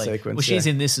real with that grisly. sequence, Well, she's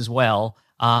yeah. in this as well.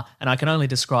 And I can only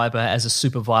describe her as a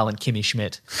super violent Kimmy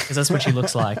Schmidt because that's what she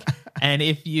looks like. And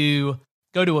if you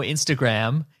go to her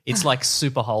Instagram, it's like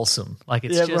super wholesome. Like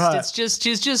Yeah, right.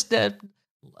 she's just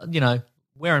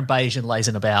wearing beige and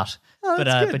lazing about. Oh,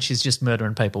 that's good. But she's just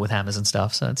murdering people with hammers and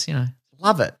stuff. So it's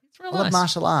Love it. real I love nice.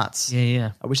 martial arts.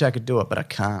 yeah. I wish I could do it, but I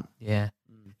can't. Yeah.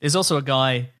 There's also a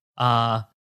guy,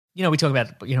 we talk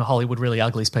about, Hollywood really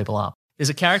uglies people up.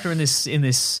 There's a character in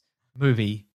this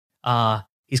movie,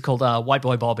 he's called White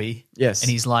Boy Bobby. Yes. And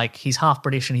he's half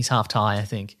British and he's half Thai, I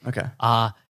think. Okay.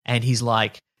 And he's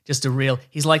like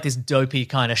he's like this dopey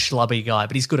kind of schlubby guy,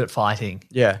 but he's good at fighting.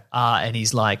 Yeah. And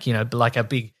he's like, like a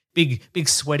big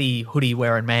sweaty hoodie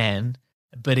wearing man,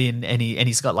 but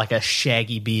he's got like a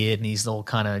shaggy beard and he's all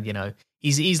kind of,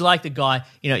 he's like the guy,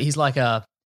 he's like a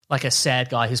sad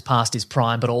guy who's past his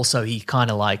prime, but also he kind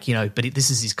of like, but this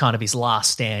is his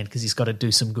last stand because he's got to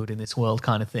do some good in this world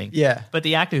kind of thing. Yeah. But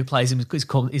the actor who plays him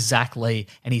is Zach Lee,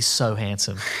 and he's so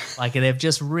handsome. Like they've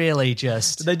just really Did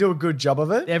they do a good job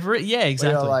of it? yeah, Where exactly.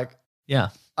 you're like, yeah.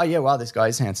 oh yeah, wow, this guy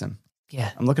is handsome.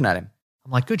 Yeah. I'm looking at him.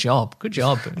 I'm like, good job,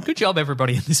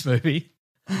 everybody in this movie.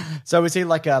 So is he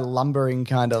like a lumbering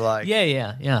kind of like?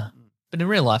 Yeah. But in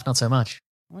real life, not so much.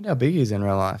 I wonder how big he is in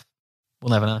real life. We'll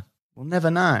never know. We'll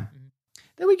never know.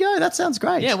 There we go. That sounds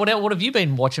great. Yeah, what have you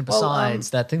been watching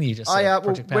besides that thing that you just said,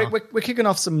 Project Power? We're kicking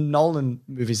off some Nolan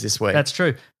movies this week. That's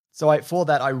true. So for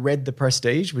that, I read The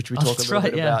Prestige, which we talked a that's little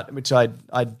right, bit yeah. about, which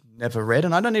I'd never read.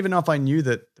 And I don't even know if I knew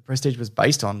that The Prestige was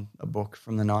based on a book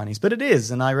from the 90s. But it is,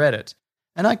 and I read it.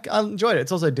 And I enjoyed it.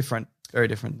 It's also different, very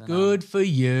different. Than, Good for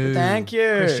you. Thank you.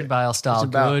 Christian Bale style.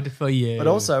 Christian Bale. Good for you. But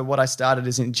also what I started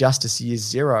is Injustice Year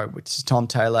Zero, which is Tom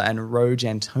Taylor and Roge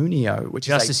Antonio, which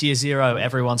Justice is Year Zero,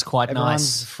 everyone's quite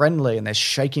everyone's nice. friendly and they're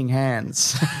shaking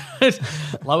hands.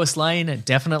 Lois Lane,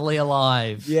 definitely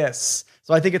alive. Yes.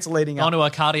 So I think it's leading Gone up. to a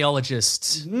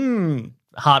cardiologist.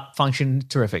 Heart function,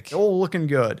 terrific. All looking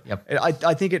good. Yep.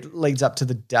 I think it leads up to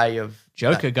the day of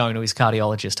Joker going to his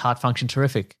cardiologist, heart function,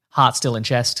 terrific. Heart still in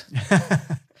chest.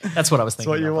 That's what I was thinking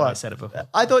what you of when I want. said it before.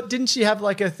 I thought, didn't she have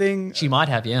like a thing She might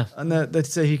have, yeah. on that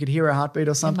so he could hear her heartbeat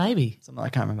or something? Maybe. Something I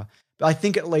can't remember. But I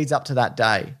think it leads up to that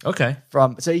day. Okay.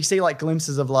 So you see like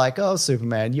glimpses of like, oh,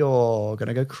 Superman, you're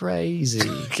gonna go crazy.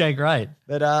 Okay, great.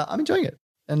 But I'm enjoying it,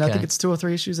 and I Okay. think it's 2 or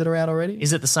 3 issues that are out already.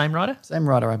 Is it the same writer? Same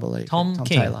writer, I believe. Tom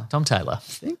King. Taylor. Tom Taylor. I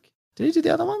think. Did he do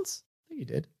the other ones? I think he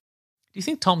did. Do you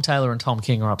think Tom Taylor and Tom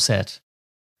King are upset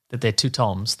that they're two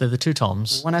Toms? They're the two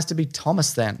Toms. One has to be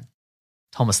Thomas then.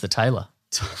 Thomas the Taylor.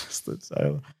 Thomas the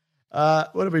Taylor.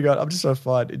 What have we got? I'm just trying to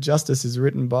find. Injustice is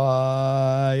written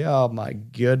by. Oh my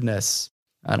goodness.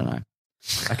 I don't know.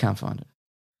 I can't find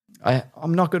it.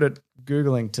 I'm not good at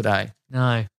Googling today.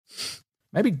 No.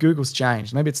 Maybe Google's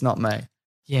changed. Maybe it's not me.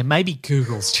 Yeah, maybe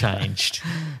Google's changed.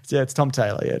 Yeah, it's Tom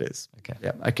Taylor. Yeah, it is. Okay.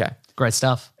 Yeah. Okay. Great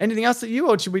stuff. Anything else that you,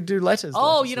 or should we do letters?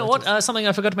 Oh, Letters, you know letters. what? Something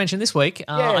I forgot to mention this week.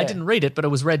 Yeah. I didn't read it, but it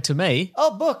was read to me.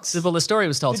 Oh, books. Well, the story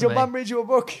was told Did to your me. mum read you a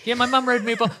book? Yeah, my mum read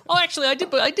me a book. Oh, actually, I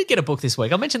did get a book this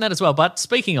week. I'll mention that as well. But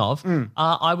speaking of,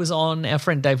 I was on our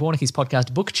friend Dave Warnicki's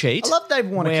podcast, Book Cheat. I love Dave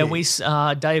Warnicki.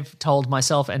 Where Dave told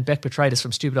myself and Beck Petratus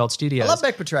from Stupid Old Studios. I love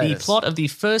Beck Petratus. The plot of the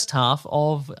first half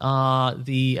of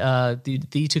the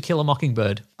To Kill a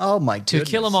Mockingbird. Oh my To goodness.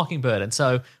 Kill a Mockingbird. And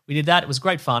so We did that. It was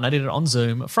great fun. I did it on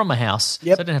Zoom from my house.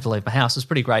 Yep. So I didn't have to leave my house. It was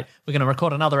pretty great. We're going to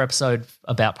record another episode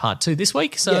about part 2 this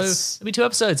week. So Yes. it'll be 2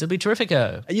 episodes. It'll be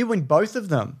terrifico. Are you in both of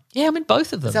them? Yeah, I'm in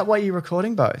both of them. Is that why you're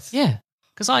recording both? Yeah,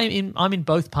 because I'm in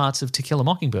both parts of To Kill a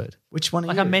Mockingbird. Which one are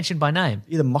Like you? I'm mentioned by name.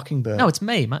 You're the Mockingbird. No, it's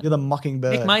me. You're the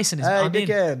Mockingbird. Nick Mason is- Hey, I'm in.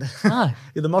 dickhead. No.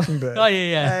 You're the Mockingbird. Oh,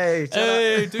 yeah. Hey, shut up.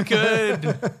 Hey, too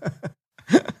good.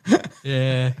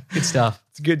 Yeah, good stuff.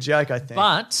 It's a good joke, I think.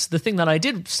 But the thing that I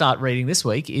did start reading this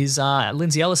week is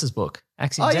Lindsay Ellis's book,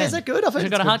 Axiom Oh, 10. yeah, is that good? I've heard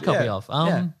Which I got it's a hard good, copy yeah. of.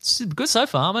 Yeah. It's good so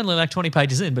far. I'm only like 20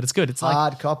 pages in, but it's good. It's like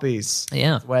Hard copies.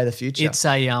 yeah, The way of the future. it's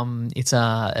an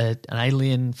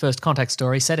alien first contact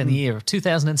story set in Hmm. the year of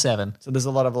 2007. So there's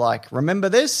a lot of like, remember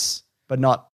this, but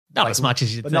not Not like, as much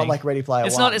as you but think. not like Ready Player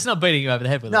It's One. not beating you over the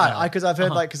head with it. No, because I've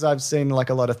heard Uh-huh. because I've seen like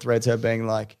a lot of threads her being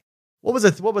like, what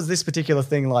was this particular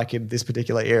thing like in this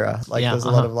particular era? Like Yeah, there's a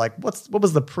lot of like, what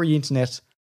was the pre-internet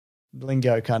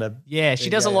lingo kind of? Yeah, she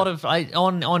does a lot of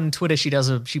on Twitter. She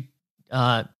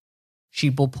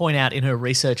will point out in her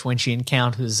research when she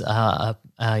encounters a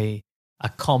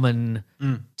common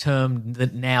term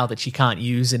that she can't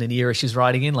use in an era she's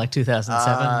writing in, like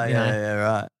 2007. you know. Yeah,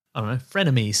 right. I don't know,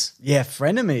 frenemies. Yeah,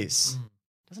 frenemies.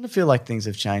 Doesn't it feel like things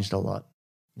have changed a lot?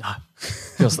 No,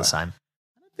 feels the same.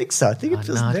 I think so. I think it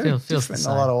feels no, it very feels the different in a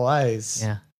same. lot of ways.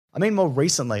 Yeah. I mean, more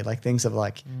recently, like things have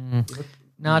like.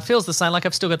 No, it feels the same. Like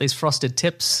I've still got these frosted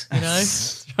tips, you know,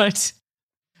 right?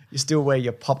 You still wear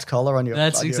your popped collar on your.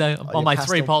 That's on your- exactly on your my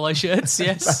pastel- 3 polo shirts.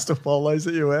 Yes, pastel polos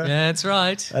that you wear. yeah, that's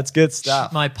right. That's good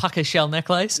stuff. My pucker shell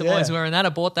necklace. I'm Yeah. always wearing that. I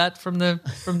bought that from the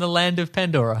land of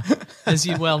Pandora, as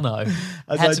you well know.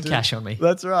 As Had I some do. cash on me.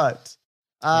 That's right.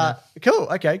 Cool.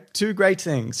 Okay. 2 great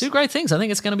things. 2 great things. I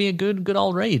think it's going to be a good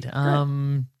old read.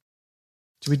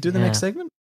 Should we do the Yeah. next segment?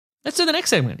 Let's do the next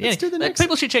segment. Let's do the next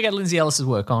People should check out Lindsay Ellis's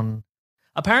work on.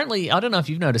 Apparently, I don't know if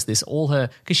you've noticed this. All her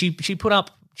because she put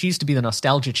up. She used to be the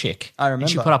nostalgia chick. I And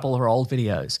she remember. put up all her old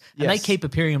videos, and they Yes. keep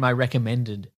appearing in my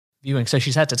recommended viewing. So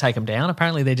she's had to take them down.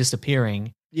 Apparently, they're just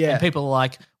appearing. Yeah. And people are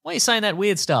like, "Why are you saying that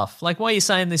weird stuff? Like, why are you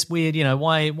saying this weird? You know,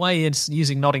 why are you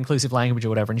using not inclusive language or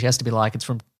whatever?" And she has to be like, "It's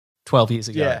from 12 years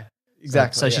ago." Yeah.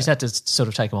 Exactly. So she's had to sort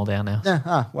of take them all down now,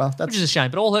 Yeah. Well, that's. which is a shame.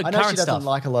 But all her I know she current doesn't stuff,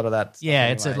 like a lot of that. Stuff yeah,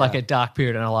 it's anyway, like a dark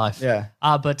period in her life. Yeah.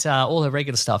 But all her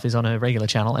regular stuff is on her regular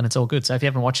channel, and it's all good. So if you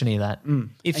haven't watched any of that,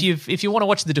 if you want to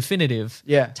watch the definitive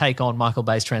Yeah. take on Michael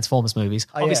Bay's Transformers movies,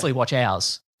 Oh, yeah. obviously watch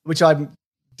ours. Which I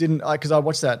didn't, because I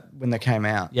watched that when they came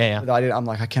out. Yeah, yeah. But I'm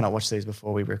like, I cannot watch these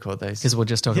before we record these. Because we'll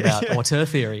just talk about auteur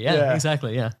theory. Yeah, Yeah.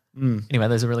 exactly. Yeah. Anyway,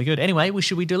 those are really good. Anyway,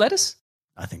 should we do letters?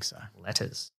 I think so.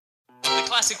 Letters. The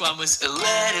classic one was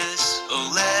Letters,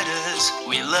 oh letters,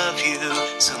 we love you.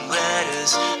 Some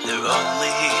letters, they're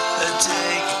only a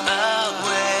day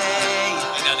away.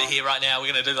 I know they're here right now.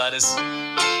 We're going to do letters.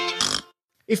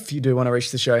 If you do want to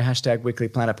reach the show,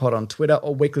 #WeeklyPlanetPod on Twitter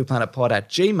or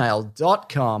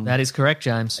weeklyplanetpod@gmail.com. That is correct,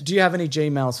 James. Do you have any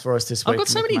Gmails for us this week? I've got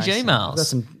so Nick many Mason?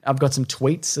 Gmails. I've got some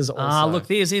tweets as also. Look,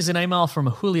 here's an email from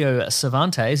Julio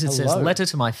Cervantes. It says, Hello. letter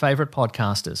to my favorite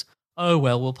podcasters. Oh,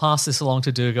 well, we'll pass this along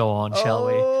to Do Go On, shall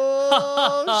we?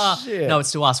 Oh, shit. No,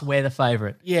 it's to us. We're the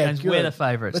favorite. Yeah, James, good. we're the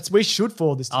favorite. We should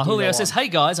forward this to Julio Go says, On. hey,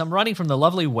 guys, I'm writing from the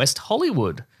lovely West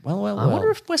Hollywood. Well. I wonder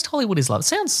if West Hollywood is lovely.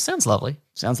 Sounds lovely.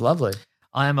 Sounds lovely.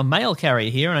 I am a mail carrier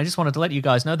here, and I just wanted to let you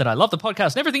guys know that I love the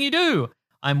podcast and everything you do.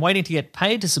 I'm waiting to get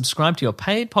paid to subscribe to your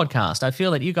paid podcast. I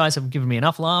feel that you guys have given me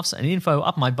enough laughs and info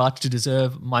up my butt to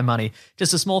deserve my money.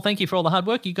 Just a small thank you for all the hard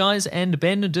work you guys and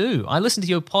Ben do. I listen to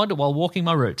your pod while walking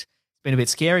my route. It's been a bit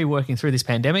scary working through this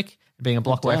pandemic and being a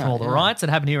block away from all the riots that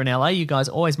happen here in LA. You guys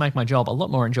always make my job a lot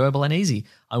more enjoyable and easy.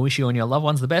 I wish you and your loved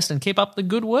ones the best and keep up the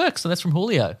good work. So that's from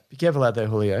Julio. Be careful out there,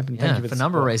 Julio. And thank Yeah, you for a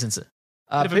number of reasons.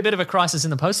 A bit of a crisis in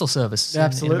the postal service in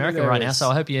Absolutely America there right now. is. So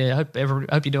I hope you're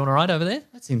doing all right over there.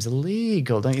 That seems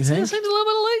illegal, don't you It think? seems a little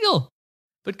bit illegal.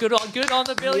 But good on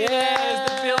the billionaires. Yeah,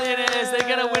 The billionaires. They're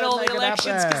going to win all make the it elections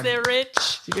because happen. they're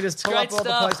rich. You can just It's pull great up all the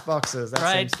stuff. post boxes. That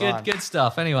Great, seems fine. good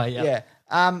stuff. Anyway, yeah.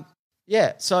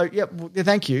 Yeah. So,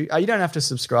 thank you. You don't have to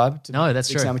subscribe to No, that's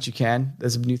Big true. Sandwich. You can.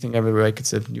 There's a new thing every week.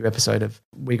 It's a new episode of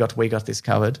We Got This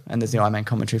Covered. And there's the Iron Man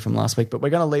commentary from last week. But we're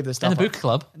going to leave the stuff And the up. Book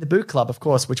Club. And the Boot Club, of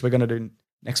course, which we're going to do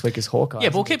next week is Hawkeye. Yeah,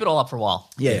 but we'll keep it all up for a while.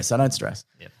 Yeah, so don't stress.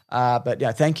 Yep. But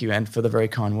yeah, thank you, and for the very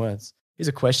kind words. Here's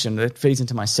a question that feeds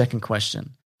into my second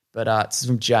question, but it's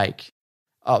from Jake.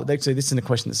 Oh, actually, this isn't a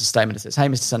question, this is a statement. It says, hey,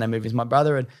 Mr. Sunday Movies, my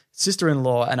brother and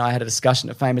sister-in-law and I had a discussion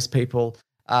of famous people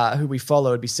who we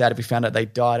follow. Would be sad if we found out they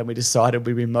died, and we decided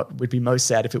we'd be most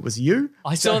sad if it was you.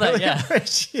 I saw that, really yeah.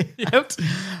 appreciate Yep. it.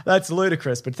 That's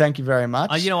ludicrous, but thank you very much.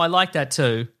 I like that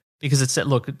too because it's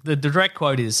look. The direct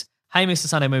quote is, Hey, Mr.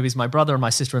 Sunday Movies, my brother and my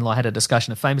sister-in-law had a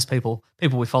discussion of famous people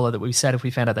we follow that we'd be sad if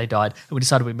we found out they died, and we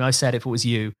decided we'd be most sad if it was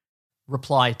you.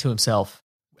 Reply to himself,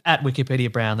 at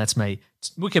Wikipedia Brown, that's me.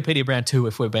 Wikipedia Brown 2,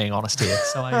 if we're being honest here.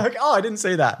 So I didn't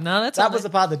see that. No, that was the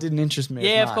part that didn't interest me. Yeah,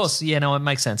 as of much. course. Yeah, no, it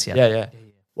makes sense. Yeah. Yeah.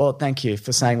 Well, thank you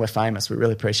for saying we're famous. We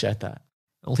really appreciate that.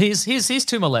 Well, here's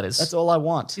two more letters. That's all I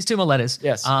want. Here's two more letters.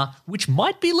 Yes. Which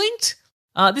might be linked.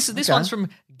 This Okay. one's from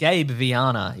Gabe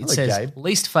Viana. It Hello, says, Gabe.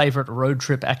 least favorite road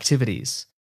trip activities.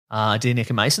 Dear Nick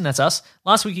and Mason, that's us.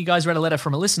 Last week you guys read a letter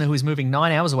from a listener who is moving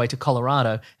 9 hours away to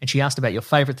Colorado, and she asked about your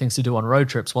favorite things to do on road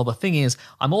trips. Well, the thing is,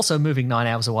 I'm also moving 9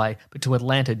 hours away, but to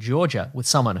Atlanta, Georgia, with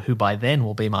someone who by then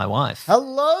will be my wife.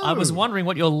 Hello. I was wondering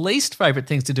what your least favorite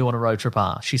things to do on a road trip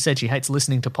are. She said she hates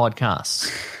listening to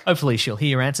podcasts. Hopefully she'll hear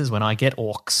your answers when I get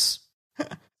orcs.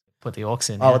 Put the orcs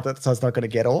in. Oh, Yeah. so it's not going to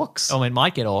get orcs? Oh, it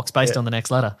might get orcs based Yeah. on the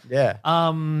next letter. Yeah.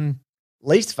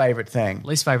 Least favorite thing.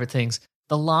 Least favorite things.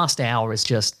 The last hour is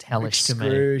just hellish to me.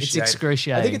 It's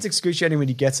excruciating. I think it's excruciating when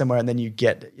you get somewhere and then you're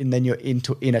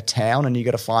in a town and you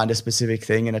got to find a specific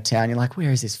thing in a town. You're like, where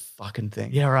is this fucking thing?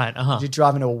 Yeah, right. You're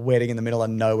driving to a wedding in the middle of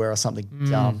nowhere or something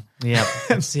dumb. Yeah.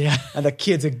 Yeah. And the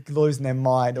kids are losing their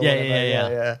mind. Or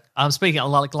whatever. Yeah. Speaking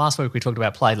like last week, we talked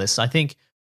about playlists. I think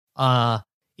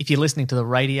if you're listening to the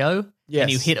radio Yes.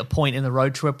 and you hit a point in the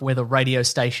road trip where the radio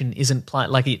station isn't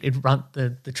playing, like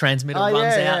the transmitter runs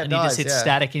out and you just hit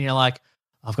static and you're like,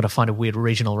 I've got to find a weird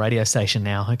regional radio station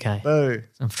now. Okay. Boo.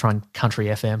 I'm trying country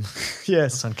FM.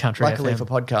 Yes. It's on country Luckily FM. for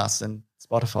podcasts and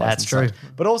Spotify. That's true.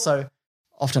 But also,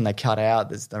 often they cut out.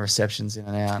 There's the receptions in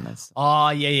and out. And it's, Oh,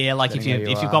 yeah. Like if Depending where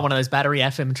you you've are. got one of those battery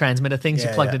FM transmitter things, you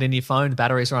Yeah, plugged yeah. it into your phone, the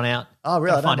batteries run out. oh,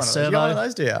 really? I Gotta don't find a want You got one of servo.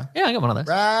 those, do you? Yeah, I got one of those.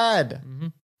 Rad.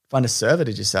 Find a server,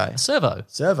 did you say? A servo.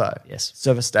 Servo. Yes.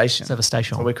 Server station. Server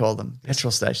station. That's what we call them. Petrol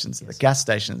stations. The gas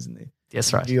stations in the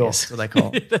Yes, right. New York. Yes. That's what they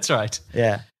call them. That's right.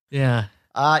 Yeah. Yeah.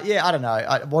 Yeah, I don't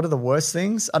know. What are the worst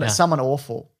things? I don't know. Yeah. Someone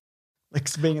awful.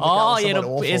 Like being in the car Oh, with yeah. someone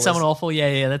awful. It's someone awful.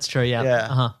 Yeah. That's true. Yeah. Yeah.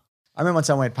 Uh-huh. I remember when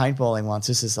someone went paintballing once.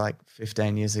 This is like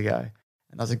 15 years ago.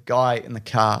 And there was a guy in the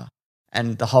car.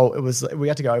 And we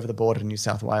had to go over the border to New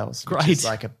South Wales. Which Great. is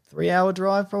like a 3-hour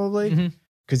drive probably.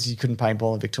 Because you couldn't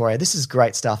paintball in Victoria. This is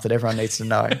great stuff that everyone needs to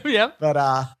know. Yeah.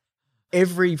 But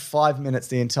every 5 minutes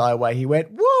the entire way, he went,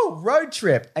 woo, road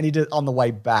trip. And he did it on the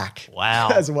way back. Wow.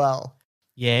 As well.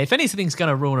 Yeah. If anything's going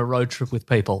to ruin a road trip with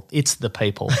people, it's the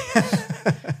people.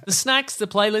 The snacks, the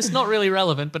playlist, not really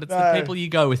relevant, but it's the No. people you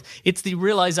go with. It's the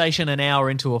realization an hour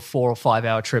into a 4 or 5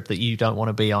 hour trip that you don't want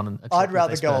to be on a trip I'd with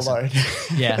rather this go person. alone.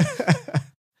 Yeah.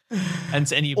 And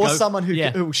you Or go, someone who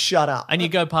yeah. will shut up. And you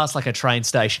go past like a train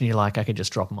station, you're like, I could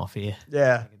just drop them off here.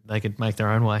 Yeah, They could make their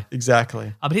own way.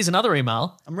 exactly. But here's another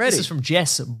email. I'm ready. This is from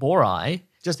Jess Borai.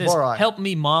 Jess It says, Borai. help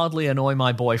me mildly annoy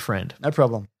my boyfriend. No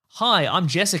problem. Hi, I'm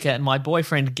Jessica, and my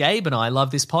boyfriend Gabe and I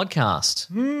love this podcast.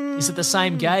 Is it the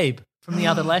same Gabe from the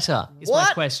other letter? Is my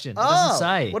What? question. It doesn't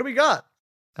say. What do we got?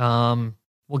 Well,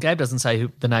 Gabe doesn't say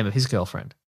the name of his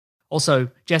girlfriend. Also,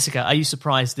 Jessica, are you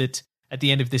surprised that at the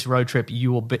end of this road trip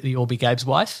you'll be Gabe's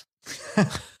wife?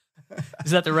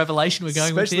 Is that the revelation we're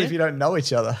going with Especially here? if you don't know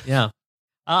each other. Yeah.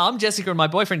 I'm Jessica, and my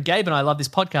boyfriend Gabe and I love this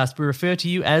podcast. We refer to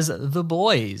you as the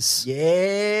boys.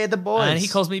 Yeah, the boys. And he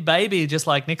calls me baby, just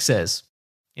like Nick says.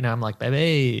 You know, I'm like,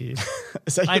 baby.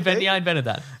 Is that I your thing? invented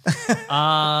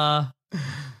that.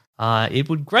 It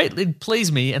would greatly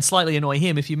please me and slightly annoy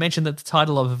him if you mentioned that the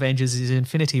title of Avengers is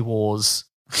Infinity Wars,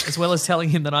 as well as telling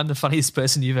him that I'm the funniest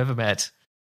person you've ever met.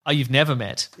 Oh, you've never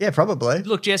met. Yeah, probably.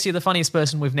 Look, Jess, you're the funniest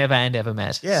person we've never and ever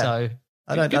met. Yeah. So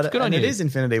I don't know. good on And you. it is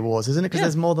Infinity Wars, isn't it? Because Yeah.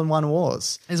 there's more than one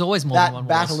wars. There's always more than one That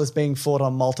battle wars. is being fought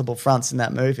on multiple fronts in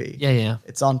that movie. Yeah.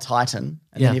 It's on Titan,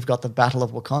 and Yeah. then you've got the Battle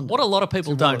of Wakanda. What a lot of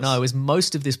people Two don't wars. know is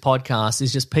most of this podcast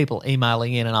is just people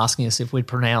emailing in and asking us if we'd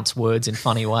pronounce words in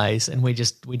funny ways, and we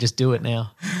just do it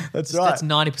now. That's right. That's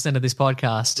 90% of this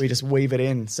podcast. We just weave it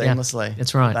in seamlessly.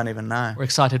 that's right. We don't even know. We're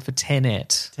excited for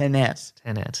Tenet. Tenet.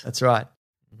 Tenet. That's right.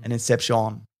 And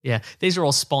Inception. Yeah, these are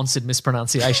all sponsored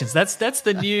mispronunciations. That's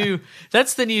the new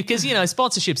because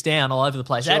sponsorship's down all over the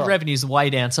place. Sure. Ad revenue's way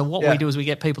down. So what Yeah. we do is we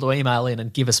get people to email in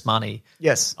and give us money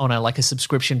Yes. on a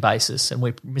subscription basis, and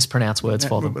we mispronounce words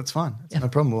for them. It's fine. It's no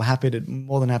problem. We're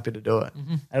more than happy to do it.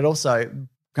 And it also,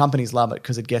 companies love it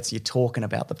because it gets you talking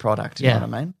about the product. You know what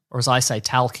I mean? Or as I say,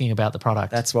 talking about the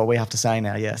product. That's what we have to say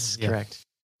now. Yes, Yeah. correct.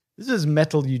 This is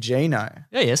Metal Eugenio.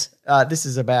 yeah, yes. This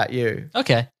is about you.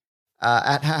 Okay.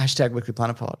 At hashtag Weekly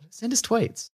Planet Pod. Send us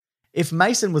tweets. If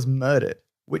Mason was murdered,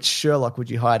 which Sherlock would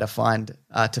you hire to find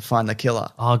the killer?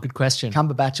 Oh, good question.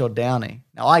 Cumberbatch or Downey?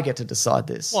 Now I get to decide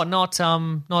this. What? Not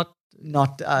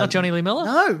Not Johnny Lee Miller?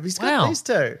 No, he's got Wow. these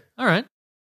two. All right.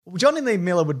 Johnny Lee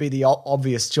Miller would be the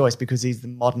obvious choice because he's the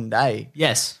modern day.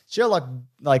 Yes. Sherlock,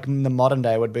 like in the modern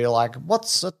day, would be like,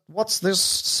 what's this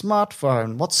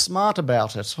smartphone? What's smart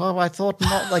about it? Oh, I thought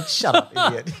not. Like, shut up,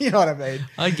 idiot. You know what I mean?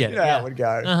 I get it. You know how Yeah. it would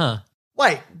go. Uh-huh.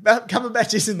 Wait,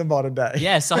 Cumberbatch is in the modern day.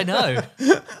 Yes, I know.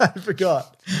 I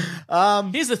forgot.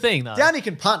 Here's the thing, though. Downey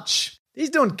can punch. He's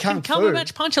doing kung Can fu.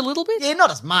 Cumberbatch punch a little bit? Yeah,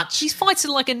 not as much. He fights it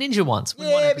like a ninja once. in one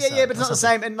Yeah, episode but it's or not the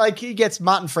something. same. And like he gets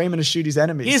Martin Freeman to shoot his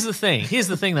enemies. Here's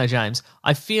the thing, though, James.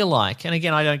 I feel like, and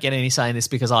again, I don't get any say in this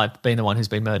because I've been the one who's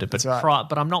been murdered, but That's right.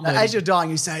 but I'm not Now, murdered. as you're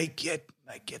dying, you say, get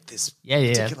this. Yeah.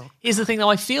 particular- Here's the thing, though.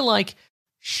 I feel like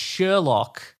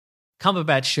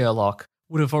Cumberbatch Sherlock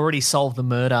would have already solved the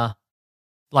murder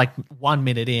like 1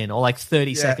 minute in or like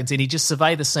 30 seconds in. He'd just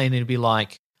survey the scene and he'd be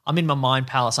like, I'm in my mind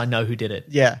palace. I know who did it.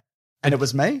 Yeah. And it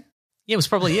was me. Yeah, it was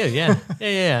probably you. Yeah.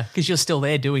 Yeah. Because you're still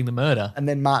there doing the murder. And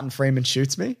then Martin Freeman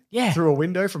shoots me through a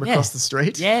window from across the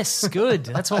street. Yes. Good.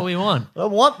 That's what we want. I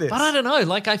want this. But I don't know.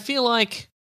 Like, I feel like,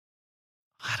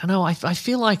 I don't know. I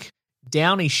feel like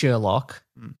Downey Sherlock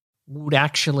would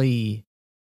actually.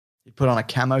 You put on a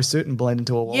camo suit and blend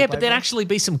into a wallpaper. Yeah, but there'd actually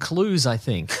be some clues, I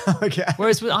think. Okay.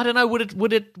 Whereas, I don't know,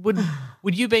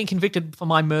 would you being convicted for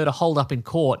my murder hold up in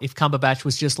court if Cumberbatch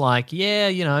was just like, yeah,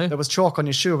 you know. There was chalk on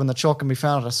your shoe and the chalk can be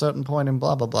found at a certain point in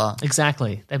blah, blah, blah.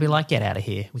 Exactly. They'd be like, get out of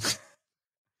here. With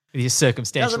your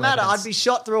circumstantial Doesn't matter. evidence. I'd be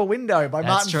shot through a window by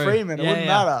That's Martin true. Freeman. It Yeah, wouldn't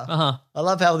yeah. matter. Uh-huh. I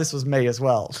love how this was me as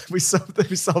well. We solved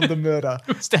the murder.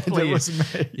 It was definitely And it you.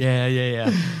 was me.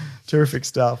 Yeah. Terrific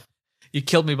stuff. You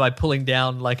killed me by pulling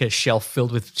down like a shelf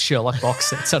filled with Sherlock box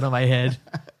sets under my head.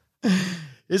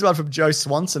 Here's one from Joe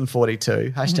Swanson,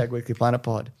 42. # Weekly Planet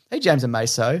Pod. Hey, James and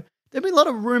Meso. There've been a lot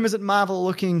of rumors at Marvel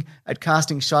looking at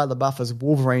casting Shia LaBeouf as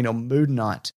Wolverine or Moon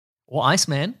Knight. Or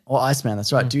Iceman. Or Iceman,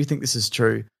 that's right. Do you think this is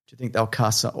true? Do you think they'll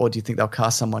cast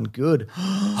someone good?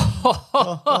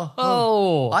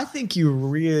 Oh. I think you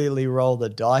really roll the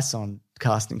dice on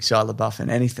casting Shia LaBeouf in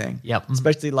anything. Yep.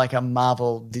 Especially like a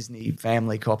Marvel Disney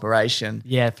family corporation.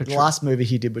 Yeah, for The sure. last movie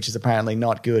he did, which is apparently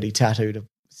not good, he tattooed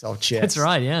his old chest. That's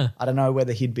right, yeah. I don't know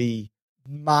whether he'd be,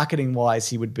 marketing wise,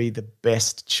 he would be the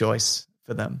best choice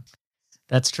for them.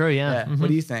 That's true, yeah. Yeah. Mhm. What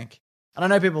do you think? And I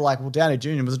know people are like, well, Downey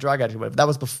Jr. was a drug addict or whatever. That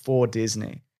was before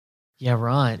Disney. Yeah,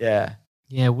 right. Yeah.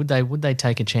 Yeah, would they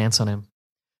take a chance on him?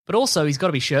 But also, he's got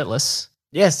to be shirtless.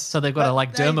 Yes. So they've got to But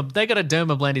like they got to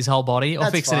derma blend his whole body or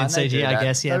that's fix fine, it in they do CG, I that.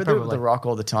 guess. Yeah, They do it with probably. The Rock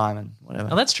all the time and whatever.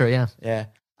 Oh, that's true, yeah. Yeah.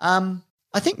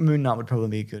 I think Moon Knight would probably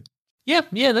be good. Yeah,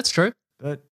 that's true.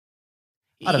 But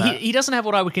I don't know. He doesn't have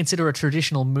what I would consider a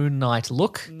traditional Moon Knight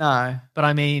look, No. but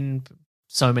I mean,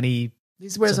 so many. He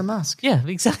wears a mask. Yeah,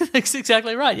 exactly. That's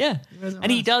exactly right. Yeah, wears a and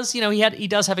he mask. does. You know, he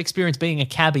does have experience being a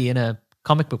cabbie in a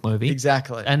comic book movie.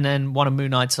 Exactly. And then one of Moon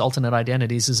Knight's alternate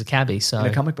identities is a cabbie. So in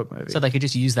a comic book movie. So they could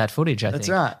just use that footage. I That's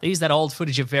think right. They use that old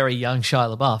footage of very young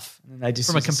Shia LaBeouf And they just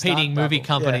from a use stunt competing movie double.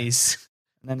 company's Yeah.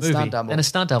 And then a movie stunt double. and a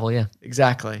stunt double. Yeah,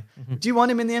 Exactly. Do you want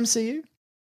him in the MCU?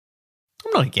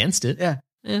 I'm not against it. Yeah.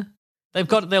 Yeah,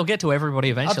 they'll get to everybody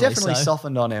eventually. I've definitely so.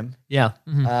 softened on him. Yeah.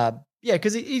 Mhm. Yeah,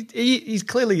 because he's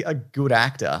clearly a good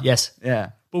actor. Yes,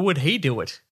 Yeah. but would he do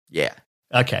it? Yeah.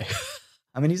 Okay.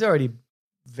 I mean, he's already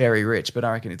very rich, but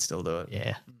I reckon he'd still do it.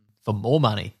 Yeah, for more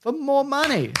money. For more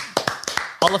money.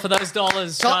 Holler for those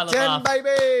dollars, Top Shia 10, LaBeouf.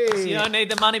 baby. You don't need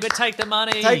the money, but take the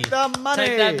money. Take the money.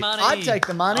 Take that money. I'd take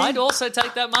the money. I'd also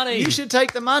take that money. You should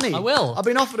take the money. I will. I've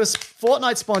been offered a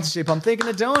Fortnite sponsorship. I'm thinking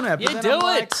of doing it. But Yeah, then do I'm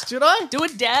like, it. Should I? do a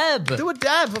dab. Do a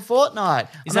dab for Fortnite.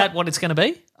 Is that what it's going to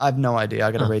be? I have no idea.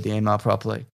 I got to read the email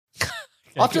properly.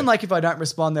 Often, like, if I don't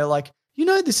respond, they're like,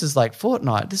 this is like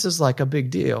Fortnite. This is like a big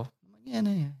deal. I'm like, yeah,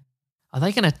 no. Are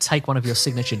they going to take one of your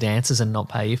signature dances and not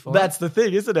pay you for That's the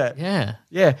thing, isn't it? it? Yeah.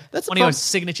 Yeah. That's the One of your problem.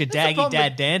 signature the daggy problem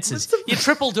dad with- dances. that's the- Your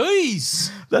triple Ds.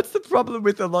 That's the problem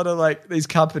with a lot of like these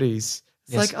companies.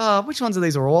 It's Yes. like, which ones of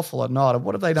these are awful or not? And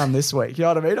what have they done this week? You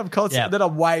know what I mean? I'm constantly, Yeah. then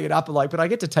I'm weighing it up and like, but I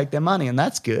get to take their money and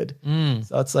that's good.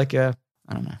 So it's like I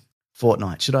don't know,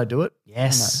 Fortnite. Should I do it?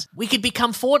 Yes. We could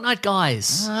become Fortnite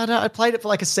guys. I played it for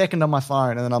like a second on my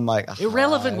phone and then I'm like,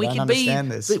 Irrelevant. I We don't could be.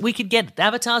 understand this. We could get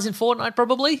avatars in Fortnite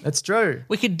probably. That's true.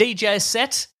 We could DJ a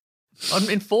set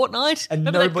in Fortnite. And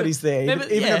Remember that- nobody's there. remember-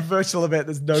 Even yeah. a virtual event,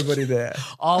 there's nobody there.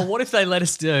 Oh, what if they let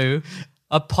us do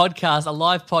a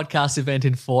live podcast event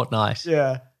in Fortnite?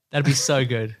 Yeah. That'd be so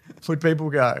good. Would people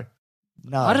go?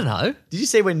 No. I don't know. Did you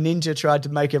see when Ninja tried to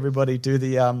make everybody do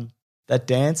the that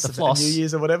dance The at floss. New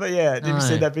Year's or whatever? Yeah. Did you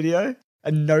see No. that video?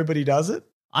 And nobody does it?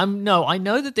 I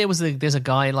know that there's a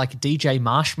guy like DJ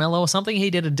Marshmallow or something. He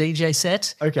did a DJ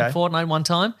set Okay. in Fortnite one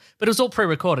time, but it was all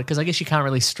pre-recorded because I guess you can't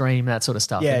really stream that sort of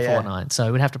stuff Yeah, in yeah. Fortnite.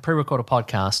 So we'd have to pre-record a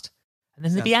podcast, and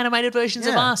then there'd be animated versions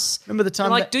of Yeah. us. Remember the time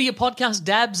We're like, that- do your podcast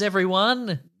dabs,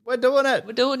 everyone. We're doing it.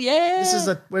 We're doing,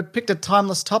 yeah. We picked a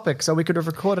timeless topic, so we could have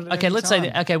recorded it. Okay, let's say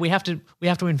that. Okay, we have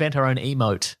to invent our own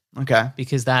emote. Okay.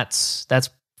 Because that's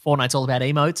Fortnite's all about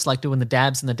emotes, like doing the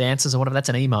dabs and the dances or whatever. That's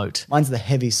an emote. Mine's the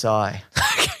heavy sigh.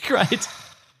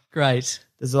 Great.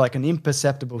 There's like an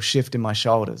imperceptible shift in my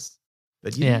shoulders,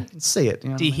 but you can see it.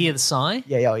 You know Do you hear the sigh?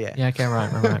 Yeah. Oh, yeah. Yeah. Okay.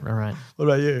 Right. What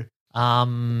about you?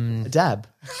 A dab.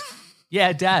 Yeah,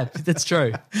 a dab. That's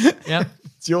true. Yep.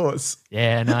 It's yours.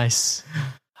 Yeah. Nice.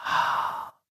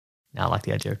 Now I like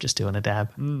the idea of just doing a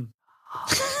dab.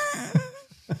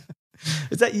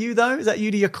 Is that you though? Is that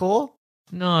you to your core?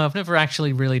 No, I've never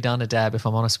actually really done a dab, if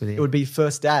I'm honest with you. It would be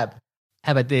first dab.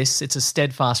 How about this? It's a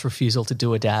steadfast refusal to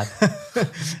do a dab.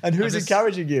 And who's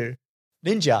encouraging you?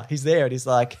 Ninja. He's there and he's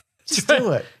like, just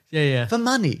do it. Yeah. For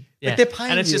money. Yeah. Like they're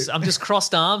paying and it's you. just I'm just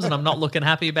crossed arms and I'm not looking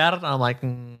happy about it. And I'm like,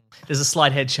 there's a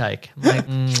slight head shake. I'm like,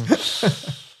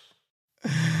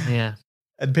 yeah.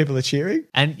 And people are cheering?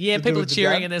 And people are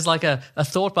cheering, and there's like a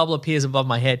thought bubble appears above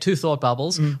my head. 2 thought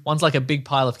bubbles. One's like a big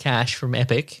pile of cash from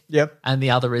Epic. Yep. And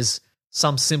the other is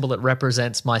some symbol that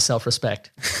represents my self-respect.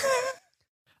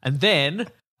 And then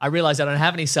I realize I don't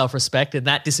have any self-respect, and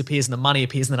that disappears and the money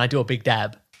appears, and then I do a big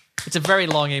dab. It's a very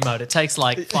long emote. It takes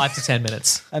like 5 to 10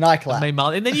 minutes. And I clap.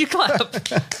 And then you clap.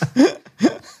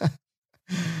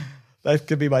 That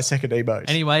could be my second emote.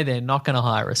 Anyway, they're not going to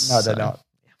hire us. No, they're not.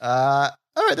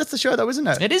 All right, that's the show though, isn't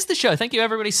it? It is the show. Thank you,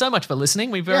 everybody, so much for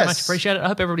listening. We very much appreciate it. I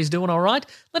hope everybody's doing all right.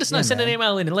 Let us know. Send an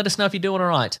email in and let us know if you're doing all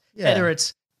right. Yeah. Either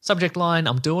it's subject line,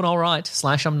 I'm doing all right, /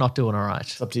 I'm not doing all right.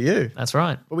 It's up to you. That's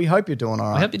right. But we hope you're doing all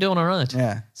right. I hope you're doing all right.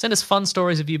 Yeah. Send us fun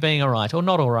stories of you being all right or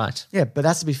not all right. Yeah, but it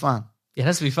has to be fun. It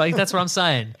has to be fun. That's what I'm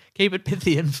saying. Keep it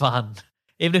pithy and fun,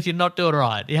 even if you're not doing all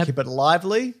right. Keep it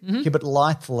lively. Keep it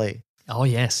lithely. Oh,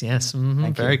 yes.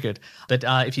 Thank Very you. good. But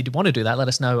if you want to do that, let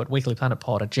us know at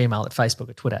weeklyplanetpod, at Gmail, at Facebook,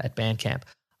 at Twitter, at Bandcamp.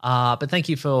 But thank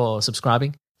you for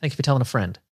subscribing. Thank you for telling a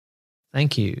friend.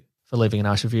 Thank you for leaving a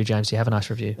nice review, James. Do you have a nice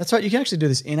review? That's right. You can actually do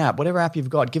this in-app. Whatever app you've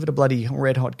got, give it a bloody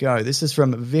red hot go. This is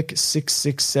from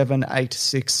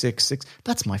Vic66786666.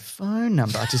 That's my phone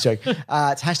number. I just joke. It's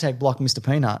hashtag block Mr.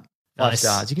 Peanut. 5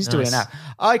 stars. You can just do it in app.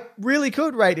 I really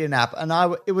could rate it in app, and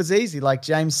it was easy. Like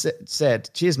James said,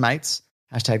 cheers, mates.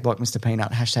 Hashtag block Mr.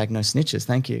 Peanut. Hashtag no snitches.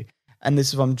 Thank you. And this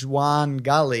is from Juan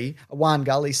Gully. Juan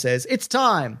Gully says, it's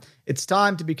time. It's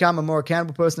time to become a more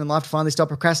accountable person in life, to finally stop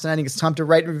procrastinating. It's time to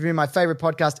rate and review my favorite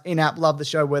podcast in-app. Love the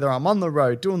show, whether I'm on the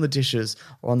road doing the dishes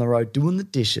or on the road doing the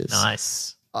dishes.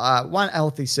 Nice. One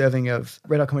healthy serving of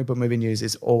Red Hot Comic Book Movie News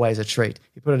is always a treat.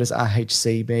 He put it as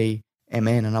RHCBMN,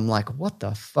 and I'm like, what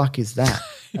the fuck is that?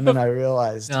 And then I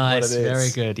realized Nice. what it is. Very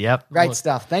good. Yep. Great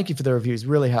stuff. Thank you for the reviews.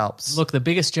 Really helps. Look, the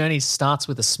biggest journey starts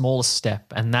with the smallest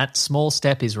step, and that small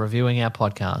step is reviewing our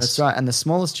podcast. That's right. And the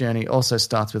smallest journey also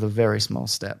starts with a very small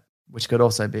step, which could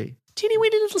also be. Teeny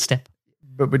weeny little step.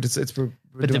 But we're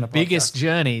doing the a biggest podcast.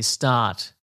 journeys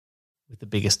start with the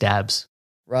biggest dabs.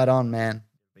 Right on, man.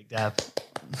 Big dab.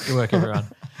 Good work, everyone.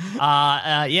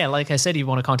 Like I said, if you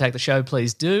want to contact the show,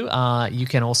 please do. You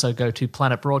can also go to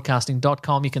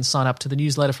planetbroadcasting.com. You can sign up to the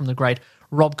newsletter from the great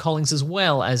Rob Collins, as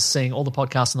well as seeing all the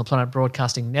podcasts on the Planet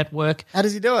Broadcasting Network. How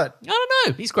does he do it? I don't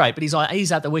know. He's great, but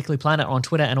he's at the Weekly Planet on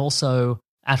Twitter and also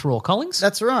at Raw Collins.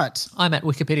 That's right. I'm at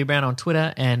Wikipedia Brown on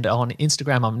Twitter, and on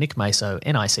Instagram, I'm Nick Maso,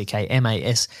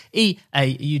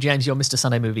 NickMaseau. James, you're Mr.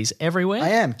 Sunday Movies everywhere. I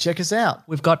am. Check us out.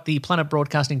 We've got the Planet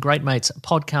Broadcasting Great Mates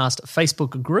podcast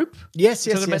Facebook group. Yes.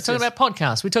 Talking about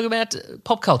podcasts. We talk about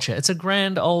pop culture. It's a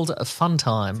grand old fun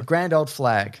time. Grand old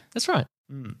flag. That's right.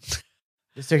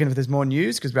 Just checking if there's more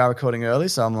news because we are recording early,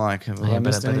 so I'm like, have I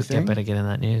missed anything? Better get in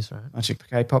that news, right? Bunch of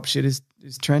K-pop shit is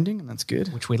trending, and that's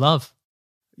good. Which we love.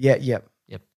 Yeah, yep.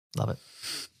 Yep, love it.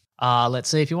 Let's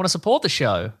see. If you want to support the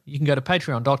show, you can go to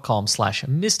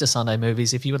patreon.com/Mr. Sunday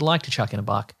Movies. If you would like to chuck in a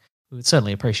buck, we would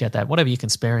certainly appreciate that. Whatever you can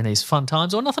spare in these fun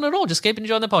times, or nothing at all, just keep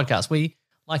enjoying the podcast. We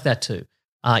like that too.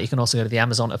 You can also go to the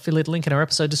Amazon affiliate link in our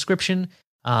episode description.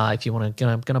 If you want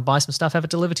to buy some stuff, have it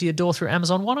delivered to your door through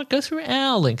Amazon, why not go through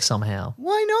our link somehow?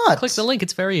 Why not? Click the link.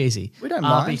 It's very easy. We don't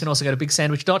mind. But you can also go to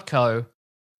bigsandwich.co.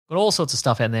 Got all sorts of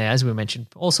stuff in there, as we mentioned.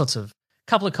 All sorts of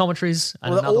couple of commentaries.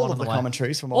 And another all one of on the way.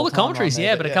 commentaries from all the time commentaries, on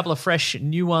there, but a couple of fresh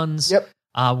new ones. Yep.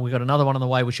 We got another one on the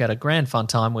way, which we had a grand fun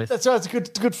time with. That's right. It's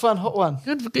a good, fun, hot one.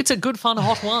 It's a good, fun,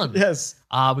 hot one. Yes.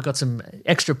 We got some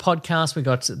extra podcasts. We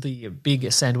got the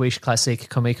Big Sandwich Classic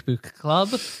Comic Book Club,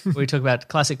 where we talk about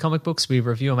classic comic books. We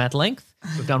review them at length.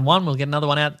 We've done one. We'll get another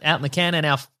one out in the can. And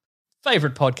our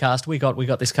favorite podcast, we got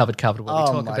this covered, where we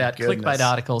talk about clickbait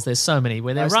articles. There's so many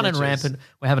where they're running rampant.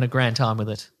 We're having a grand time with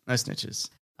it. No snitches.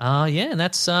 And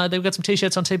that's they've got some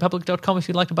t-shirts on tpublic.com if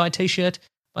you'd like to buy a t-shirt.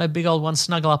 Buy a big old one,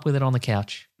 snuggle up with it on the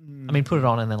couch. I mean, put it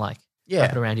on and then Yeah.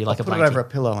 Wrap it around you like a Put blanket. it over a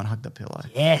pillow and hug the pillow.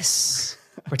 Yes.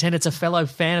 Pretend it's a fellow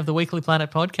fan of the Weekly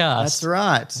Planet podcast. That's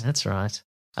right. That's right.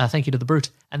 Thank you to the Brute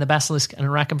and the Basilisk and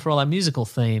Arachim for all our musical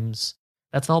themes.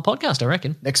 That's the whole podcast, I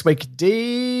reckon. Next week,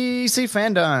 DC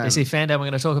Fandom. DC Fandom, we're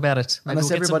going to talk about it. Maybe Unless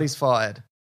we'll get everybody's fired.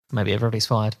 Maybe everybody's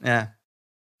fired. Yeah.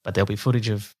 But there'll be footage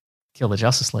of Kill the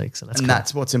Justice League, so that's cool.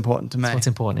 That's what's important to me. That's what's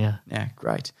important, yeah. Yeah,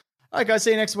 great. All right, guys,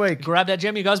 see you next week. Grab that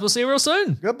gem, you guys. We'll see you real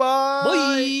soon. Goodbye.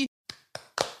 Bye.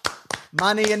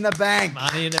 Money in the bank.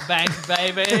 Money in the bank,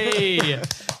 baby.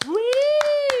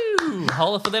 Woo!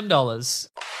 Holler for them dollars.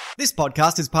 This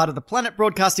podcast is part of the Planet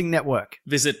Broadcasting Network.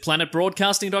 Visit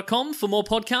planetbroadcasting.com for more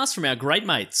podcasts from our great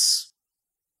mates.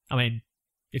 I mean,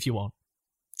 if you want.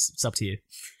 It's up to you.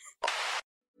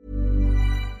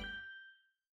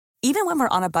 Even when we're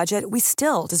on a budget, we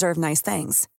still deserve nice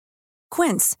things.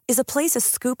 Quince is a place to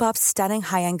scoop up stunning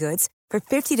high-end goods for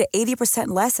 50 to 80%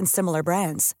 less than similar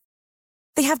brands.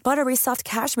 They have buttery soft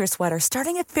cashmere sweaters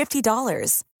starting at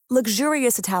 $50,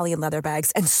 luxurious Italian leather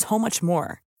bags, and so much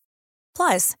more.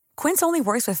 Plus, Quince only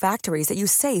works with factories that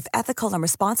use safe, ethical, and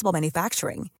responsible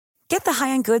manufacturing. Get the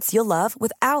high-end goods you'll love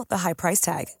without the high price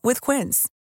tag with Quince.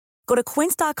 Go to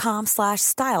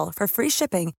quince.com/style for free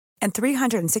shipping and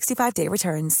 365-day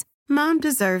returns. Mom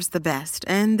deserves the best,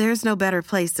 and there's no better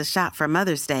place to shop for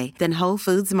Mother's Day than Whole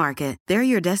Foods Market. They're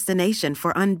your destination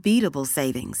for unbeatable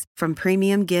savings, from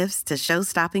premium gifts to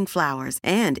show-stopping flowers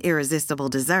and irresistible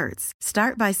desserts.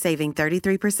 Start by saving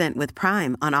 33% with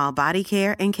Prime on all body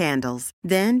care and candles.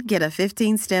 Then get a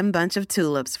 15-stem bunch of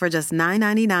tulips for just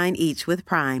 $9.99 each with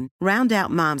Prime. Round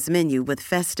out Mom's menu with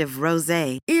festive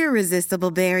rosé,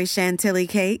 irresistible berry chantilly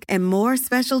cake, and more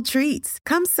special treats.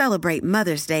 Come celebrate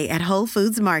Mother's Day at Whole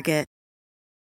Foods Market.